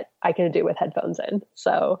anything that I can do with headphones in.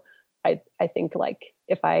 So I think like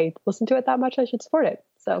if I listen to it that much, I should support it.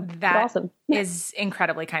 So that's awesome. Is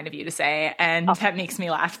incredibly kind of you to say. And that makes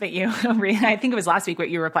me laugh that you read. I think it was last week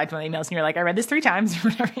what you replied to my emails and you're like, I read this 3 times or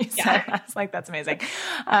whatever you said. I was like, that's amazing.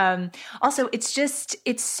 Also, it's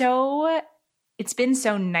it's been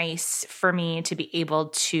so nice for me to be able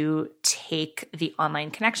to take the online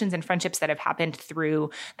connections and friendships that have happened through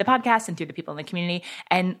the podcast and through the people in the community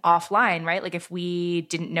and offline, right? Like if we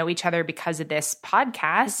didn't know each other because of this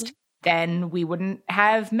podcast, then we wouldn't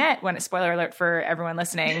have met. When, spoiler alert for everyone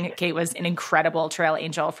listening, Kate was an incredible trail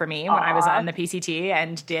angel for me when I was on the PCT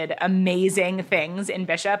and did amazing things in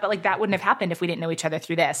Bishop. But like that wouldn't have happened if we didn't know each other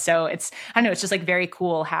through this. So it's, I don't know, it's just like very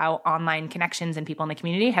cool how online connections and people in the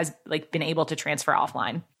community has like been able to transfer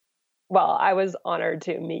offline. Well, I was honored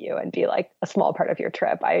to meet you and be like a small part of your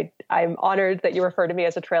trip. I'm honored that you refer to me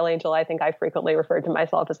as a trail angel. I think I frequently referred to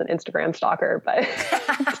myself as an Instagram stalker, but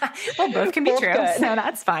well, both can be true. Good. So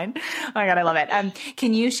that's fine. Oh my God, I love it.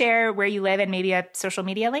 Can you share where you live and maybe a social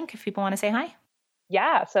media link if people want to say hi?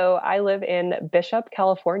 Yeah. So I live in Bishop,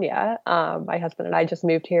 California. My husband and I just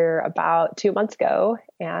moved here about 2 months ago.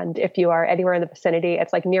 And if you are anywhere in the vicinity,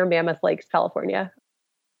 it's like near Mammoth Lakes, California.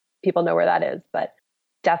 People know where that is, but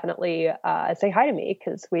definitely say hi to me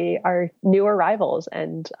because we are new arrivals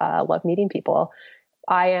and love meeting people.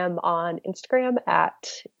 I am on Instagram at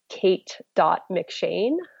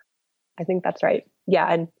kate.mcshane. I think that's right. Yeah.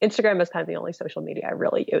 And Instagram is kind of the only social media I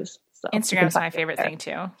really use. So Instagram is my favorite thing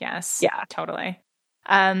too. Yes. Yeah, totally.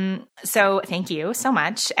 So thank you so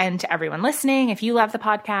much. And to everyone listening, if you love the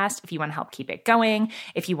podcast, if you want to help keep it going,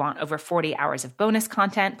 if you want over 40 hours of bonus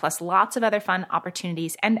content, plus lots of other fun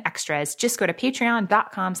opportunities and extras, just go to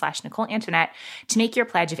patreon.com/NicoleAntoinette to make your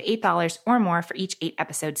pledge of $8 or more for each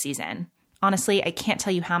 8-episode season. Honestly, I can't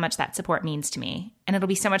tell you how much that support means to me. And it'll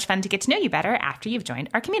be so much fun to get to know you better after you've joined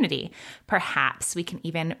our community. Perhaps we can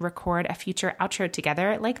even record a future outro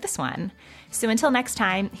together like this one. So until next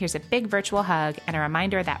time, here's a big virtual hug and a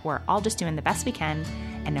reminder that we're all just doing the best we can.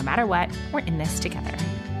 And no matter what, we're in this together.